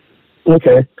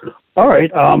 Okay. All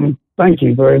right. Thank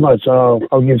you very much.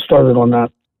 I'll get started on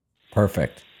that.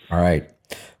 Perfect. All right.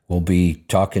 We'll be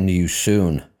talking to you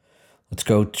soon. Let's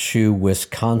go to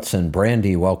Wisconsin.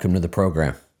 Brandy, welcome to the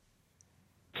program.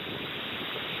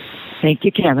 Thank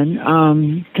you, Kevin.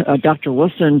 Dr.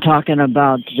 Wolfson talking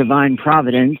about divine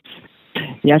providence.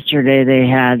 Yesterday they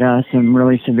had some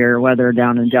really severe weather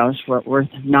down in Dallas-Fort Worth,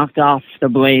 knocked off the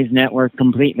Blaze network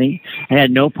completely. I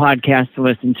had no podcast to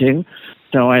listen to,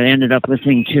 so I ended up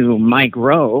listening to Mike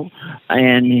Rowe,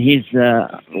 and he's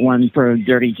the one for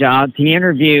Dirty Jobs. He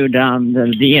interviewed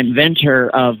the inventor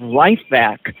of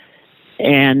LifeVac,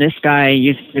 and this guy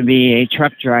used to be a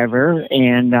truck driver,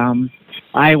 and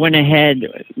I went ahead.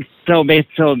 So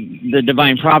the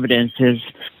divine providence is,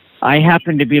 I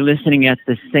happened to be listening at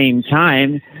the same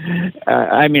time.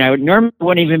 I normally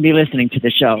wouldn't even be listening to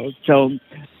the show. So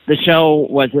the show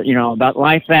was, about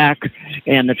LifeVac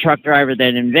and the truck driver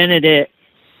that invented it.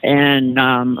 And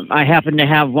I happened to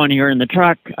have one here in the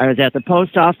truck. I was at the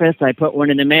post office. I put one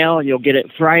in the mail. You'll get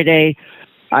it Friday.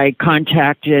 I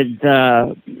contacted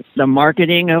the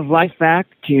marketing of LifeVac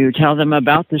to tell them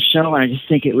about the show, and I just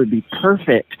think it would be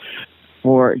perfect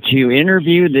to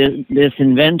interview this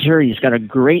inventor. He's got a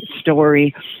great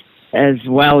story, as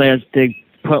well as to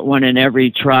put one in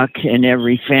every truck, in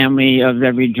every family of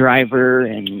every driver,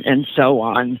 and so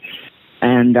on.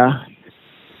 And I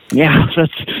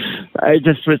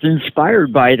just was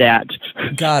inspired by that.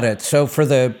 Got it. So for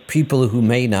the people who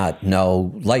may not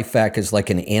know, LifeVac is like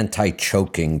an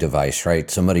anti-choking device,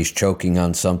 right? Somebody's choking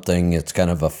on something. It's kind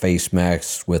of a face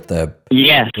mask with a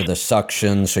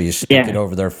suction. So you stick it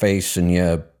over their face and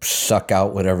you suck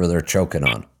out whatever they're choking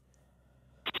on.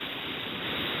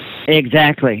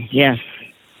 Exactly. Yes.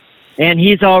 And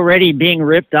he's already being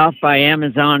ripped off by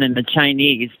Amazon and the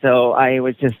Chinese. So I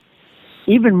was just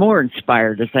even more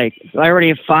inspired. It's like, I already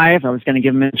have 5. I was going to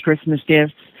give them as Christmas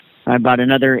gifts. I bought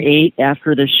another 8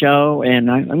 after the show, and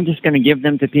I'm just going to give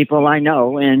them to people I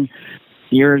know, and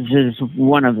yours is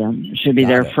one of them. It should be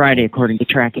there Friday, according to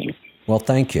tracking. Well,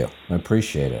 thank you. I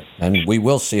appreciate it. And we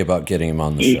will see about getting him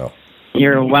on the show.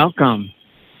 You're welcome.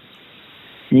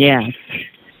 Yes.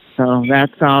 So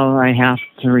that's all I have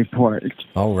to report.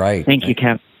 All right. Thank you,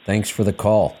 Kevin. Thanks for the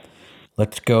call.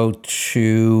 Let's go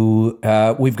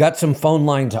to, we've got some phone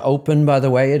lines open, by the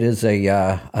way. It is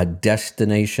a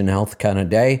destination health kind of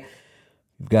day.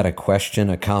 You've got a question,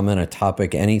 a comment, a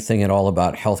topic, anything at all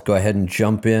about health, go ahead and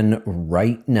jump in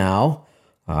right now,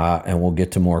 and we'll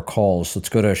get to more calls. Let's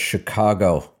go to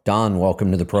Chicago. Don,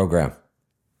 welcome to the program.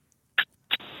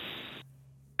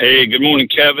 Hey, good morning,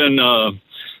 Kevin.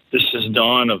 This is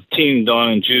Don of Team Don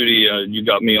and Judy. You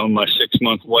got me on my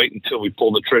 6-month wait until we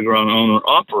pull the trigger on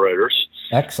owner-operators.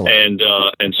 Excellent.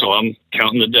 And so I'm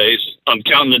counting the days. I'm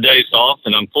counting the days off,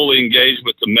 and I'm fully engaged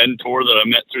with the mentor that I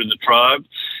met through the tribe,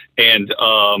 and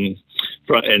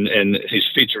he's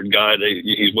featured guy.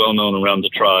 He's well known around the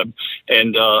tribe,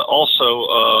 and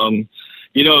also.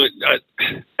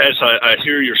 As I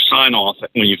hear your sign off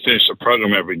when you finish the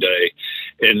program every day,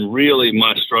 and really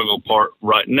my struggle part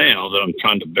right now that I'm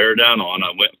trying to bear down on,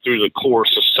 I went through the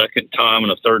course a second time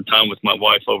and a third time with my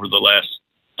wife over the last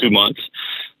 2 months,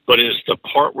 but it's the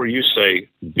part where you say,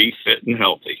 be fit and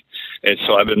healthy. And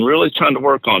so I've been really trying to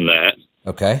work on that.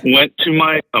 Okay.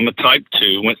 I'm a type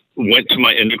 2, went to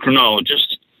my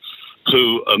endocrinologist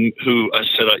who I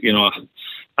said,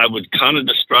 I would kind of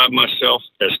describe myself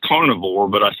as carnivore,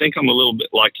 but I think I'm a little bit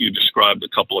like you described a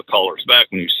couple of callers back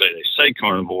when you they say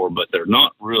carnivore, but they're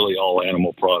not really all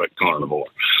animal product carnivore.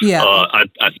 Yeah. I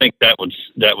think that would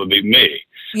be me.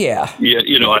 Yeah. Yeah.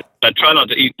 I try not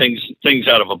to eat things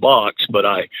out of a box, but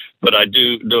I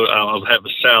do I'll have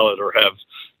a salad or have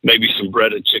maybe some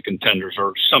breaded chicken tenders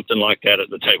or something like that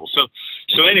at the table. So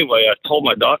anyway, I told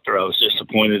my doctor I was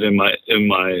disappointed in my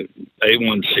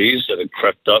A1Cs that had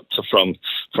crept up from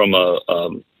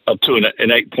up to an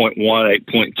 8.1,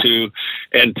 8.2.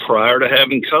 And prior to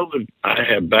having COVID, I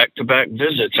had back-to-back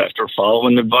visits after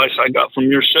following the advice I got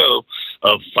from your show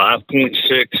of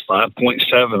 5.6,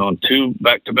 5.7 on 2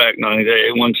 back-to-back 90-day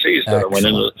A1Cs that I went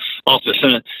into the office.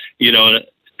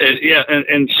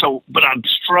 And so, but I've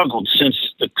struggled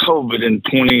since the COVID in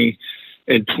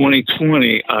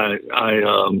 2020.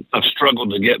 I've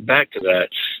struggled to get back to that.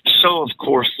 So of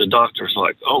course the doctor's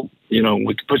like, we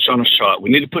could put you on a shot.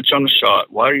 We need to put you on a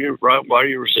shot. Why are you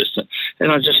resistant?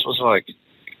 And I just was like,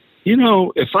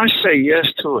 if I say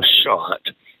yes to a shot,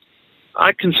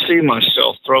 I can see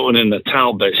myself throwing in the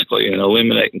towel basically and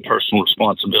eliminating personal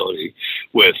responsibility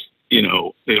with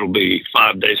it'll be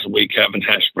 5 days a week having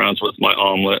hash browns with my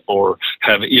omelet, or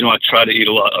I try to eat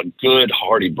a good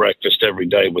hearty breakfast every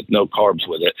day with no carbs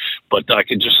with it. But I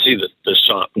could just see that the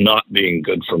shot not being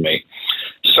good for me.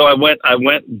 So I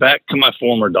went back to my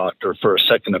former doctor for a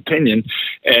second opinion,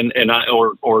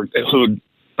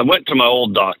 I went to my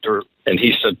old doctor, and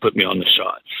he said, put me on the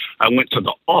shot. I went to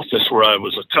the office where I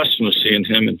was accustomed to seeing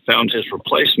him and found his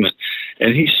replacement.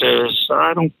 And he says,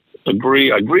 I don't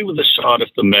agree. I agree with the shot if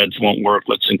the meds won't work.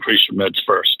 Let's increase your meds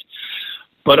first.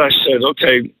 But I said,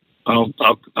 okay, I'll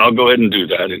go ahead and do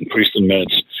that, increase the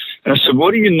meds. And I said,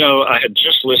 what do you know? I had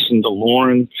just listened to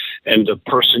Lauren and the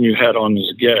person you had on as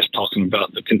a guest talking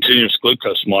about the continuous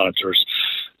glucose monitors.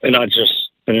 And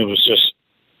it was just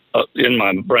in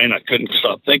my brain. I couldn't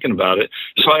stop thinking about it.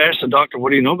 So I asked the doctor, what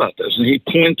do you know about this? And he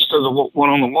points to the one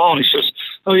on the wall, and he says,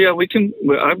 oh yeah,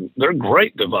 they're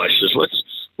great devices.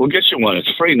 We'll get you one. It's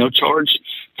free, no charge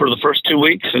for the first 2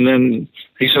 weeks. And then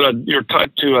he said, you're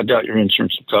type 2. I doubt your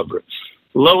insurance will cover it.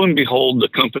 Lo and behold, the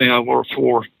company I work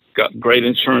for got great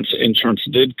insurance. Insurance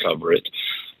did cover it.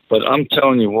 But I'm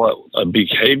telling you what, a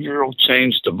behavioral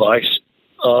change device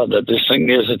that this thing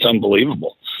is, it's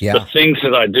unbelievable. Yeah. The things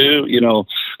that I do,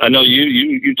 I know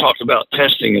you talked about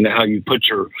testing and how you put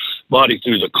your body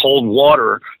through the cold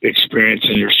water experience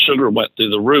and your sugar went through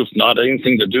the roof, not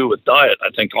anything to do with diet. I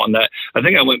think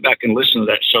I went back and listened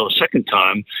to that show a second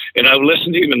time, and I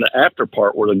listened to even the after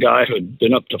part where the guy who had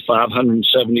been up to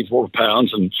 574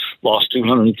 pounds and lost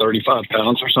 235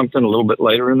 pounds or something a little bit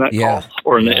later in that call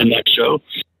or in that show.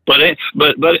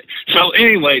 But so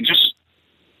anyway,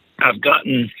 I've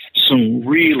gotten some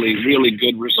really, really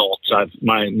good results.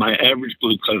 My average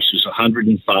glucose is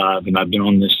 105, and I've been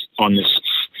on this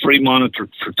free monitor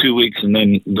for 2 weeks, and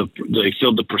then they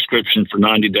filled the prescription for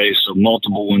 90 days, so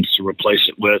multiple ones to replace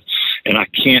it with. And I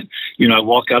can't, I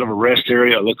walk out of a rest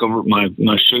area, I look over at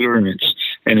my sugar, and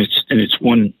it's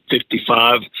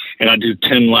 155, and I do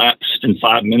 10 laps in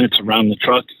 5 minutes around the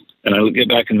truck. And I get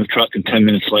back in the truck, and 10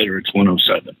 minutes later, it's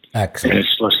 107. Excellent. And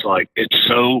it's just like, it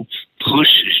so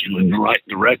pushes you in the right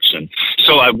direction.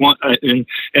 So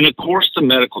and of course, the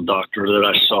medical doctor that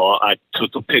I saw, I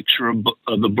took a picture of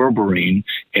the berberine,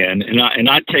 and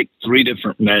I take 3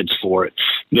 different meds for it.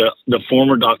 The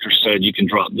former doctor said you can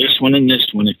drop this one and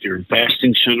this one if your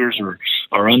fasting sugars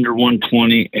are under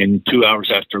 120, and 2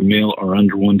 hours after a meal are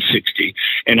under 160.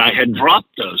 And I had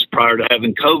dropped those prior to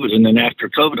having COVID, and then after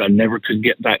COVID, I never could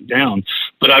get back down.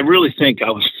 But I really think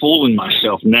I was fooling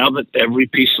myself. Now that every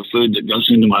piece of food that goes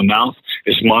into my mouth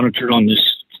is monitored on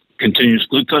this continuous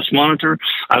glucose monitor,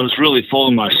 I was really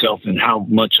fooling myself in how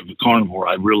much of a carnivore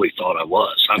I really thought I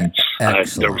was.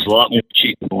 There was a lot more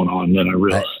cheating going on than I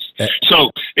realized.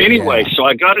 So anyway, so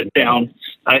I got it down.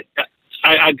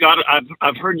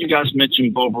 I've heard you guys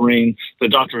mention berberine. The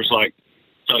doctor's like,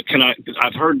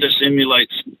 I've heard this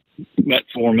emulates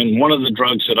metformin. One of the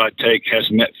drugs that I take has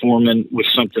metformin with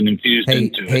something infused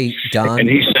into it. Hey, Don. And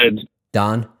he said,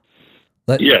 Don,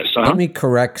 let me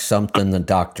correct something the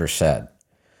doctor said.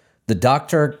 The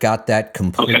doctor got that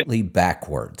completely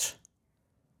backwards.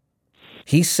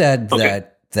 He said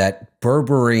that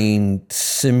berberine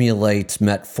simulates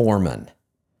metformin.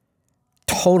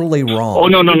 Totally wrong. Oh,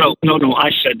 no.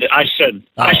 I said that. I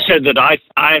said that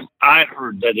I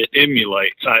heard that it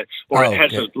emulates, it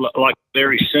has like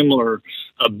very similar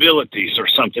abilities or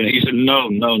something. He said, no.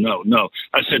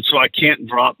 I said, so I can't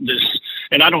drop this.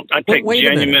 And I take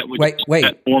Genumet with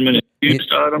metformin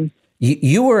infused item.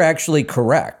 You were actually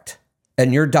correct.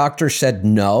 And your doctor said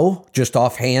no, just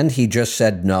offhand, he just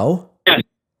said no? Yeah.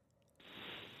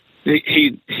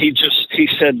 He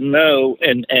said no,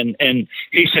 and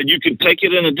he said you can take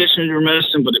it in addition to your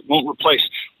medicine, but it won't replace.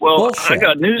 Well, bullshit. I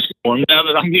got news for him. Now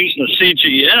that I'm using a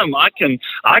CGM,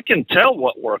 I can tell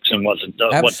what works and what doesn't.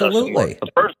 Absolutely. What doesn't work.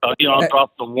 The first, I'll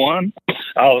drop the one.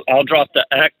 I'll drop the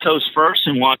Actose first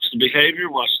and watch the behavior,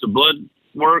 watch the blood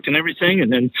work and everything,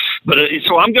 and then.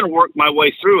 So I'm going to work my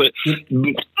way through it.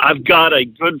 I've got a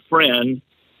good friend.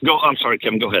 I'm sorry,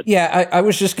 Kevin, go ahead. Yeah, I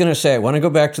was just going to say, I want to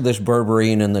go back to this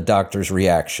berberine and the doctor's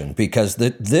reaction, because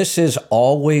this is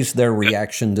always their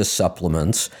reaction to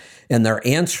supplements. And their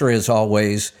answer is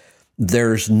always,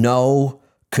 there's no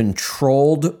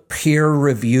controlled,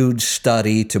 peer-reviewed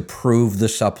study to prove the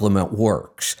supplement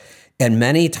works. And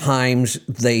many times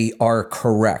they are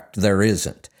correct. There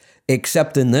isn't.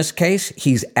 Except in this case,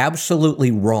 he's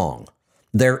absolutely wrong.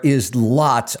 There is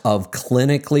lots of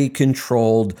clinically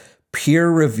controlled,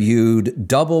 peer-reviewed,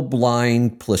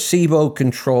 double-blind,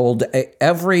 placebo-controlled,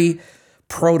 every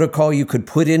protocol you could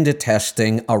put into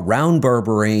testing around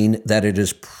berberine that it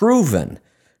is proven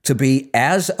to be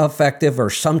as effective or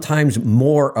sometimes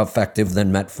more effective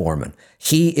than metformin.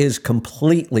 He is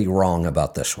completely wrong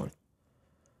about this one.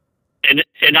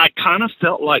 And I kind of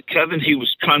felt like Kevin, he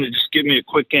was trying to just give me a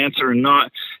quick answer and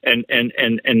not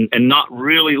not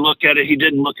really look at it. He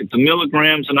didn't look at the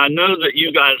milligrams. And I know that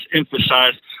you guys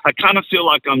emphasized. I kind of feel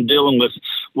like I'm dealing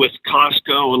with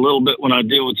Costco a little bit when I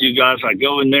deal with you guys. I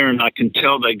go in there and I can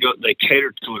tell they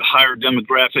cater to a higher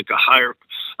demographic,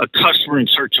 a customer in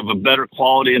search of a better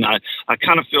quality. And I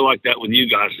kind of feel like that with you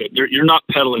guys, that you're not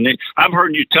peddling it. I've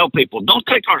heard you tell people, don't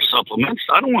take our supplements.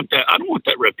 I don't want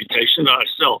that reputation that I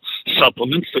sell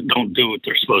supplements that don't do what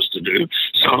they're supposed to do.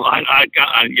 So I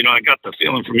got the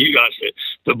feeling from you guys that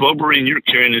the Boberine you're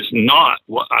carrying is not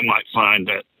what I might find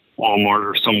at Walmart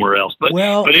or somewhere else. But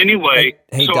anyway,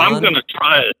 hey, so Don, I'm going to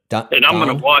try it and I'm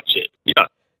going to watch it. Yeah.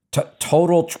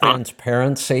 Total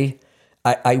transparency.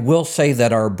 I will say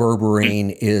that our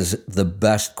berberine is the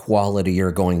best quality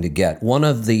you're going to get. One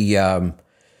of the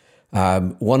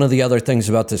other things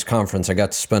about this conference, I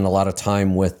got to spend a lot of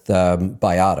time with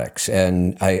Biotics,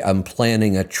 and I'm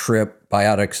planning a trip.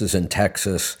 Biotics is in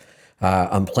Texas.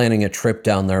 I'm planning a trip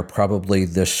down there probably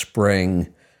this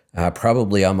spring,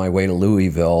 probably on my way to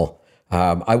Louisville.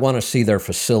 I want to see their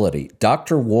facility.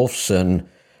 Dr. Wolfson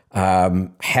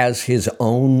has his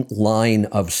own line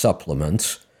of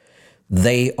supplements.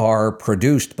 They are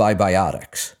produced by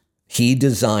Biotics. He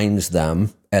designs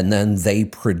them, and then they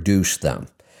produce them.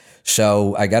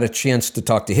 So I got a chance to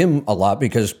talk to him a lot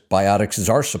because Biotics is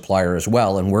our supplier as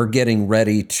well, and we're getting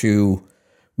ready to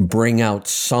bring out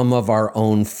some of our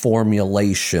own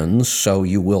formulations. So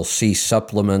you will see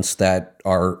supplements that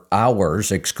are ours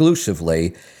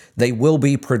exclusively. They will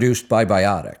be produced by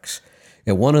Biotics.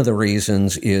 And one of the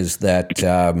reasons is that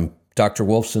Dr.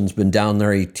 Wolfson's been down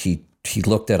there. He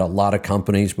looked at a lot of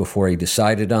companies before he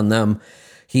decided on them.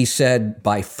 He said,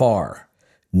 by far,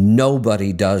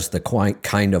 nobody does the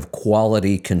kind of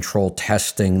quality control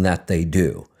testing that they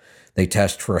do. They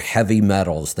test for heavy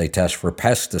metals. They test for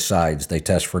pesticides. They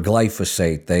test for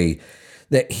glyphosate.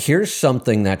 Here's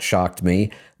something that shocked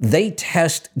me. They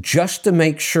test just to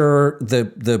make sure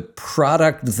the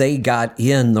product they got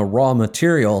in, the raw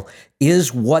material,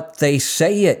 is what they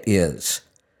say it is.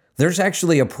 There's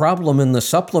actually a problem in the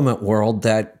supplement world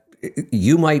that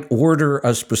you might order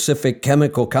a specific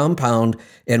chemical compound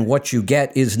and what you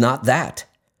get is not that.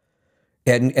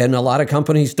 And a lot of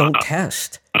companies don't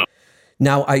test.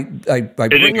 Now, I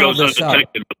bring all this up.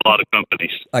 With a lot of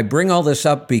companies. I bring all this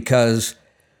up because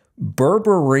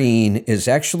berberine is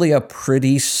actually a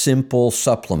pretty simple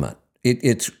supplement.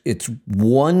 It's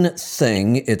one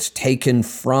thing. It's taken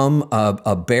from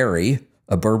a berry,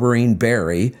 a berberine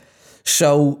berry.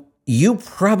 So you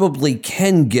probably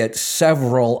can get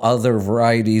several other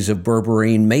varieties of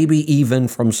berberine, maybe even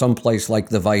from someplace like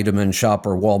the Vitamin Shop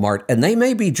or Walmart, and they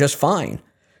may be just fine.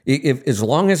 As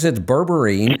long as it's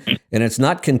berberine and it's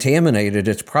not contaminated,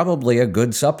 it's probably a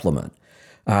good supplement.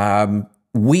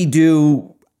 We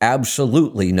do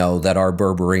absolutely know that our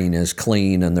berberine is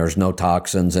clean and there's no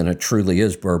toxins and it truly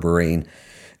is berberine.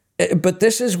 But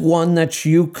this is one that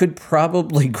you could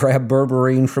probably grab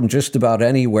berberine from just about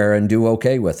anywhere and do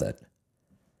okay with it.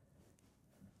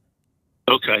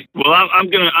 Okay. Well,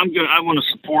 I want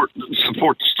to support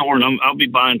the store, and I'll be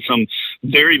buying some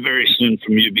very, very soon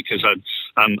from you because I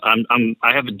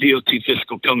have a DOT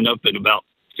fiscal coming up in about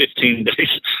 15 days.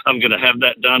 I'm going to have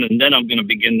that done, and then I'm going to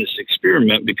begin this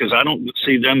experiment because I don't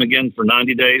see them again for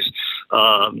 90 days.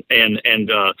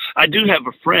 I do have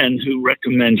a friend who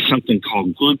recommends something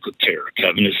called Glucocare.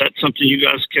 Kevin, is that something you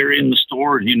guys carry in the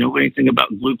store? Do you know anything about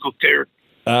Glucocare?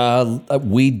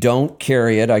 We don't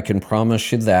carry it. I can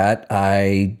promise you that.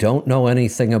 I don't know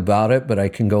anything about it, but I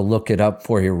can go look it up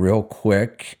for you real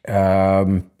quick.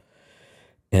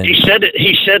 He said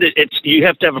it's you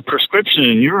have to have a prescription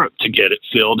in Europe to get it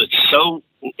filled. It's so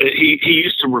he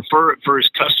used to refer it for his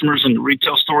customers in the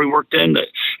retail store he worked in,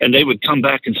 and they would come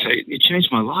back and say, "It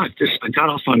changed my life. I got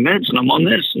off my meds and I'm on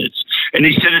this." And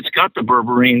he said it's got the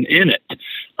berberine in it.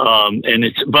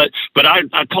 But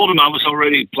I told him I was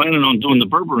already planning on doing the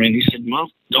berberine. He said,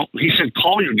 "Well, don't." He said,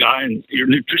 "Call your guy and your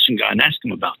nutrition guy and ask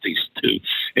him about these two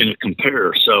in a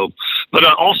compare." So, but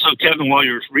also, Kevin, while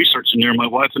you're researching there, my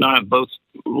wife and I have both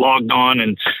logged on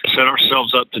and set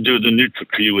ourselves up to do the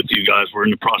NutriQ with you guys. We're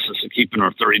in the process of keeping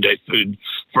our 30-day food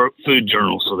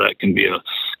journal, so that can be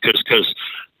because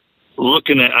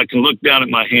I can look down at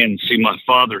my hand and see my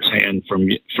father's hand from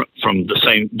the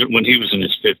same when he was in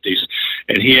his 50s,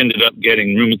 and he ended up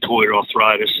getting rheumatoid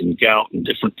arthritis and gout and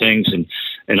different things, and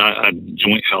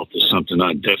joint health is something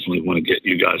I definitely want to get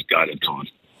you guys guidance on.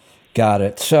 Got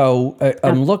it. So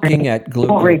I'm looking at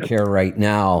Glucocare right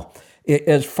now,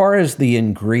 As far as the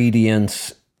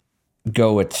ingredients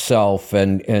go itself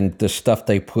and the stuff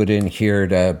they put in here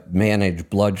to manage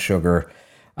blood sugar,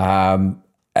 I'm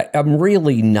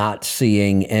really not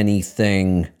seeing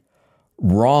anything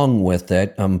wrong with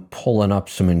it. I'm pulling up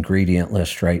some ingredient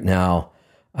list right now.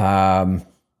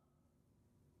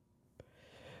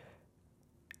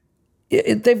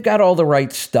 They've got all the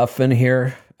right stuff in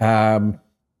here.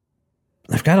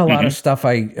 I've got a lot of stuff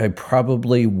I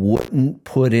probably wouldn't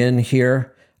put in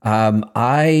here.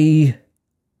 I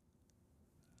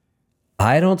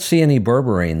don't see any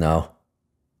berberine though.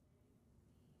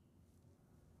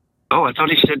 Oh, I thought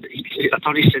he said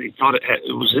he thought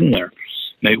it was in there.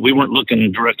 Maybe we weren't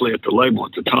looking directly at the label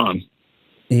at the time.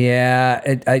 Yeah,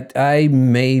 I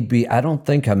don't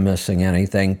think I'm missing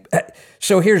anything.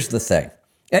 So here's the thing.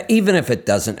 Even if it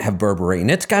doesn't have berberine,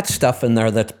 it's got stuff in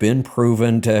there that's been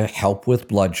proven to help with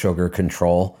blood sugar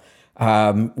control.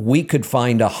 We could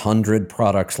find 100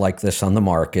 products like this on the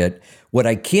market. What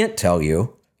I can't tell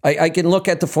you, I can look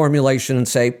at the formulation and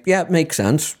say, yeah, it makes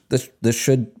sense. This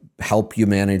should help you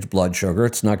manage blood sugar.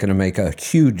 It's not going to make a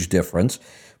huge difference,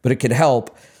 but it could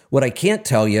help. What I can't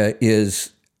tell you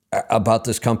is about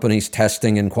this company's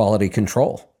testing and quality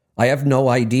control. I have no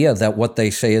idea that what they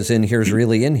say is in here is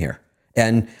really in here.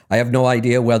 And I have no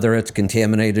idea whether it's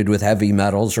contaminated with heavy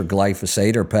metals or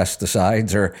glyphosate or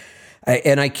pesticides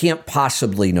and I can't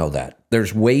possibly know that.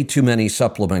 There's way too many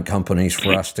supplement companies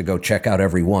for us to go check out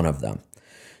every one of them.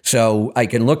 So I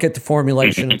can look at the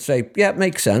formulation and say, yeah, it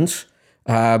makes sense.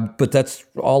 But that's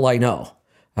all I know.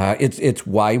 It's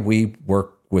why we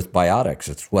work with Biotics.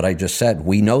 It's what I just said.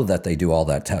 We know that they do all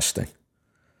that testing.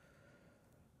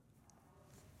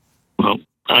 Well,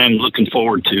 I am looking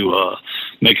forward to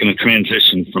making a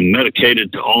transition from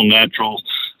medicated to all natural.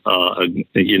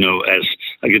 As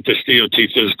I get this DOT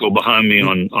physical behind me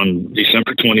on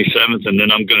December 27th, and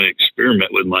then I'm going to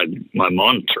experiment with my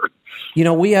monitor. You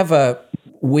know, we have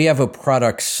a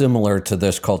product similar to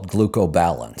this called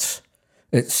Glucobalance.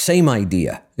 It's same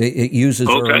idea. It uses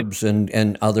herbs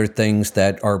and other things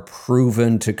that are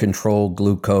proven to control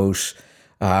glucose.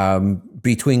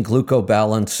 Between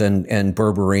Glucobalance and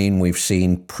berberine, we've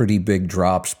seen pretty big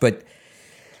drops. But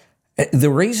the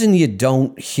reason you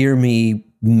don't hear me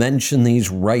mention these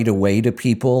right away to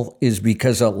people is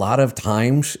because a lot of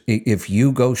times, if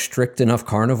you go strict enough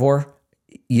carnivore,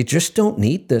 you just don't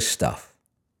need this stuff.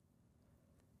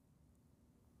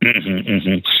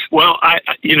 Well, I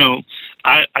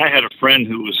had a friend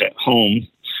who was at home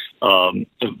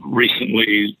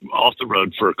recently off the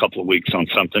road for a couple of weeks on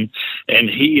something, and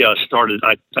he I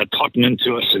talked him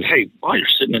into it. I said, hey, while you're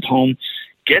sitting at home,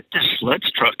 get this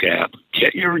Let's Truck app,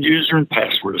 get your user and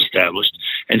password established,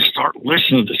 and start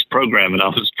listening to this program. And I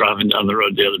was driving down the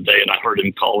road the other day, and I heard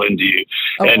him call into you,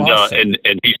 awesome.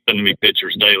 and he's sending me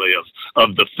pictures daily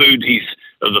of the food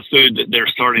that they're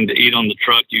starting to eat on the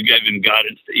truck. You gave him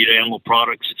guidance to eat animal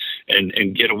products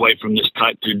and get away from this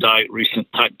type 2 diet, recent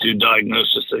type 2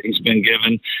 diagnosis that he's been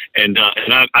given. And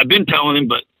I've been telling him,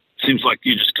 but it seems like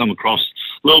you just come across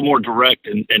a little more direct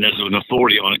and as an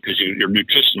authority on it because your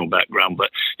nutritional background.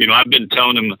 But, I've been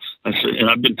telling him,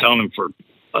 for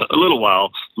a little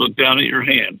while, look down at your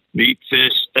hand, meat,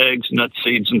 fish, eggs, nuts,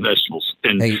 seeds, and vegetables.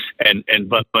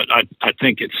 But I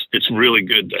think it's really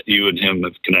good that you and him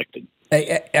have connected.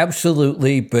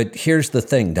 Absolutely. But here's the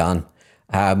thing, Don.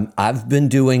 I've been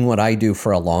doing what I do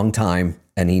for a long time,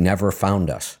 and he never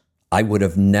found us. I would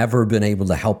have never been able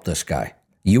to help this guy.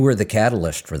 You were the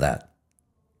catalyst for that.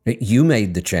 You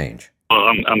made the change.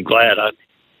 Well, I'm glad.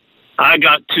 I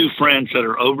got two friends that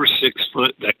are over 6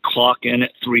 foot that clock in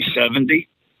at 370.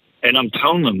 And I'm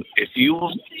telling them, if you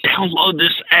will download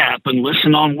this app and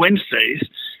listen on Wednesdays,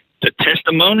 the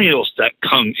testimonials that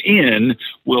come in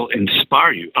will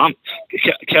inspire you.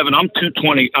 Kevin, I'm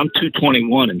 220. I'm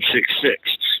 221 and 6'6".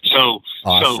 So,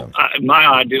 awesome. My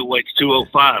ideal weight's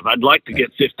 205. I'd like to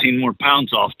get 15 more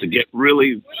pounds off to get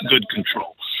really good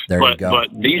control. You go. But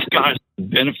these guys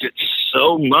benefit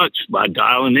so much by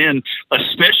dialing in,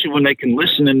 especially when they can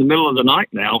listen in the middle of the night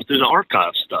now through the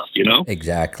archive stuff.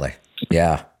 Exactly.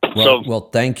 Yeah. Well, well,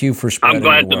 thank you for spreading the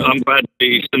word. I'm glad to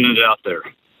be sending it out there.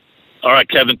 All right,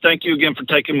 Kevin, thank you again for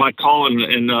taking my call,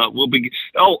 and we'll be.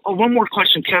 Oh, one more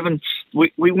question, Kevin.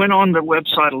 We went on the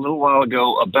website a little while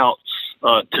ago about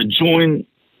to join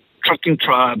Trucking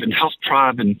Tribe and Health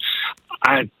Tribe, and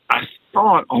I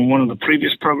thought on one of the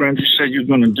previous programs you said you're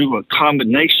going to do a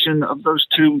combination of those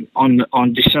two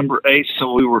on December 8th.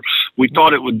 So we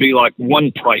thought it would be like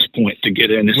one price point to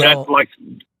get in. Is that like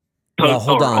Well,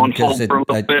 hold on, hold because for a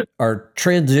little bit? our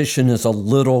transition is a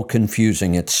little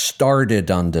confusing. It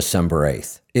started on December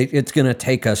 8th. It's going to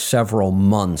take us several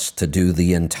months to do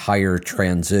the entire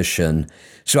transition.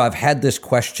 So I've had this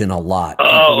question a lot.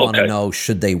 People want to know,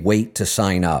 should they wait to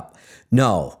sign up?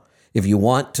 No. If you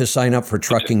want to sign up for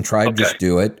Trucking Tribe, just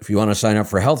do it. If you want to sign up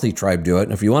for Healthy Tribe, do it.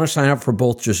 And if you want to sign up for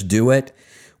both, just do it.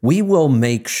 We will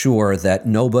make sure that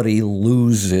nobody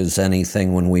loses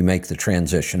anything when we make the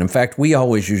transition. In fact, we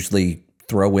always usually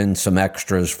throw in some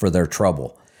extras for their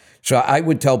trouble. So I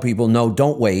would tell people, no,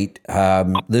 don't wait.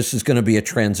 This is going to be a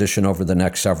transition over the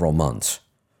next several months.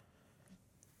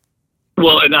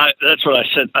 Well, and that's what I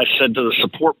said. I said to the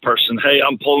support person, hey,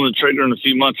 I'm pulling the trigger in a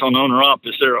few months on owner-op.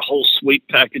 Is there a whole suite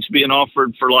package being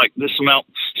offered for like this amount,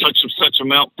 such and such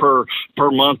amount per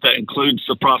month that includes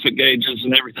the profit gauges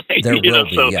and everything? There will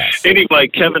be, yes. Anyway,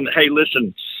 Kevin, hey,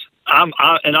 listen,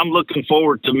 I'm looking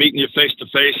forward to meeting you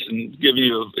face-to-face and giving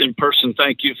you an in-person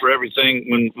thank you for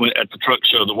everything when at the truck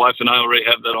show. The wife and I already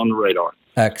have that on the radar.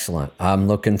 Excellent. I'm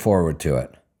looking forward to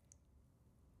it.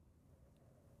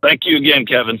 Thank you again,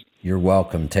 Kevin. You're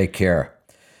welcome. Take care.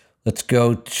 Let's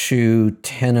go to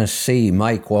Tennessee.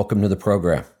 Mike, welcome to the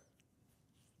program.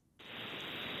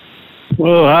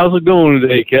 Well, how's it going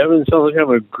today, Kevin? Sounds like you have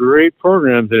a great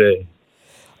program today.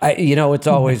 It's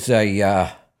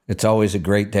always a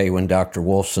great day when Dr.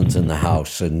 Wolfson's in the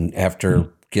house, and after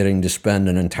getting to spend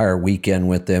an entire weekend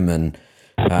with him and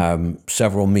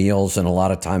several meals and a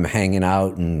lot of time hanging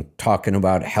out and talking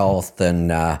about health, and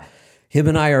him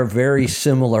and I are very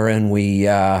similar, and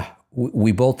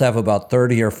we both have about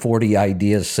 30 or 40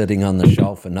 ideas sitting on the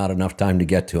shelf and not enough time to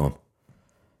get to them.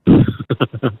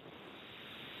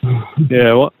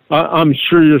 Yeah, well, I'm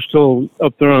sure you're still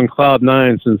up there on cloud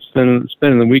nine since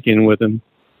spending the weekend with him.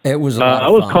 It was a lot of I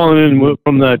was fun. calling in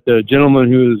from that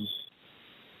gentleman who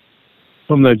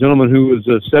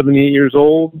was 78 years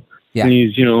old. Yeah. And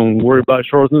he's worried about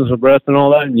shortness of breath and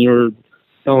all that, and you were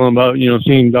telling him about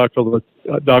seeing Dr.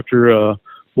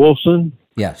 Wolfson.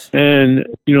 Yes. And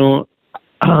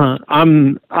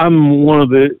I'm one of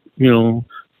the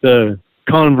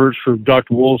converts for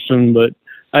Dr. Wolfson, but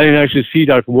I didn't actually see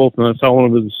Dr. Wolfson. I saw one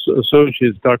of his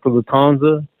associates, Dr.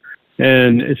 Latanza,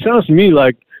 and it sounds to me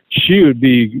like she would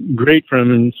be great for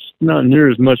him, and it's not near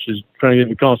as much as trying to get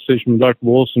in a conversation with Dr.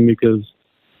 Wolfson, because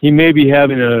he may be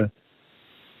having a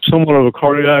somewhat of a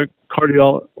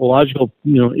cardiological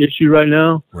issue right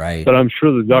now. Right. But I'm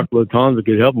sure that Dr. Latanza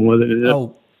could help him with it.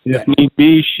 If yeah. need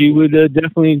be, she would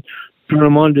definitely turn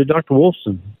him on to Dr.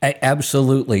 Wolfson.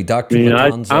 Absolutely. Dr.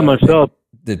 Latanza. I myself.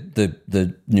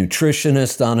 The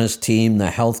nutritionist on his team, the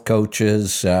health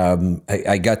coaches.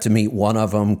 I got to meet one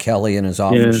of them, Kelly, in his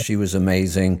office. Yeah. She was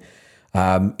amazing.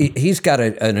 He's got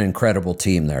an incredible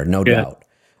team there, no doubt.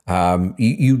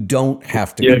 You don't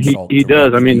have to consult. He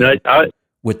does. I mean,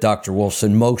 with Dr.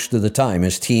 Wolfson most of the time.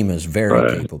 His team is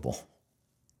very capable.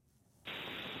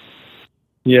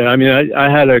 Yeah, I mean, I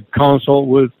had a consult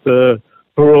with her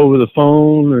over the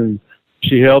phone, and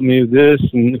she helped me with this,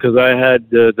 and because I had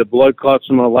the blood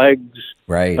clots in my legs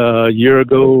a year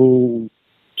ago,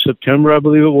 September, I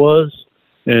believe it was,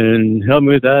 and helped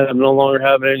me with that. I'm no longer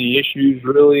having any issues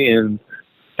really, and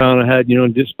found I had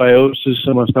dysbiosis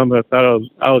in my stomach. I thought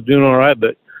I was doing all right,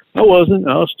 but I wasn't.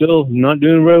 I was still not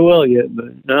doing very well yet,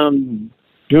 but now I'm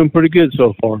doing pretty good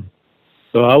so far.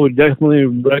 So I would definitely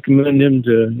recommend him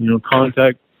to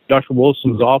contact Dr.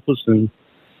 Wilson's office and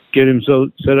get him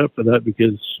set up for that,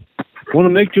 because I want to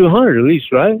make you 100 at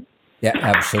least, right? Yeah,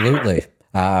 absolutely.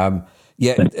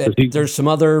 There's some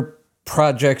other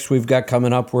projects we've got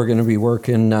coming up. We're going to be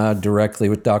working directly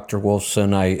with Dr.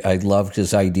 Wolfson. I loved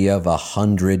his idea of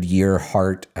 100-year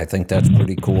heart. I think that's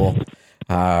pretty cool.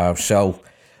 So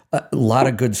a lot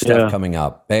of good stuff coming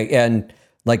up. And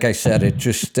like I said, it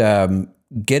just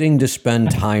getting to spend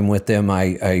time with him,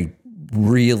 I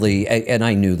really, and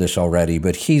I knew this already,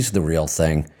 but he's the real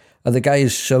thing. The guy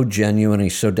is so genuine.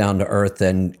 He's so down to earth,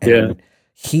 and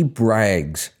he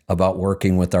brags about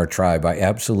working with our tribe. I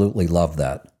absolutely love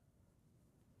that.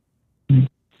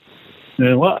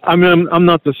 Yeah, well, I mean, I'm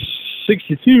not the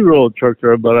 62-year-old truck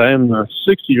driver, but I am a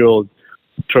 60-year-old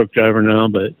truck driver now.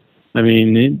 But I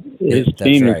mean, his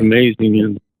team is amazing,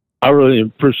 and I really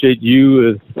appreciate you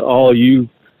with all you've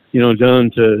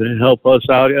done to help us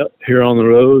out here on the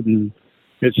road, and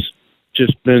it's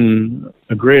just been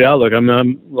a great outlook. I mean,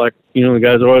 I'm like, the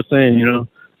guys are always saying,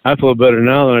 I feel better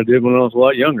now than I did when I was a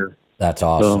lot younger. That's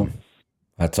awesome.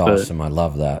 That's awesome. I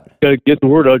love that. Got to get the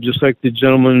word out, just like the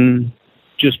gentleman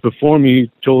just before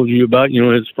me told you about,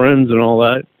 his friends and all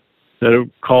that have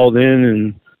called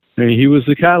in, and he was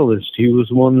the catalyst. He was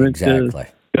the one that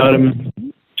got him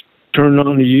turned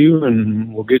on to you,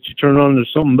 and we'll get you turned on to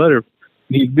something better if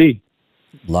need be.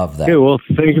 Love that. Okay, well,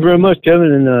 thank you very much,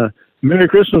 Kevin, and Merry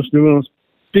Christmas. We'll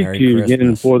speak Merry to you Christmas.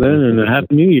 again before then, and a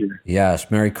Happy New Year. Yes,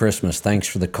 Merry Christmas. Thanks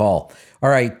for the call. All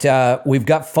right, we've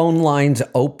got phone lines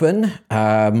open.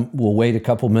 We'll wait a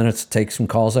couple minutes to take some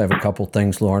calls. I have a couple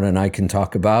things Lauren and I can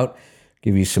talk about,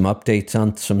 give you some updates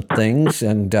on some things,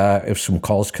 and if some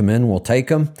calls come in, we'll take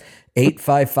them.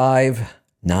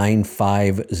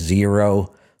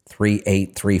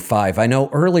 855-950-3835. I know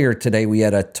earlier today we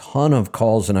had a ton of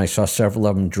calls, and I saw several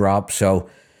of them drop, so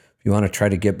if you want to try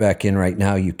to get back in right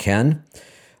now, you can.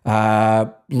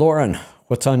 Lauren,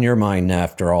 what's on your mind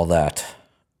after all that?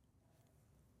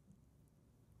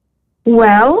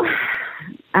 Well,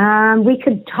 we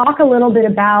could talk a little bit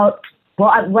about,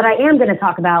 what I am going to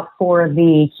talk about for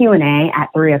the Q&A at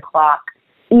 3 o'clock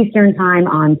Eastern time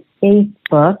on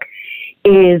Facebook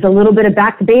is a little bit of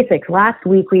back to basics. Last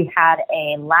week we had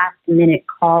a last minute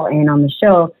call in on the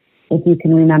show, if you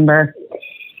can remember.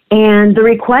 And the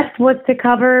request was to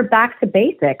cover back to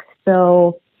basics.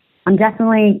 So I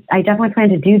definitely plan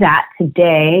to do that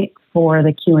today for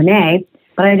the Q&A,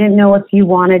 but I didn't know if you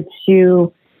wanted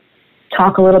to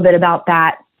talk a little bit about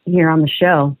that here on the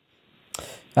show.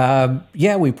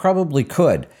 Yeah, we probably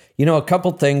could. You know, a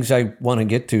couple things I want to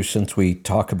get to since we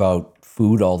talk about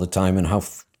food all the time and how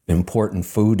important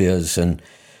food is. And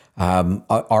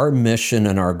our mission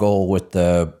and our goal with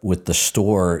the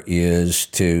store is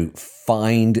to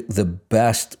find the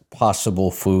best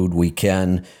possible food we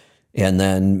can and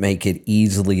then make it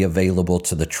easily available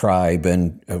to the tribe.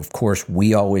 And of course,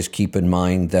 we always keep in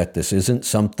mind that this isn't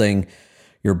something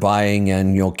you're buying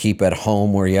and you'll keep at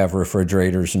home where you have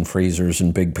refrigerators and freezers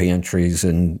and big pantries.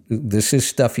 And this is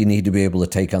stuff you need to be able to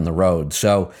take on the road.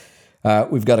 So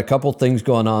we've got a couple things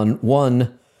going on.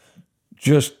 One,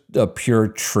 just a pure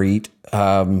treat.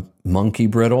 Monkey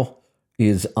brittle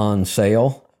is on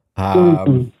sale.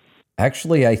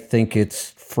 Actually, I think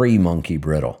it's free monkey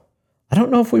brittle. I don't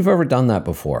know if we've ever done that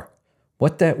before.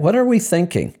 What are we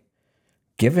thinking?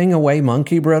 Giving away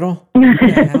monkey brittle? What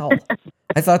the hell?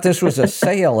 I thought this was a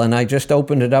sale, and I just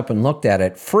opened it up and looked at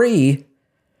it. Free?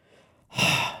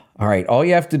 All right, all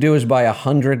you have to do is buy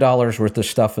 $100 worth of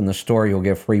stuff in the store. You'll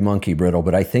get free monkey brittle,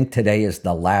 but I think today is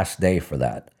the last day for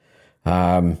that.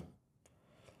 And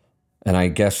I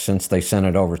guess since they sent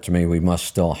it over to me, we must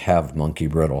still have monkey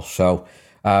brittle. So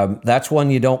that's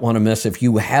one you don't want to miss. If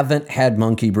you haven't had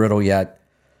monkey brittle yet,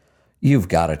 you've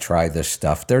got to try this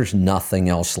stuff. There's nothing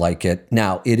else like it.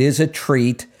 Now, it is a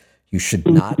treat. You should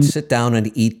not sit down and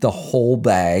eat the whole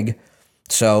bag.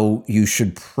 So you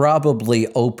should probably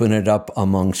open it up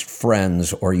amongst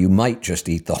friends, or you might just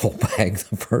eat the whole bag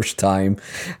the first time.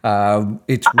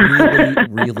 It's really,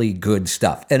 really good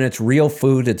stuff. And it's real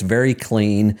food. It's very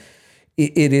clean.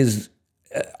 It is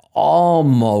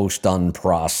almost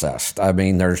unprocessed. I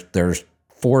mean, there's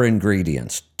 4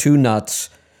 ingredients: 2 nuts,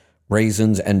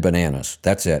 raisins, and bananas.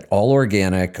 That's it. All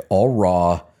organic, all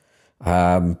raw.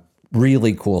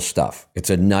 Really cool stuff. It's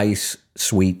a nice,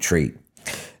 sweet treat.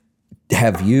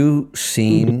 Have you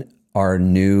seen our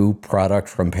new product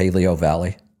from Paleo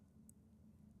Valley?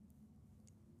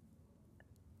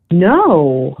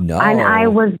 No. I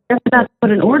was just about to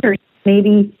put an order.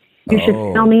 Maybe you should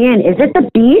fill me in. Is it the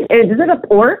beef? Is it a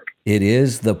pork? It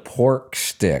is the pork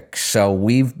stick. So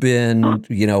we've been,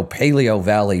 Paleo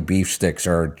Valley beef sticks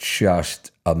are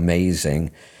just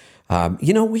amazing.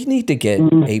 We need to get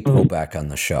April back on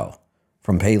the show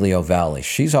from Paleo Valley.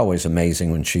 She's always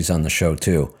amazing when she's on the show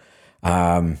too.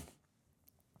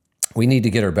 We need to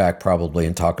get her back probably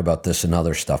and talk about this and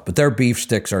other stuff. But their beef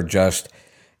sticks are just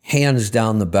hands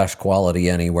down the best quality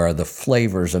anywhere. The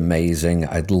flavor's amazing.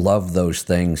 I love those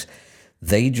things.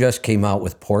 They just came out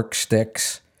with pork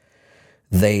sticks.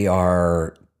 They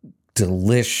are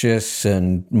delicious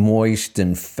and moist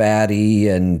and fatty,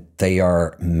 and they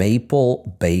are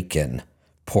maple bacon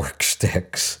pork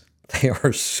sticks. They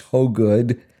are so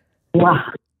good.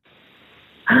 Wow.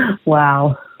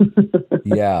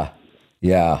 Yeah.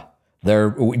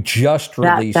 We just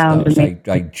released those.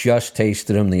 I just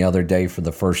tasted them the other day for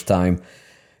the first time.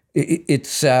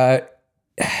 It's, how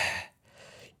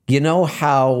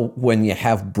when you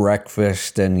have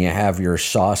breakfast and you have your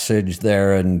sausage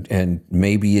there and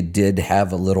maybe you did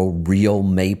have a little real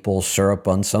maple syrup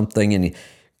on something and you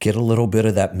get a little bit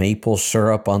of that maple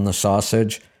syrup on the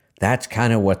sausage? That's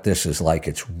kind of what this is like.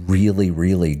 It's really,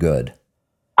 really good.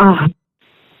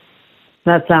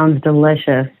 That sounds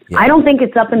delicious. Yeah. I don't think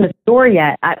it's up in the store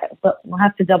yet, but we'll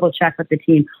have to double check with the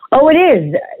team. Oh, it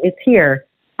is. It's here.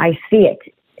 I see it.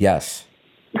 Yes.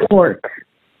 Pork.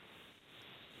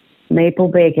 Maple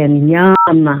bacon,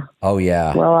 yum. Oh,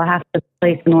 yeah. Well, I'll have to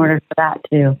place an order for that,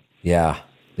 too. Yeah,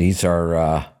 these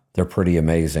are, they're pretty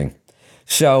amazing.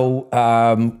 So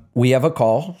we have a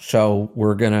call, so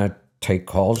we're going to take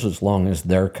calls as long as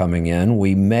they're coming in.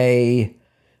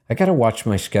 I got to watch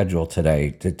my schedule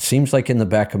today. It seems like in the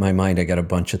back of my mind, I got a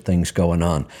bunch of things going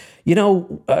on.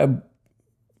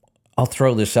 I'll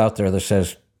throw this out there. This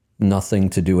has nothing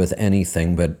to do with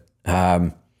anything, but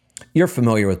you're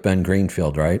familiar with Ben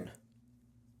Greenfield, right?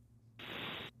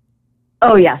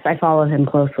 Oh, yes, I follow him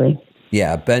closely.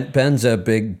 Yeah, Ben's a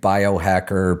big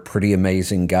biohacker, pretty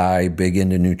amazing guy, big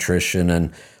into nutrition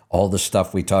and all the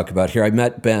stuff we talk about here. I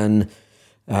met Ben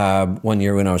one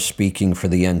year when I was speaking for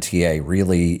the NTA,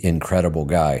 really incredible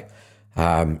guy.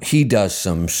 He does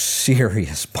some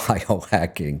serious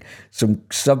biohacking, some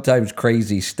sometimes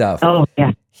crazy stuff. Oh,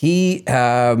 yeah. He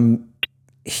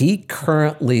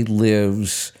currently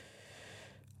lives,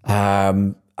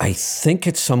 I think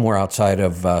it's somewhere outside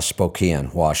of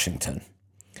Spokane, Washington.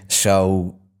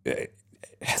 So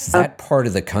that part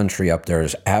of the country up there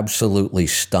is absolutely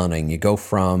stunning. You go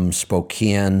from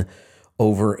Spokane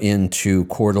over into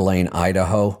Coeur d'Alene,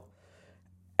 Idaho.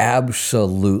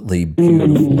 Absolutely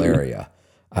beautiful area.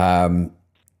 I'm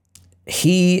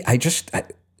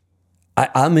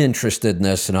interested in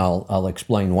this, and I'll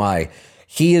explain why.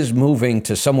 He is moving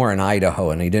to somewhere in Idaho,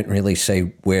 and he didn't really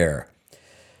say where.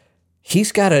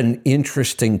 He's got an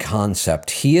interesting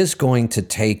concept. He is going to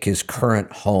take his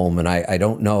current home, and I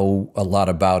don't know a lot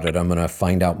about it. I'm going to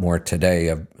find out more today.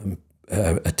 I'm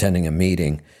attending a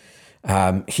meeting.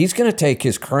 He's going to take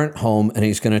his current home, and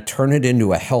he's going to turn it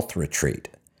into a health retreat.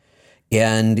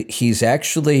 And he's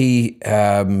actually,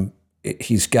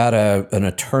 he's got an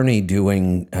attorney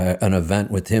doing an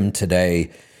event with him today.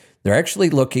 They're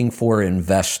actually looking for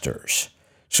investors.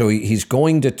 So he's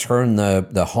going to turn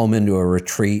the home into a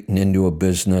retreat and into a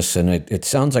business, and it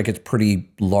sounds like it's pretty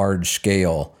large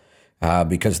scale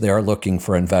because they are looking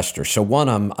for investors. So one,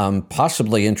 I'm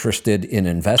possibly interested in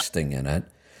investing in it,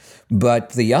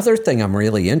 but the other thing I'm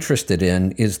really interested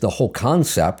in is the whole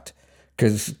concept,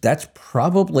 because that's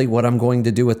probably what I'm going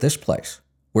to do at this place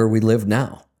where we live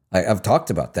now. I've talked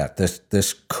about that.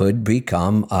 This could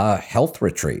become a health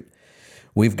retreat.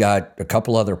 We've got a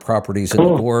couple other properties in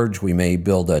the gorge we may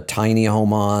build a tiny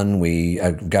home on.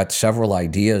 I've got several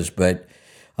ideas, but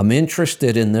I'm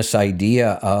interested in this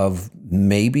idea of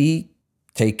maybe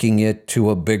taking it to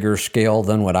a bigger scale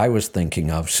than what I was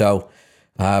thinking of. So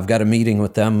I've got a meeting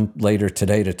with them later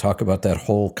today to talk about that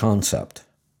whole concept.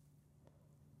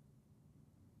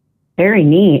 Very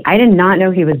neat. I did not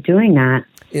know he was doing that.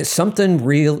 It's something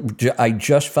real. I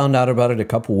just found out about it a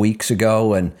couple weeks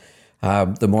ago, and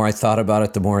the more I thought about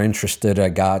it, the more interested I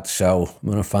got. So I'm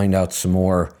going to find out some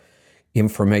more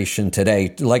information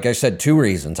today. Like I said, two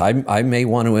reasons. I may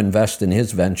want to invest in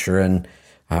his venture and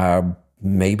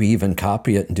maybe even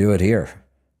copy it and do it here.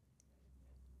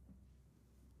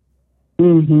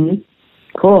 Mm-hmm.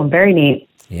 Cool. Very neat.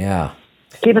 Yeah.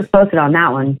 Keep us posted on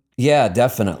that one. Yeah,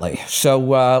 definitely. So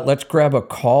let's grab a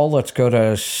call. Let's go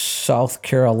to South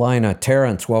Carolina.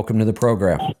 Terrence, welcome to the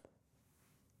program.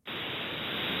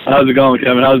 How's it going,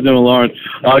 Kevin? How's it doing, Lauren?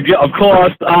 Of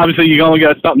course, obviously, you're going to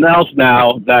get something else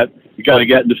now that you got to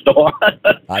get in the store.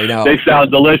 I know. They sound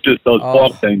delicious, those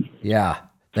pork things. Yeah.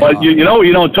 But you know what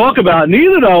you don't talk about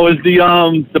neither, though, is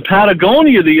the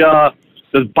Patagonia, the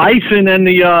bison and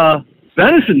the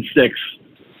venison sticks.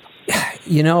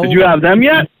 You know. Did you have them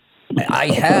yet? I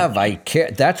have.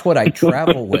 That's what I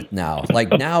travel with now. Like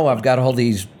now I've got all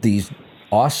these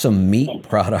awesome meat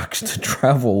products to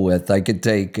travel with. I could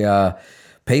take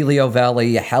Paleo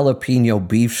Valley jalapeno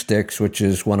beef sticks, which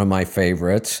is one of my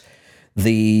favorites.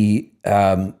 The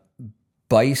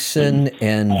bison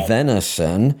and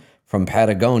venison from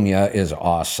Patagonia is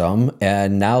awesome.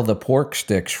 And now the pork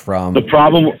sticks from... The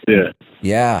problem...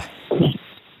 Yeah.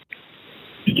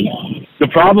 The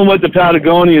problem with the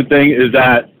Patagonia thing is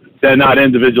that they're not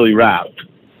individually wrapped.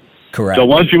 Correct. So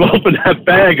once you open that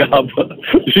bag up,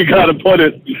 you got to put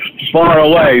it far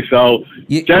away. So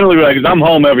generally, because I'm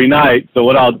home every night, so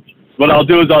what I'll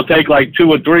do is I'll take like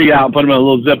 2 or 3 out and put them in a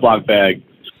little Ziploc bag.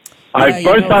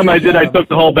 First time I did, I took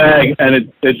the whole bag, and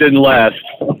it didn't last.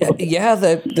 Yeah,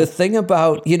 the thing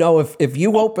about, if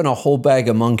you open a whole bag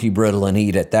of monkey brittle and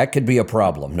eat it, that could be a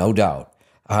problem, no doubt.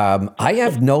 I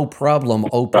have no problem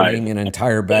opening an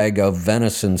entire bag of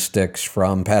venison sticks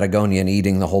from Patagonia and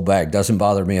eating the whole bag. Doesn't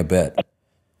bother me a bit.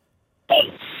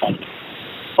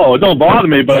 Oh, it don't bother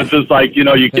me, but it's just like,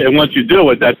 once you do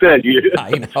it, that's it.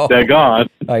 I know. They're gone.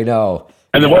 I know.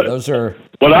 And yeah, those are...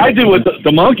 What I do with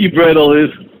the monkey brittle is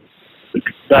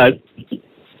that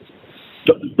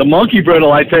the monkey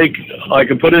brittle I take, I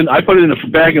put it in the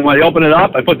bag, and when I open it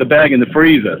up, I put the bag in the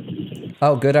freezer.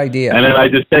 Oh, good idea. And then I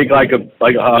just take I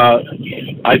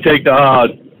take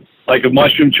like a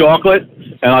mushroom chocolate,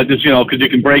 and I just, because you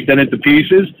can break that into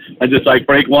pieces, I just like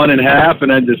break one in half, and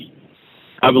then just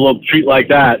have a little treat like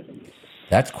that.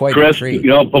 That's quite crisp, a treat.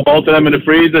 Put both of them in the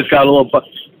freezer. It's got a little,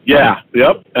 yep.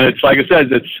 And it's like I said,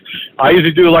 I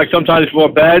usually do like sometimes before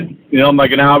bed,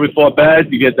 like an hour before bed,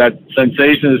 you get that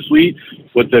sensation of sweet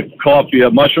with the coffee,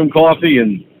 mushroom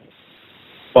coffee,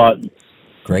 but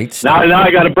great stuff. Now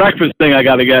I got a breakfast thing I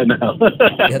got to get now.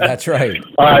 Yeah, that's right.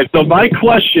 All right. So my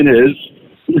question is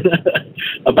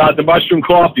about the mushroom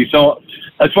coffee. So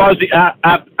as far as the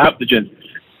adaptogens,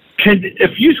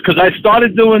 because I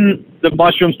started doing the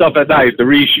mushroom stuff at night, the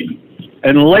reishi,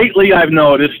 and lately I've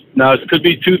noticed, now it could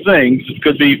be two things. It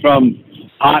could be from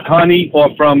hot honey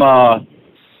or from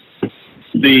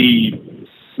the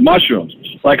mushrooms.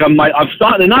 Like I'm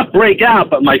starting to not break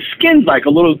out, but my skin's like a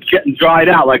little getting dried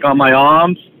out, like on my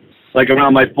arms, like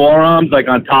around my forearms, like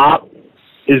on top.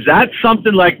 Is that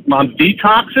something like I'm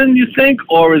detoxing, you think,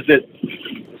 or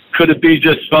could it be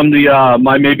just from the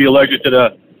my maybe allergic to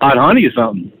the hot honey or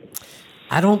something?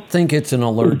 I don't think it's an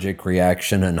allergic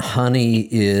reaction, and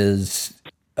honey's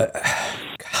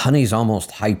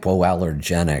almost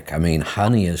hypoallergenic. I mean,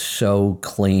 honey is so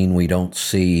clean, we don't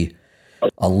see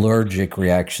allergic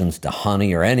reactions to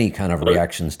honey or any kind of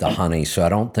reactions to honey, so I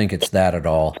don't think it's that at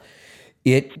all.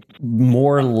 It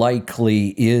more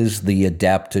likely is the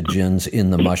adaptogens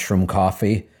in the mushroom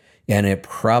coffee, and it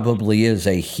probably is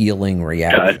a healing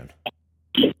reaction.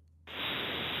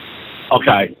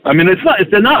 Okay. I mean,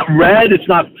 they're not red. It's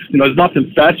not, there's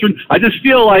nothing festering. I just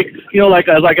feel like, like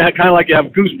kind of like you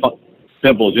have goose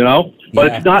pimples, but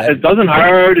it's not, it doesn't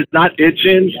hurt. It's not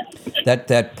itching.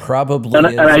 That probably is.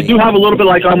 And I do have a little bit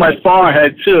like on my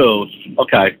forehead too.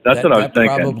 Okay. That's what I was thinking.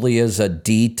 That probably is a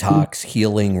detox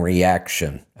healing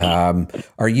reaction.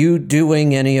 Are you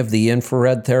doing any of the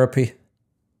infrared therapy?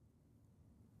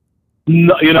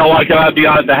 No, I gotta be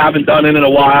honest, I haven't done it in a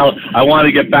while. I want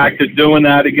to get back to doing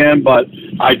that again, but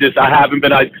I haven't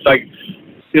been. I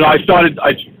started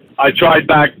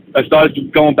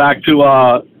going back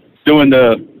to doing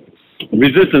the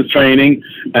resistance training,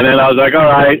 and then I was like, all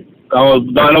right, I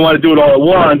don't want to do it all at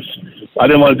once. I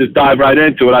didn't want to just dive right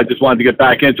into it. I just wanted to get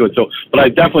back into it. So, but I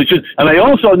definitely should. And I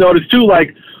also noticed too,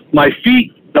 like my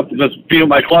feet, just being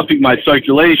my club feet, my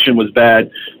circulation was bad.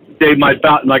 My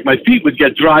feet would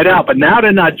get dried out, but now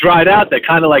they're not dried out. They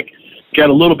kind of like get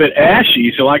a little bit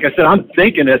ashy. So like I said, I'm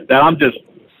thinking that I'm just,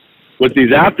 with these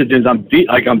adaptogens, I'm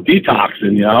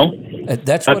detoxing,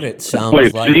 That's what it sounds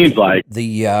like. It seems like.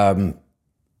 The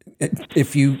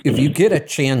if you get a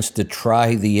chance to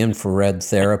try the infrared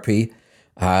therapy,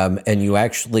 and you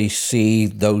actually see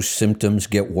those symptoms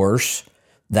get worse,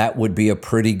 that would be a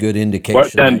pretty good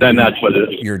indication. Then that's what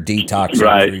it is. You're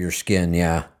detoxing through your skin,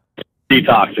 yeah.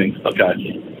 Detoxing.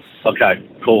 Okay,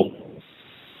 cool.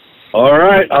 All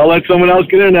right, I'll let someone else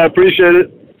get in. I appreciate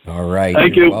it. All right.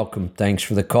 Thank You're you. welcome. Thanks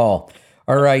for the call.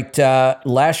 All right,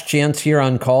 last chance here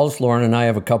on calls. Lauren and I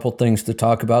have a couple things to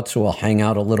talk about, so we'll hang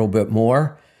out a little bit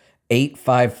more.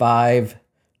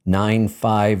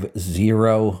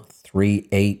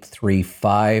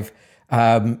 855-950-3835.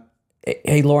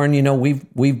 Hey, Lauren,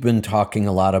 we've been talking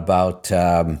a lot about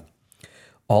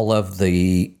all of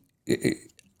the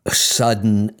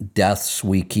sudden deaths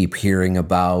we keep hearing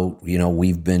about.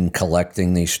 We've been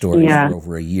collecting these stories for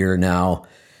over a year now.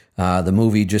 The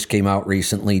movie just came out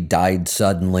recently, Died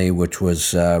Suddenly, which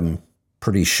was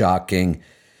pretty shocking.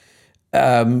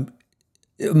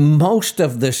 Most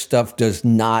of this stuff does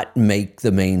not make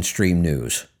the mainstream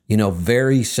news.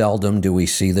 Very seldom do we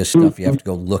see this stuff. You have to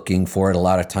go looking for it. A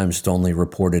lot of times it's only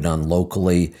reported on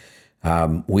locally.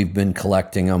 We've been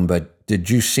collecting them, but did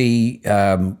you see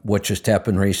what just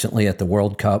happened recently at the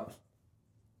World Cup?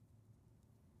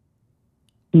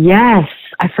 Yes,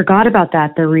 I forgot about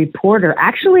that. The reporter.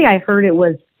 Actually, I heard it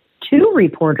was 2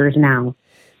 reporters now.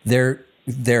 There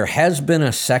has been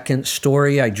a second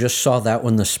story. I just saw that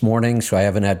one this morning, so I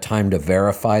haven't had time to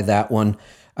verify that one.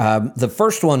 The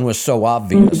first one was so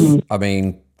obvious. I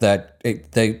mean, that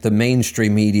the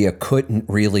mainstream media couldn't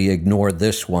really ignore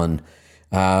this one.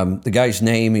 The guy's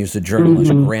name, he was a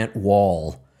journalist, Grant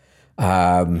Wall.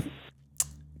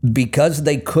 Because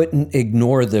they couldn't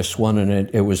ignore this one,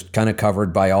 and it was kind of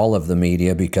covered by all of the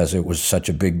media because it was such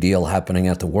a big deal happening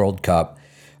at the World Cup,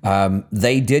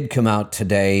 they did come out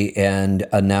today and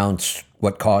announce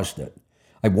what caused it.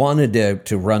 I wanted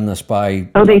to run this by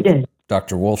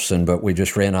Dr. Wolfson, but we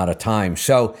just ran out of time.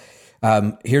 So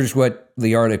here's what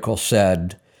the article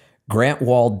said. Grant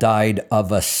Wall died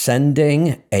of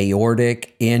ascending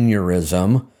aortic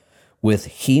aneurysm with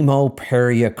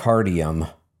hemopericardium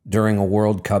during a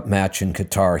World Cup match in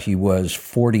Qatar. He was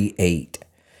 48.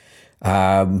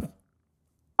 I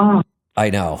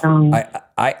know.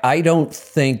 I don't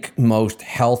think most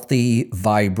healthy,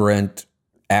 vibrant,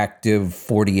 active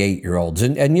 48-year-olds,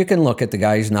 and you can look at the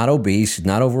guy, he's not obese, he's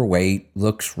not overweight,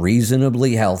 looks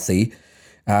reasonably healthy.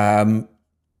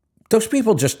 Those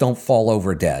people just don't fall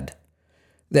over dead.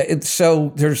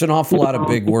 So there's an awful lot of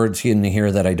big words in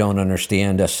here that I don't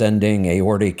understand. Ascending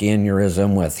aortic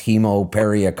aneurysm with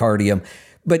hemopericardium.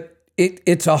 But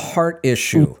it's a heart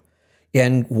issue.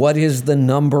 And what is the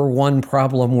number one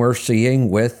problem we're seeing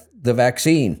with the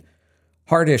vaccine?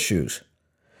 Heart issues.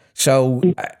 So,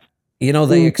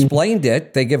 they explained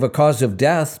it. They give a cause of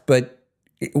death. But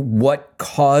what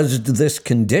caused this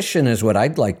condition is what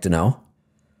I'd like to know.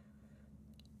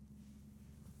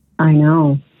 I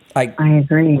know. I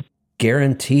agree.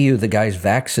 Guarantee you the guy's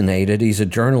vaccinated. He's a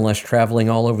journalist traveling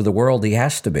all over the world. He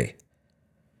has to be.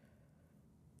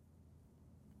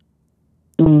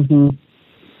 Mm-hmm.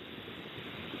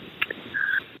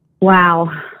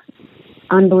 Wow.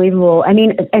 Unbelievable. I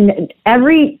mean, and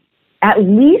at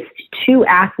least 2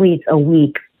 athletes a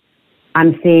week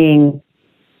I'm seeing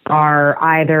are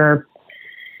either,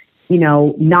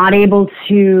 not able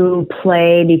to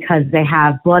play because they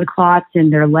have blood clots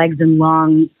in their legs and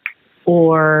lungs,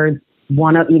 or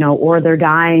or they're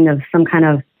dying of some kind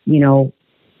of,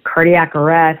 cardiac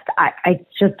arrest. It's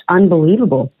just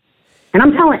unbelievable. And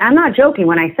I'm not joking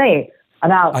when I say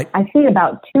I see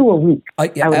about 2 a week.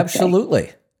 Absolutely.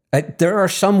 There are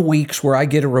some weeks where I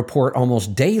get a report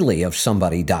almost daily of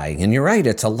somebody dying. And you're right,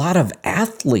 it's a lot of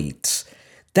athletes.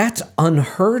 That's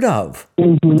unheard of.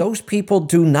 Mm-hmm. Those people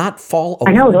do not fall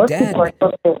over dead. I know, those people are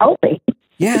supposed to be healthy.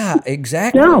 Yeah,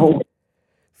 exactly. No.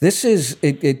 This is,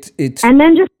 it's... And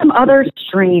then just some other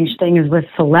strange things with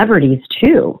celebrities,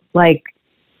 too. Like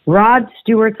Rod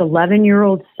Stewart's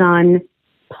 11-year-old son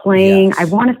playing, yes. I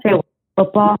want to say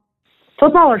football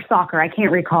or soccer, I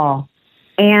can't recall.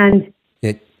 And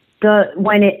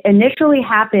when it initially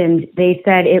happened, they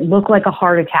said it looked like a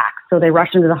heart attack. So they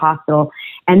rushed him to the hospital,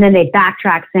 and then they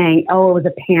backtracked saying, "Oh, it was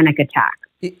a panic attack."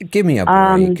 Give me a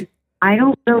break. I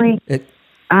don't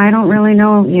really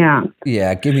know. Yeah.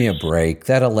 Yeah, give me a break.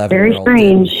 That 11-year-old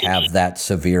didn't have that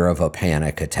severe of a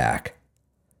panic attack.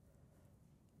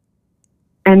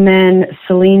 And then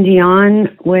Celine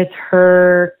Dion with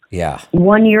her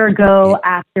 1 year ago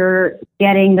after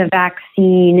getting the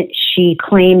vaccine, she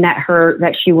claimed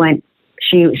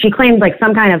she claimed like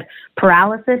some kind of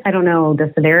paralysis. I don't know the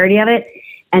severity of it.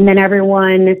 And then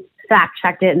everyone fact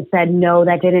checked it and said, no,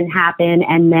 that didn't happen.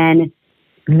 And then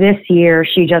this year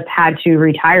she just had to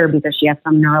retire because she has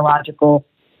some neurological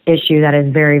issue that is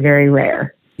very, very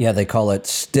rare. Yeah, they call it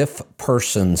stiff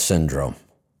person syndrome.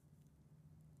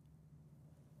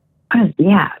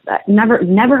 Yeah,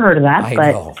 never heard of that. I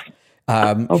know.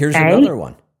 Okay. Here's another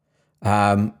one.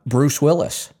 Bruce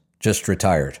Willis just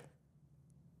retired.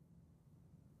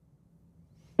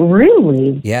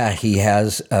 Really? Yeah, he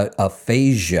has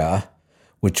aphasia,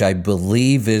 which I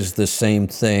believe is the same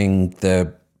thing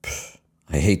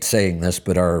I hate saying this,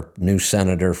 but our new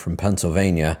senator from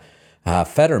Pennsylvania,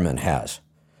 Fetterman, has.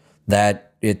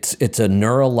 That it's a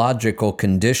neurological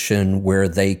condition where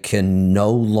they can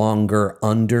no longer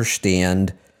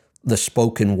understand the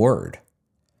spoken word.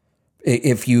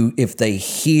 If they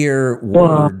hear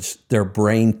words, their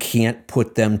brain can't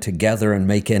put them together and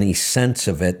make any sense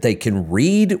of it. They can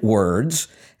read words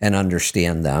and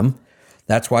understand them.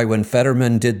 That's why when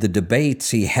Fetterman did the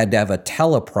debates, he had to have a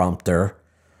teleprompter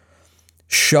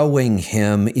showing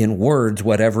him in words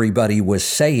what everybody was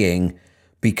saying,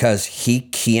 because he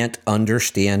can't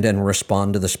understand and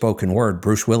respond to the spoken word.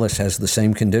 Bruce Willis has the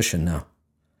same condition now.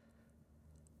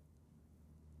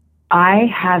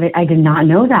 I did not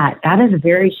know that. That is a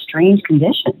very strange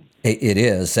condition. It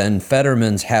is. And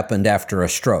Fetterman's happened after a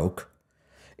stroke.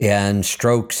 And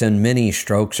strokes and mini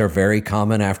strokes are very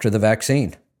common after the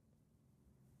vaccine.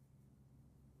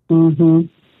 Mm-hmm.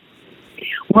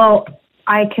 Well,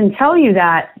 I can tell you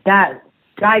that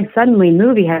Died Suddenly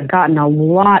movie has gotten a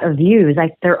lot of views.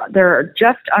 They're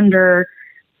just under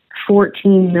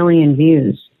 14 million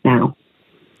views now.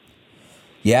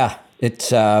 Yeah, it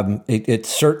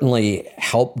certainly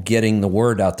helped getting the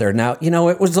word out there. Now,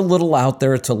 it was a little out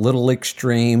there. It's a little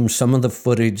extreme. Some of the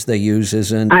footage they use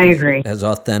isn't as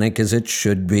authentic as it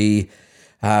should be.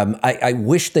 I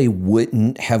wish they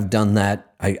wouldn't have done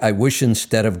that. I wish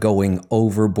instead of going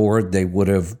overboard, they would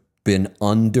have been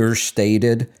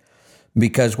understated.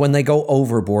 because when they go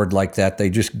overboard like that, they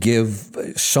just give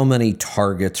so many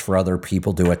targets for other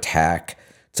people to attack.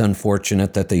 It's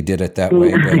unfortunate that they did it that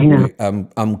way, but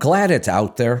I'm glad it's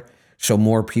out there so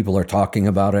more people are talking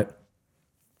about it.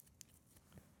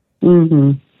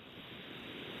 Mm-hmm.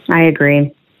 I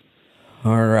agree.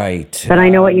 All right. But I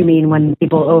know what you mean when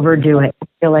people overdo it. I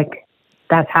feel like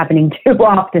that's happening too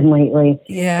often lately,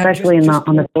 especially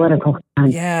on the political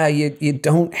front. Yeah, you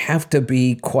don't have to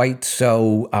be quite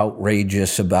so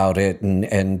outrageous about it.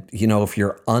 And you know, if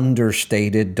you're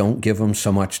understated, don't give them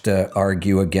so much to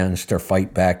argue against or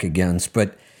fight back against.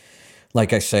 But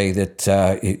like I say, that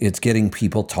it's getting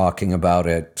people talking about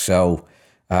it. So,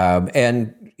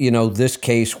 and, you know, this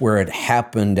case where it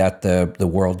happened at the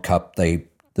World Cup, the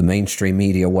mainstream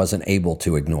media wasn't able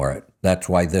to ignore it. That's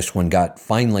why this one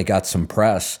finally got some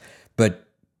press. But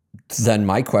then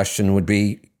my question would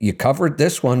be, you covered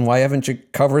this one. Why haven't you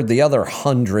covered the other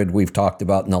 100 we've talked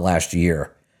about in the last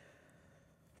year?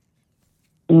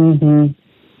 Mm-hmm.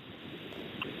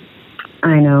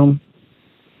 I know.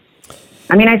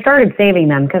 I mean, I started saving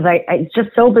them because it's just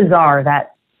so bizarre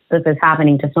that this is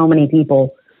happening to so many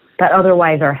people that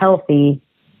otherwise are healthy.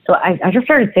 So I just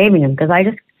started saving them because I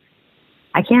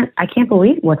can't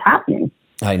believe what's happening.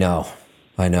 I know.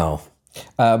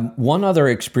 One other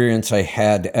experience I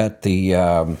had at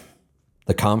the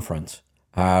conference,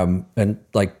 and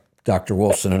like Dr.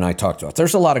 Wolfson and I talked about,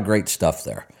 there's a lot of great stuff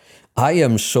there. I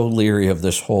am so leery of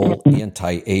this whole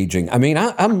anti-aging. I mean,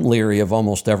 I'm leery of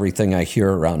almost everything I hear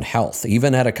around health,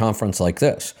 even at a conference like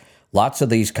this. Lots of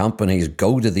these companies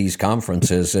go to these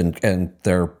conferences and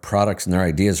their products and their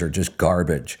ideas are just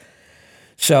garbage.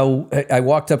 So I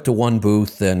walked up to one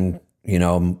booth and, you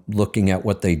know, I'm looking at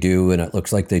what they do, and it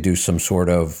looks like they do some sort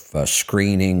of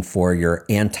screening for your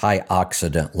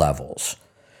antioxidant levels.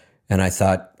 And I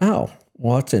thought, oh,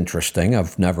 well, that's interesting.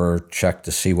 I've never checked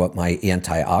to see what my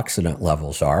antioxidant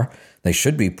levels are. They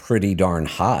should be pretty darn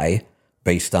high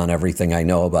based on everything I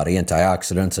know about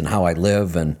antioxidants and how I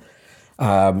live. And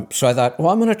so I thought, well,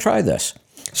 I'm going to try this.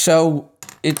 So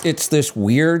it's this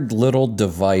weird little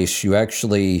device. You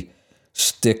actually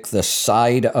stick the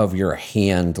side of your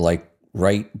hand, like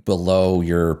right below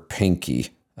your pinky,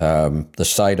 the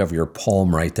side of your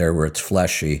palm right there where it's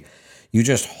fleshy. You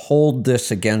just hold this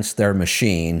against their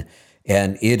machine,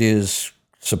 and it is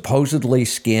supposedly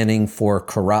scanning for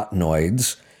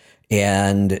carotenoids,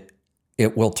 and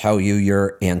it will tell you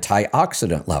your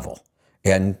antioxidant level.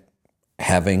 And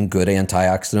having good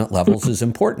antioxidant levels is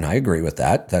important. I agree with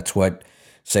that. That's what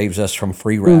saves us from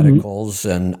free radicals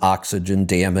and oxygen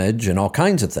damage and all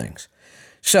kinds of things.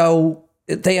 So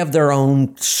they have their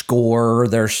own score,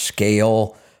 their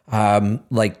scale.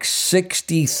 Like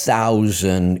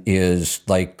 60,000 is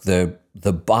like the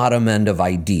bottom end of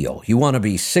ideal. You want to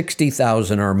be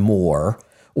 60,000 or more,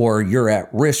 or you're at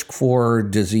risk for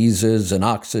diseases and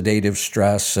oxidative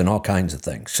stress and all kinds of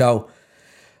things. So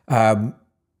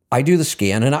I do the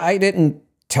scan, and I didn't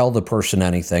tell the person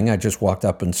anything. I just walked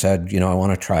up and said, you know, I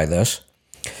want to try this.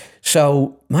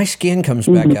 So my scan comes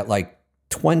back at like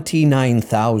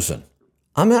 29,000.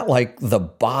 I'm at like the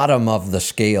bottom of the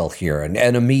scale here. And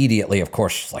immediately, of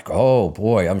course, it's like, oh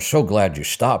boy, I'm so glad you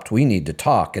stopped. We need to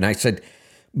talk. And I said,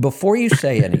 before you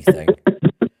say anything,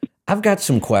 I've got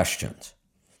some questions.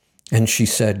 And she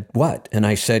said, what? And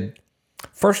I said,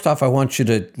 first off, I want you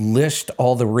to list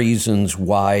all the reasons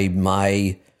why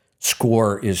my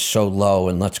score is so low,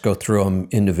 and let's go through them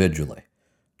individually.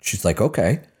 She's like,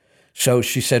 okay. So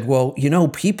she said, well, you know,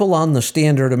 people on the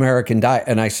standard American diet.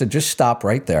 And I said, just stop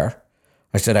right there.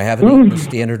 I said, I haven't eaten the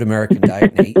standard American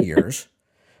diet in 8 years.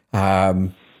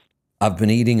 I've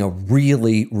been eating a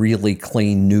really, really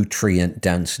clean,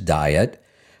 nutrient-dense diet.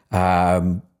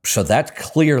 So that's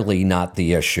clearly not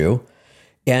the issue.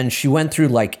 And she went through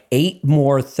like 8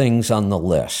 more things on the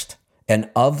list. And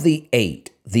of the 8,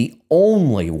 the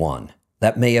only one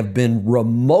that may have been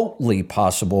remotely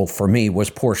possible for me was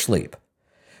poor sleep.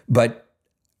 But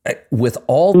with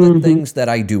all the things that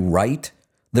I do right,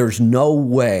 there's no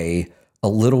way a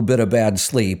little bit of bad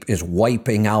sleep is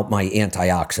wiping out my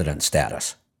antioxidant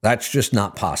status. That's just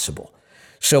not possible.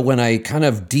 So when I kind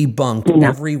of debunked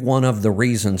every one of the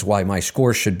reasons why my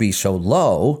score should be so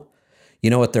low, you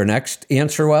know what their next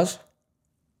answer was?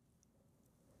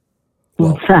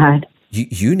 Well,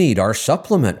 you need our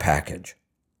supplement package.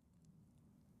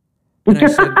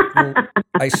 And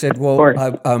I said,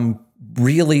 well, I'm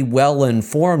really well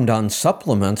informed on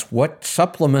supplements. What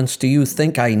supplements do you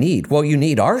think I need? Well, you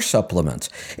need our supplements.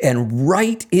 And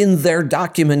right in their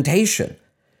documentation,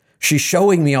 she's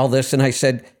showing me all this. And I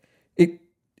said,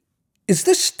 is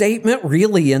this statement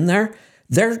really in there?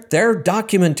 Their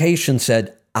documentation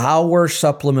said, our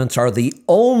supplements are the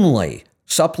only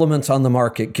supplements on the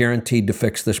market guaranteed to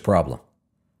fix this problem.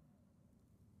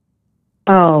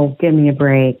 Oh, give me a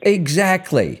break.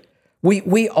 Exactly.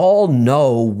 We all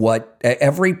know what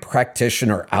every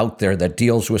practitioner out there that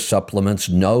deals with supplements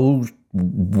knows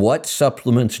what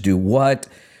supplements do what.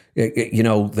 You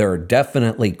know, there are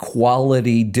definitely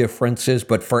quality differences,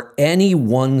 but for any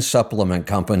one supplement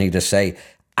company to say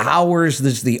ours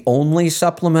is the only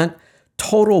supplement,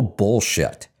 total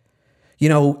bullshit. You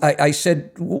know, I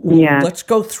said, let's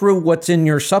go through what's in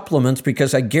your supplements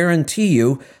because I guarantee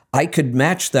you I could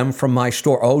match them from my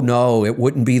store. Oh, no, it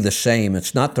wouldn't be the same.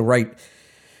 It's not the right.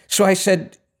 So I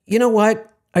said, you know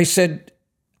what? I said,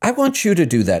 I want you to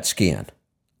do that scan.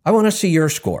 I want to see your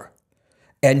score.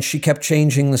 And she kept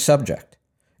changing the subject.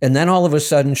 And then all of a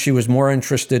sudden, she was more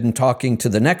interested in talking to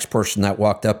the next person that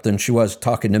walked up than she was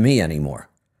talking to me anymore.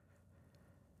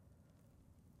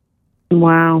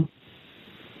 Wow.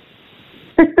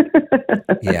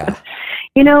 Yeah.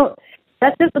 You know,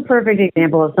 that's just a perfect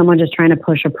example of someone just trying to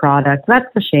push a product. That's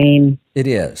a shame. It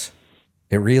is.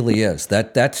 It really is.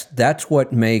 That's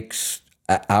what makes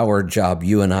our job,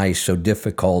 you and I, so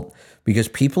difficult because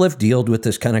people have dealt with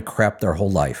this kind of crap their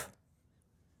whole life.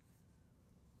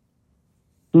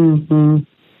 Mm-hmm.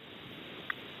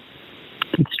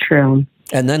 It's true.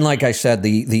 And then, like I said,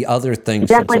 the other thing,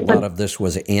 since a lot of this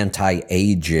was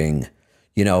anti-aging,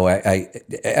 you know,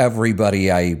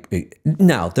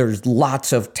 now there's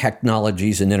lots of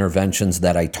technologies and interventions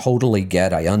that I totally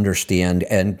get, I understand,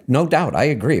 and no doubt, I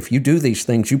agree. If you do these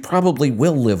things, you probably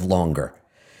will live longer.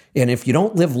 And if you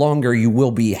don't live longer, you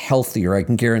will be healthier, I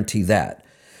can guarantee that.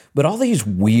 But all these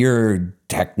weird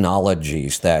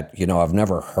technologies that, you know, I've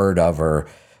never heard of, or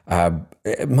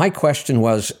my question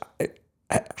was,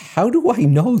 how do I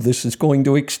know this is going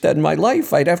to extend my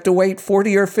life? I'd have to wait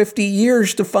 40 or 50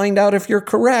 years to find out if you're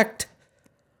correct.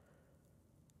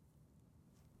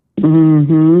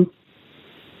 Mm-hmm.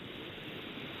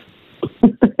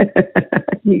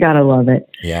 You gotta love it.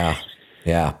 Yeah.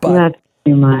 But that's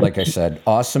too much. Like I said,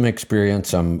 awesome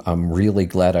experience. I'm really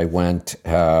glad I went.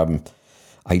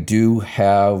 I do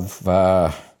have.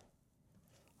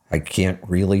 I can't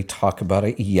really talk about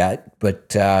it yet,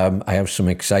 but I have some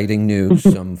exciting news,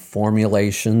 some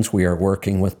formulations. We are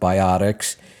working with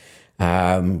Biotics.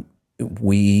 I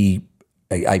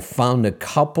found a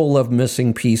couple of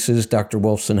missing pieces. Dr.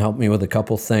 Wolfson helped me with a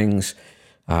couple things.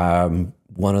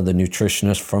 One of the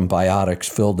nutritionists from Biotics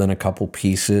filled in a couple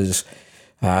pieces.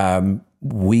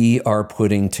 We are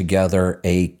putting together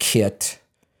a kit,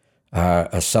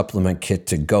 a supplement kit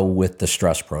to go with the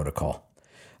stress protocol.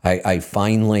 I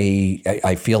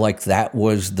feel like that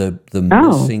was the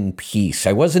missing piece.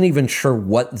 I wasn't even sure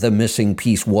what the missing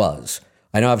piece was.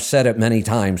 I know I've said it many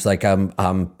times, like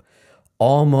I'm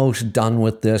almost done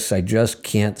with this. I just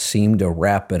can't seem to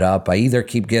wrap it up. I either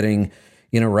keep getting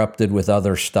interrupted with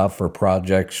other stuff or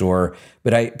projects,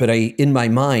 but I in my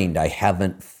mind, I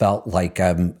haven't felt like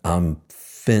I'm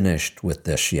finished with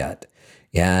this yet.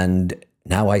 And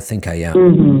now I think I am.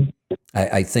 Mm-hmm.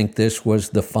 I think this was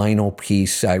the final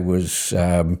piece I was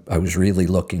really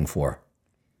looking for.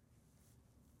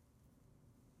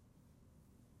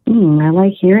 I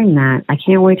like hearing that. I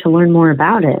can't wait to learn more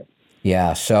about it.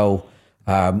 Yeah, so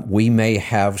we may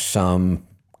have some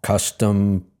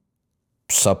custom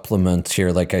supplements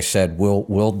here. Like I said,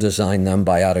 we'll design them.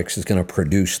 Biotics is going to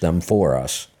produce them for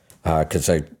us because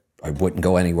I wouldn't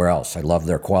go anywhere else. I love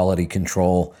their quality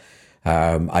control.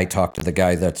 I talked to the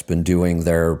guy that's been doing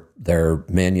their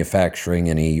manufacturing,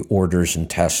 and he orders and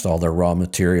tests all their raw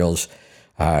materials.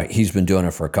 He's been doing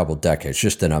it for a couple decades.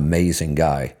 Just an amazing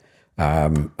guy.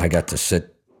 I got to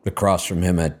sit across from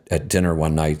him at dinner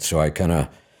one night, so I kind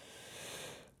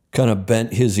of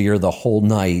bent his ear the whole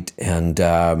night, and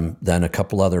then a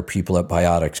couple other people at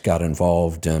Biotics got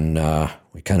involved, and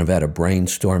we kind of had a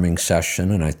brainstorming session,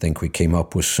 and I think we came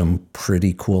up with some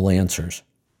pretty cool answers.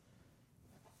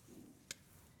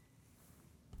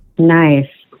 Nice.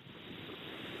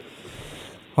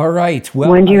 All right.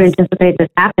 Well, when do you anticipate this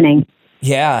happening?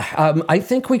 Yeah, I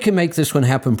think we can make this one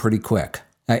happen pretty quick.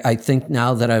 I think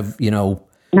now that I've,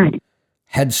 nice.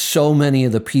 had so many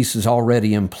of the pieces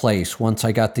already in place, once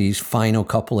I got these final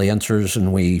couple answers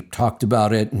and we talked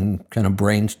about it and kind of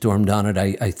brainstormed on it,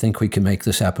 I think we can make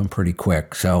this happen pretty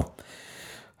quick. So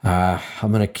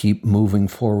I'm going to keep moving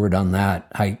forward on that.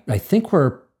 I think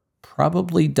we're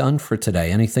probably done for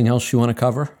today. Anything else you want to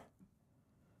cover?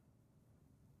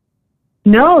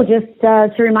 No, just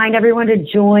to remind everyone to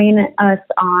join us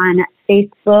on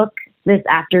Facebook this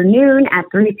afternoon at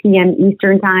 3 p.m.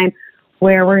 Eastern Time,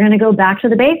 where we're going to go back to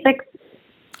the basics.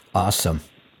 Awesome.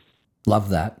 Love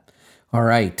that. All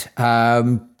right.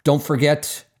 Don't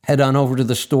forget, head on over to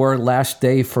the store. Last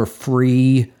day for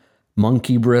free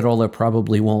monkey brittle. That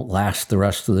probably won't last the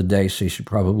rest of the day, so you should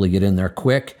probably get in there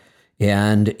quick.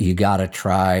 And you got to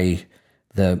try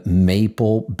the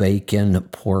maple bacon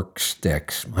pork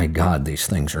sticks. My God, these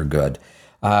things are good.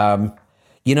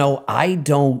 I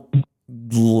don't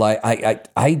like,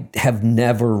 I have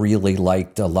never really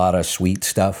liked a lot of sweet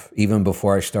stuff, even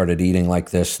before I started eating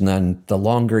like this. And then the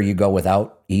longer you go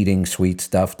without eating sweet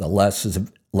stuff, the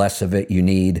less of it you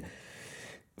need.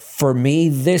 For me,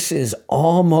 this is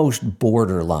almost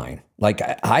borderline. Like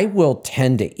I will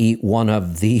tend to eat one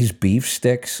of these beef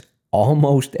sticks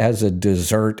almost as a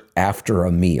dessert after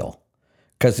a meal.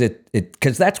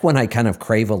 Because that's when I kind of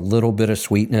crave a little bit of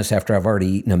sweetness after I've already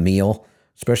eaten a meal,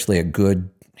 especially a good,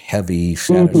 heavy,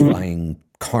 satisfying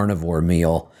carnivore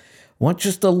meal. I want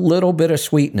just a little bit of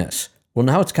sweetness. Well,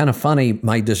 now it's kind of funny.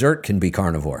 My dessert can be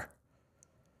carnivore.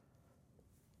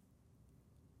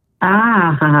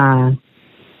 Ah,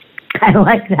 I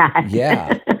like that.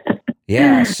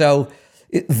 Yeah. So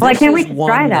this I can't wait is to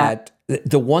try one that.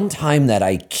 the one time that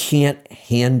I can't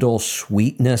handle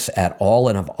sweetness at all,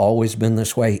 and I've always been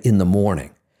this way, in the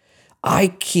morning. I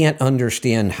can't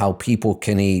understand how people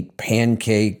can eat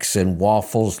pancakes and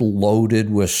waffles loaded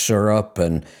with syrup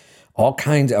and all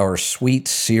kinds, or sweet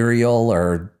cereal,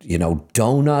 or,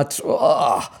 donuts.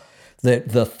 Ugh.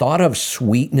 The thought of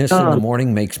sweetness in the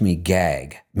morning makes me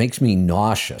gag, makes me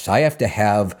nauseous. I have to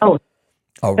have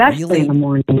a really in the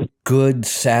morning. good,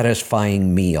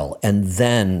 satisfying meal, and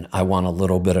then I want a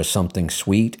little bit of something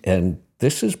sweet, and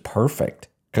this is perfect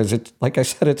because it's, like I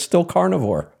said, it's still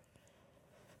carnivore.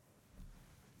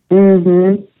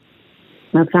 Mm-hmm.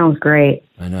 That sounds great.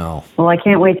 I know. Well, I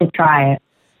can't wait to try it.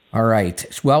 All right.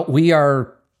 Well, we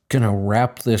are going to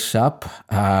wrap this up.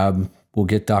 We'll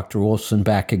get Dr. Wolfson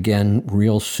back again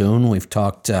real soon. We've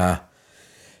talked, him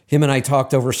and I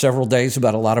talked over several days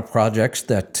about a lot of projects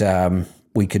that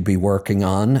we could be working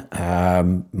on.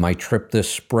 My trip this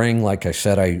spring, like I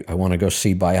said, I want to go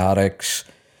see Biotics.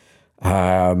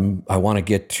 I want to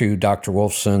get to Dr.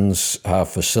 Wolfson's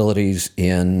facilities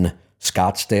in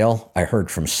Scottsdale. I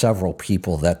heard from several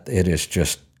people that it is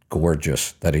just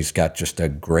gorgeous, that he's got just a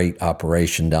great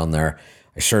operation down there.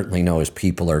 I certainly know his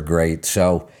people are great.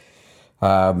 So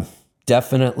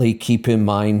definitely keep in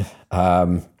mind,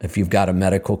 if you've got a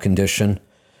medical condition,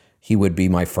 he would be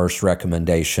my first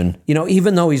recommendation.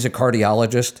 Even though he's a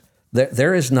cardiologist,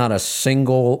 there is not a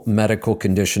single medical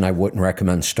condition I wouldn't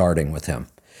recommend starting with him.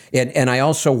 And I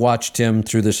also watched him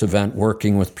through this event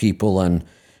working with people, and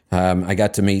I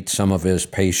got to meet some of his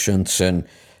patients, and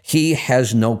he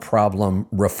has no problem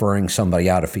referring somebody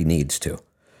out if he needs to.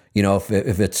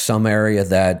 If it's some area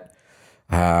that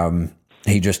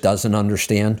he just doesn't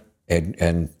understand,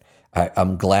 and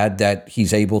I'm glad that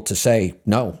he's able to say,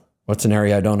 no, what's an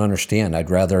area I don't understand? I'd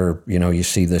rather, you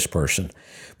see this person.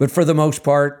 But for the most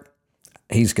part,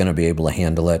 he's going to be able to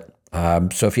handle it.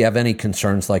 So if you have any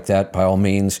concerns like that, by all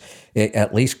means,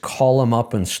 at least call him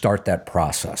up and start that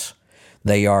process.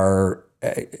 They are,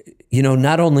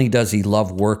 not only does he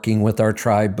love working with our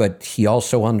tribe, but he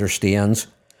also understands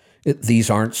these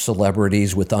aren't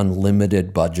celebrities with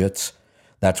unlimited budgets.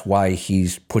 That's why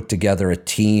he's put together a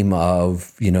team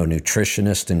of,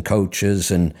 nutritionists and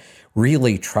coaches, and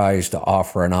really tries to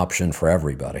offer an option for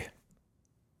everybody.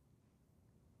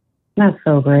 That's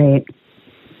so great.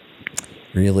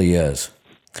 Really is.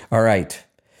 All right.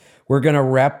 We're going to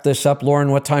wrap this up.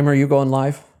 Lauren, what time are you going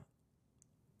live?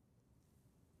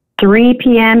 3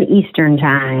 p.m. Eastern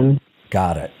time.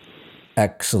 Got it.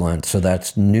 Excellent. So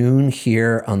that's noon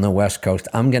here on the West Coast.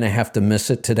 I'm going to have to miss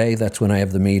it today. That's when I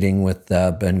have the meeting with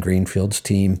Ben Greenfield's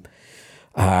team.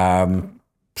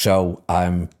 So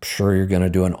I'm sure you're going to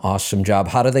do an awesome job.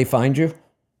 How do they find you?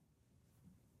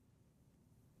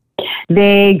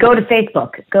 They go to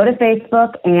Facebook. Go to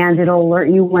Facebook, and it'll alert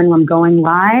you when I'm going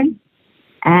live.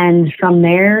 And from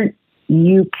there,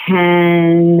 you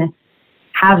can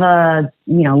have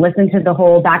listen to the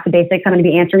whole Back to Basics. I'm going to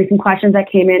be answering some questions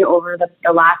that came in over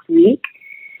the last week.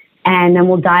 And then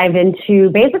we'll dive into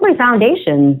basically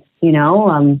foundations,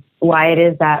 why it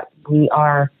is that we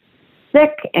are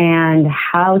sick and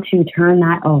how to turn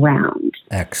that around.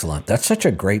 Excellent. That's such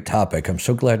a great topic. I'm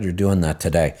so glad you're doing that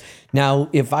today. Now,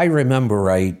 if I remember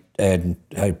right, and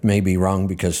I may be wrong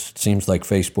because it seems like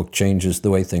Facebook changes the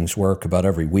way things work about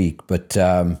every week, but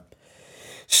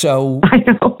so I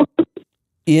know.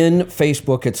 In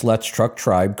Facebook, it's Let's Truck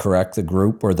Tribe, correct? The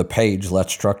group or the page,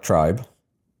 Let's Truck Tribe.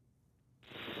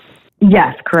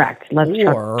 Yes, correct. Let's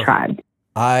Truck Tribe.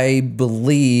 I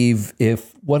believe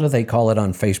what do they call it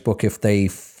on Facebook? If they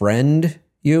friend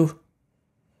you?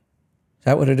 Is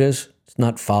that what it is? It's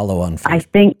not follow on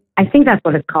Facebook. I think that's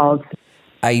what it's called.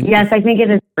 Yes, I think it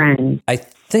is friends. I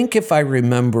think if I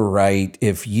remember right,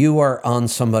 if you are on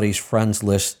somebody's friends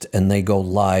list and they go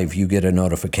live, you get a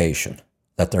notification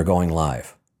that they're going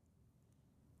live.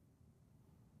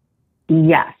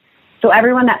 Yes. So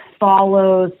everyone that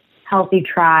follows Healthy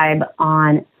Tribe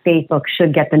on Facebook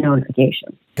should get the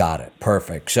notification. Got it.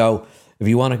 Perfect. So if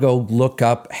you want to go look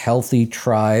up Healthy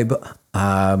Tribe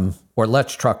or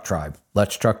Let's Truck Tribe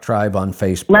on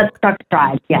Facebook. Let's Truck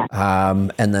Tribe, yeah.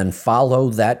 And then follow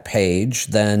that page,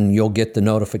 then you'll get the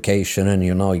notification and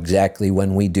you'll know exactly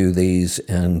when we do these.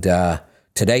 And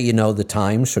today you know the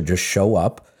time, so just show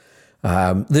up.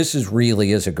 This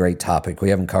really is a great topic. We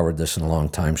haven't covered this in a long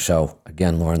time. So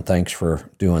again, Lauren, thanks for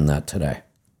doing that today.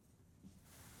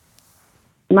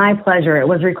 My pleasure. It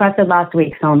was requested last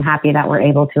week, so I'm happy that we're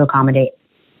able to accommodate.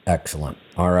 Excellent.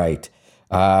 All right.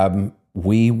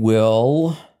 We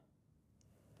will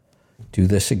do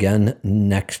this again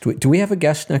next week. Do we have a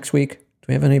guest next week? Do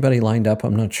we have anybody lined up?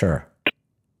 I'm not sure.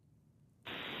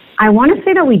 I want to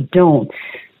say that we don't.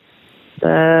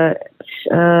 I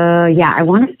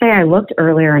want to say I looked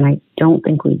earlier and I don't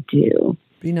think we do.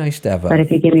 Be nice to have But if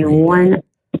you give me one.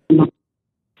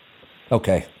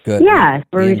 Okay, good. Yeah,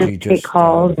 where we just take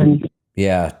calls and.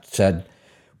 Yeah, said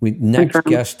next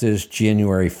guest is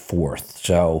January 4th.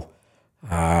 So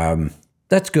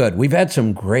that's good. We've had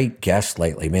some great guests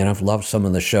lately, man. I've loved some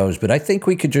of the shows, but I think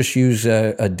we could just use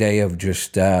a day of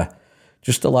just a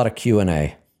lot of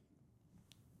Q&A.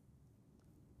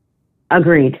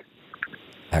 Agreed.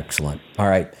 Excellent. All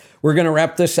right. We're going to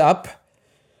wrap this up.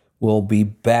 We'll be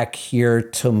back here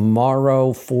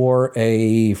tomorrow for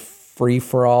a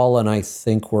free-for-all, and I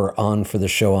think we're on for the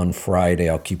show on Friday.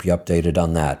 I'll keep you updated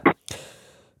on that.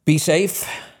 Be safe,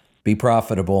 be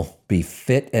profitable, be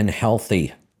fit and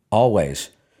healthy.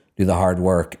 Always do the hard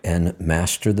work and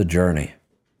master the journey.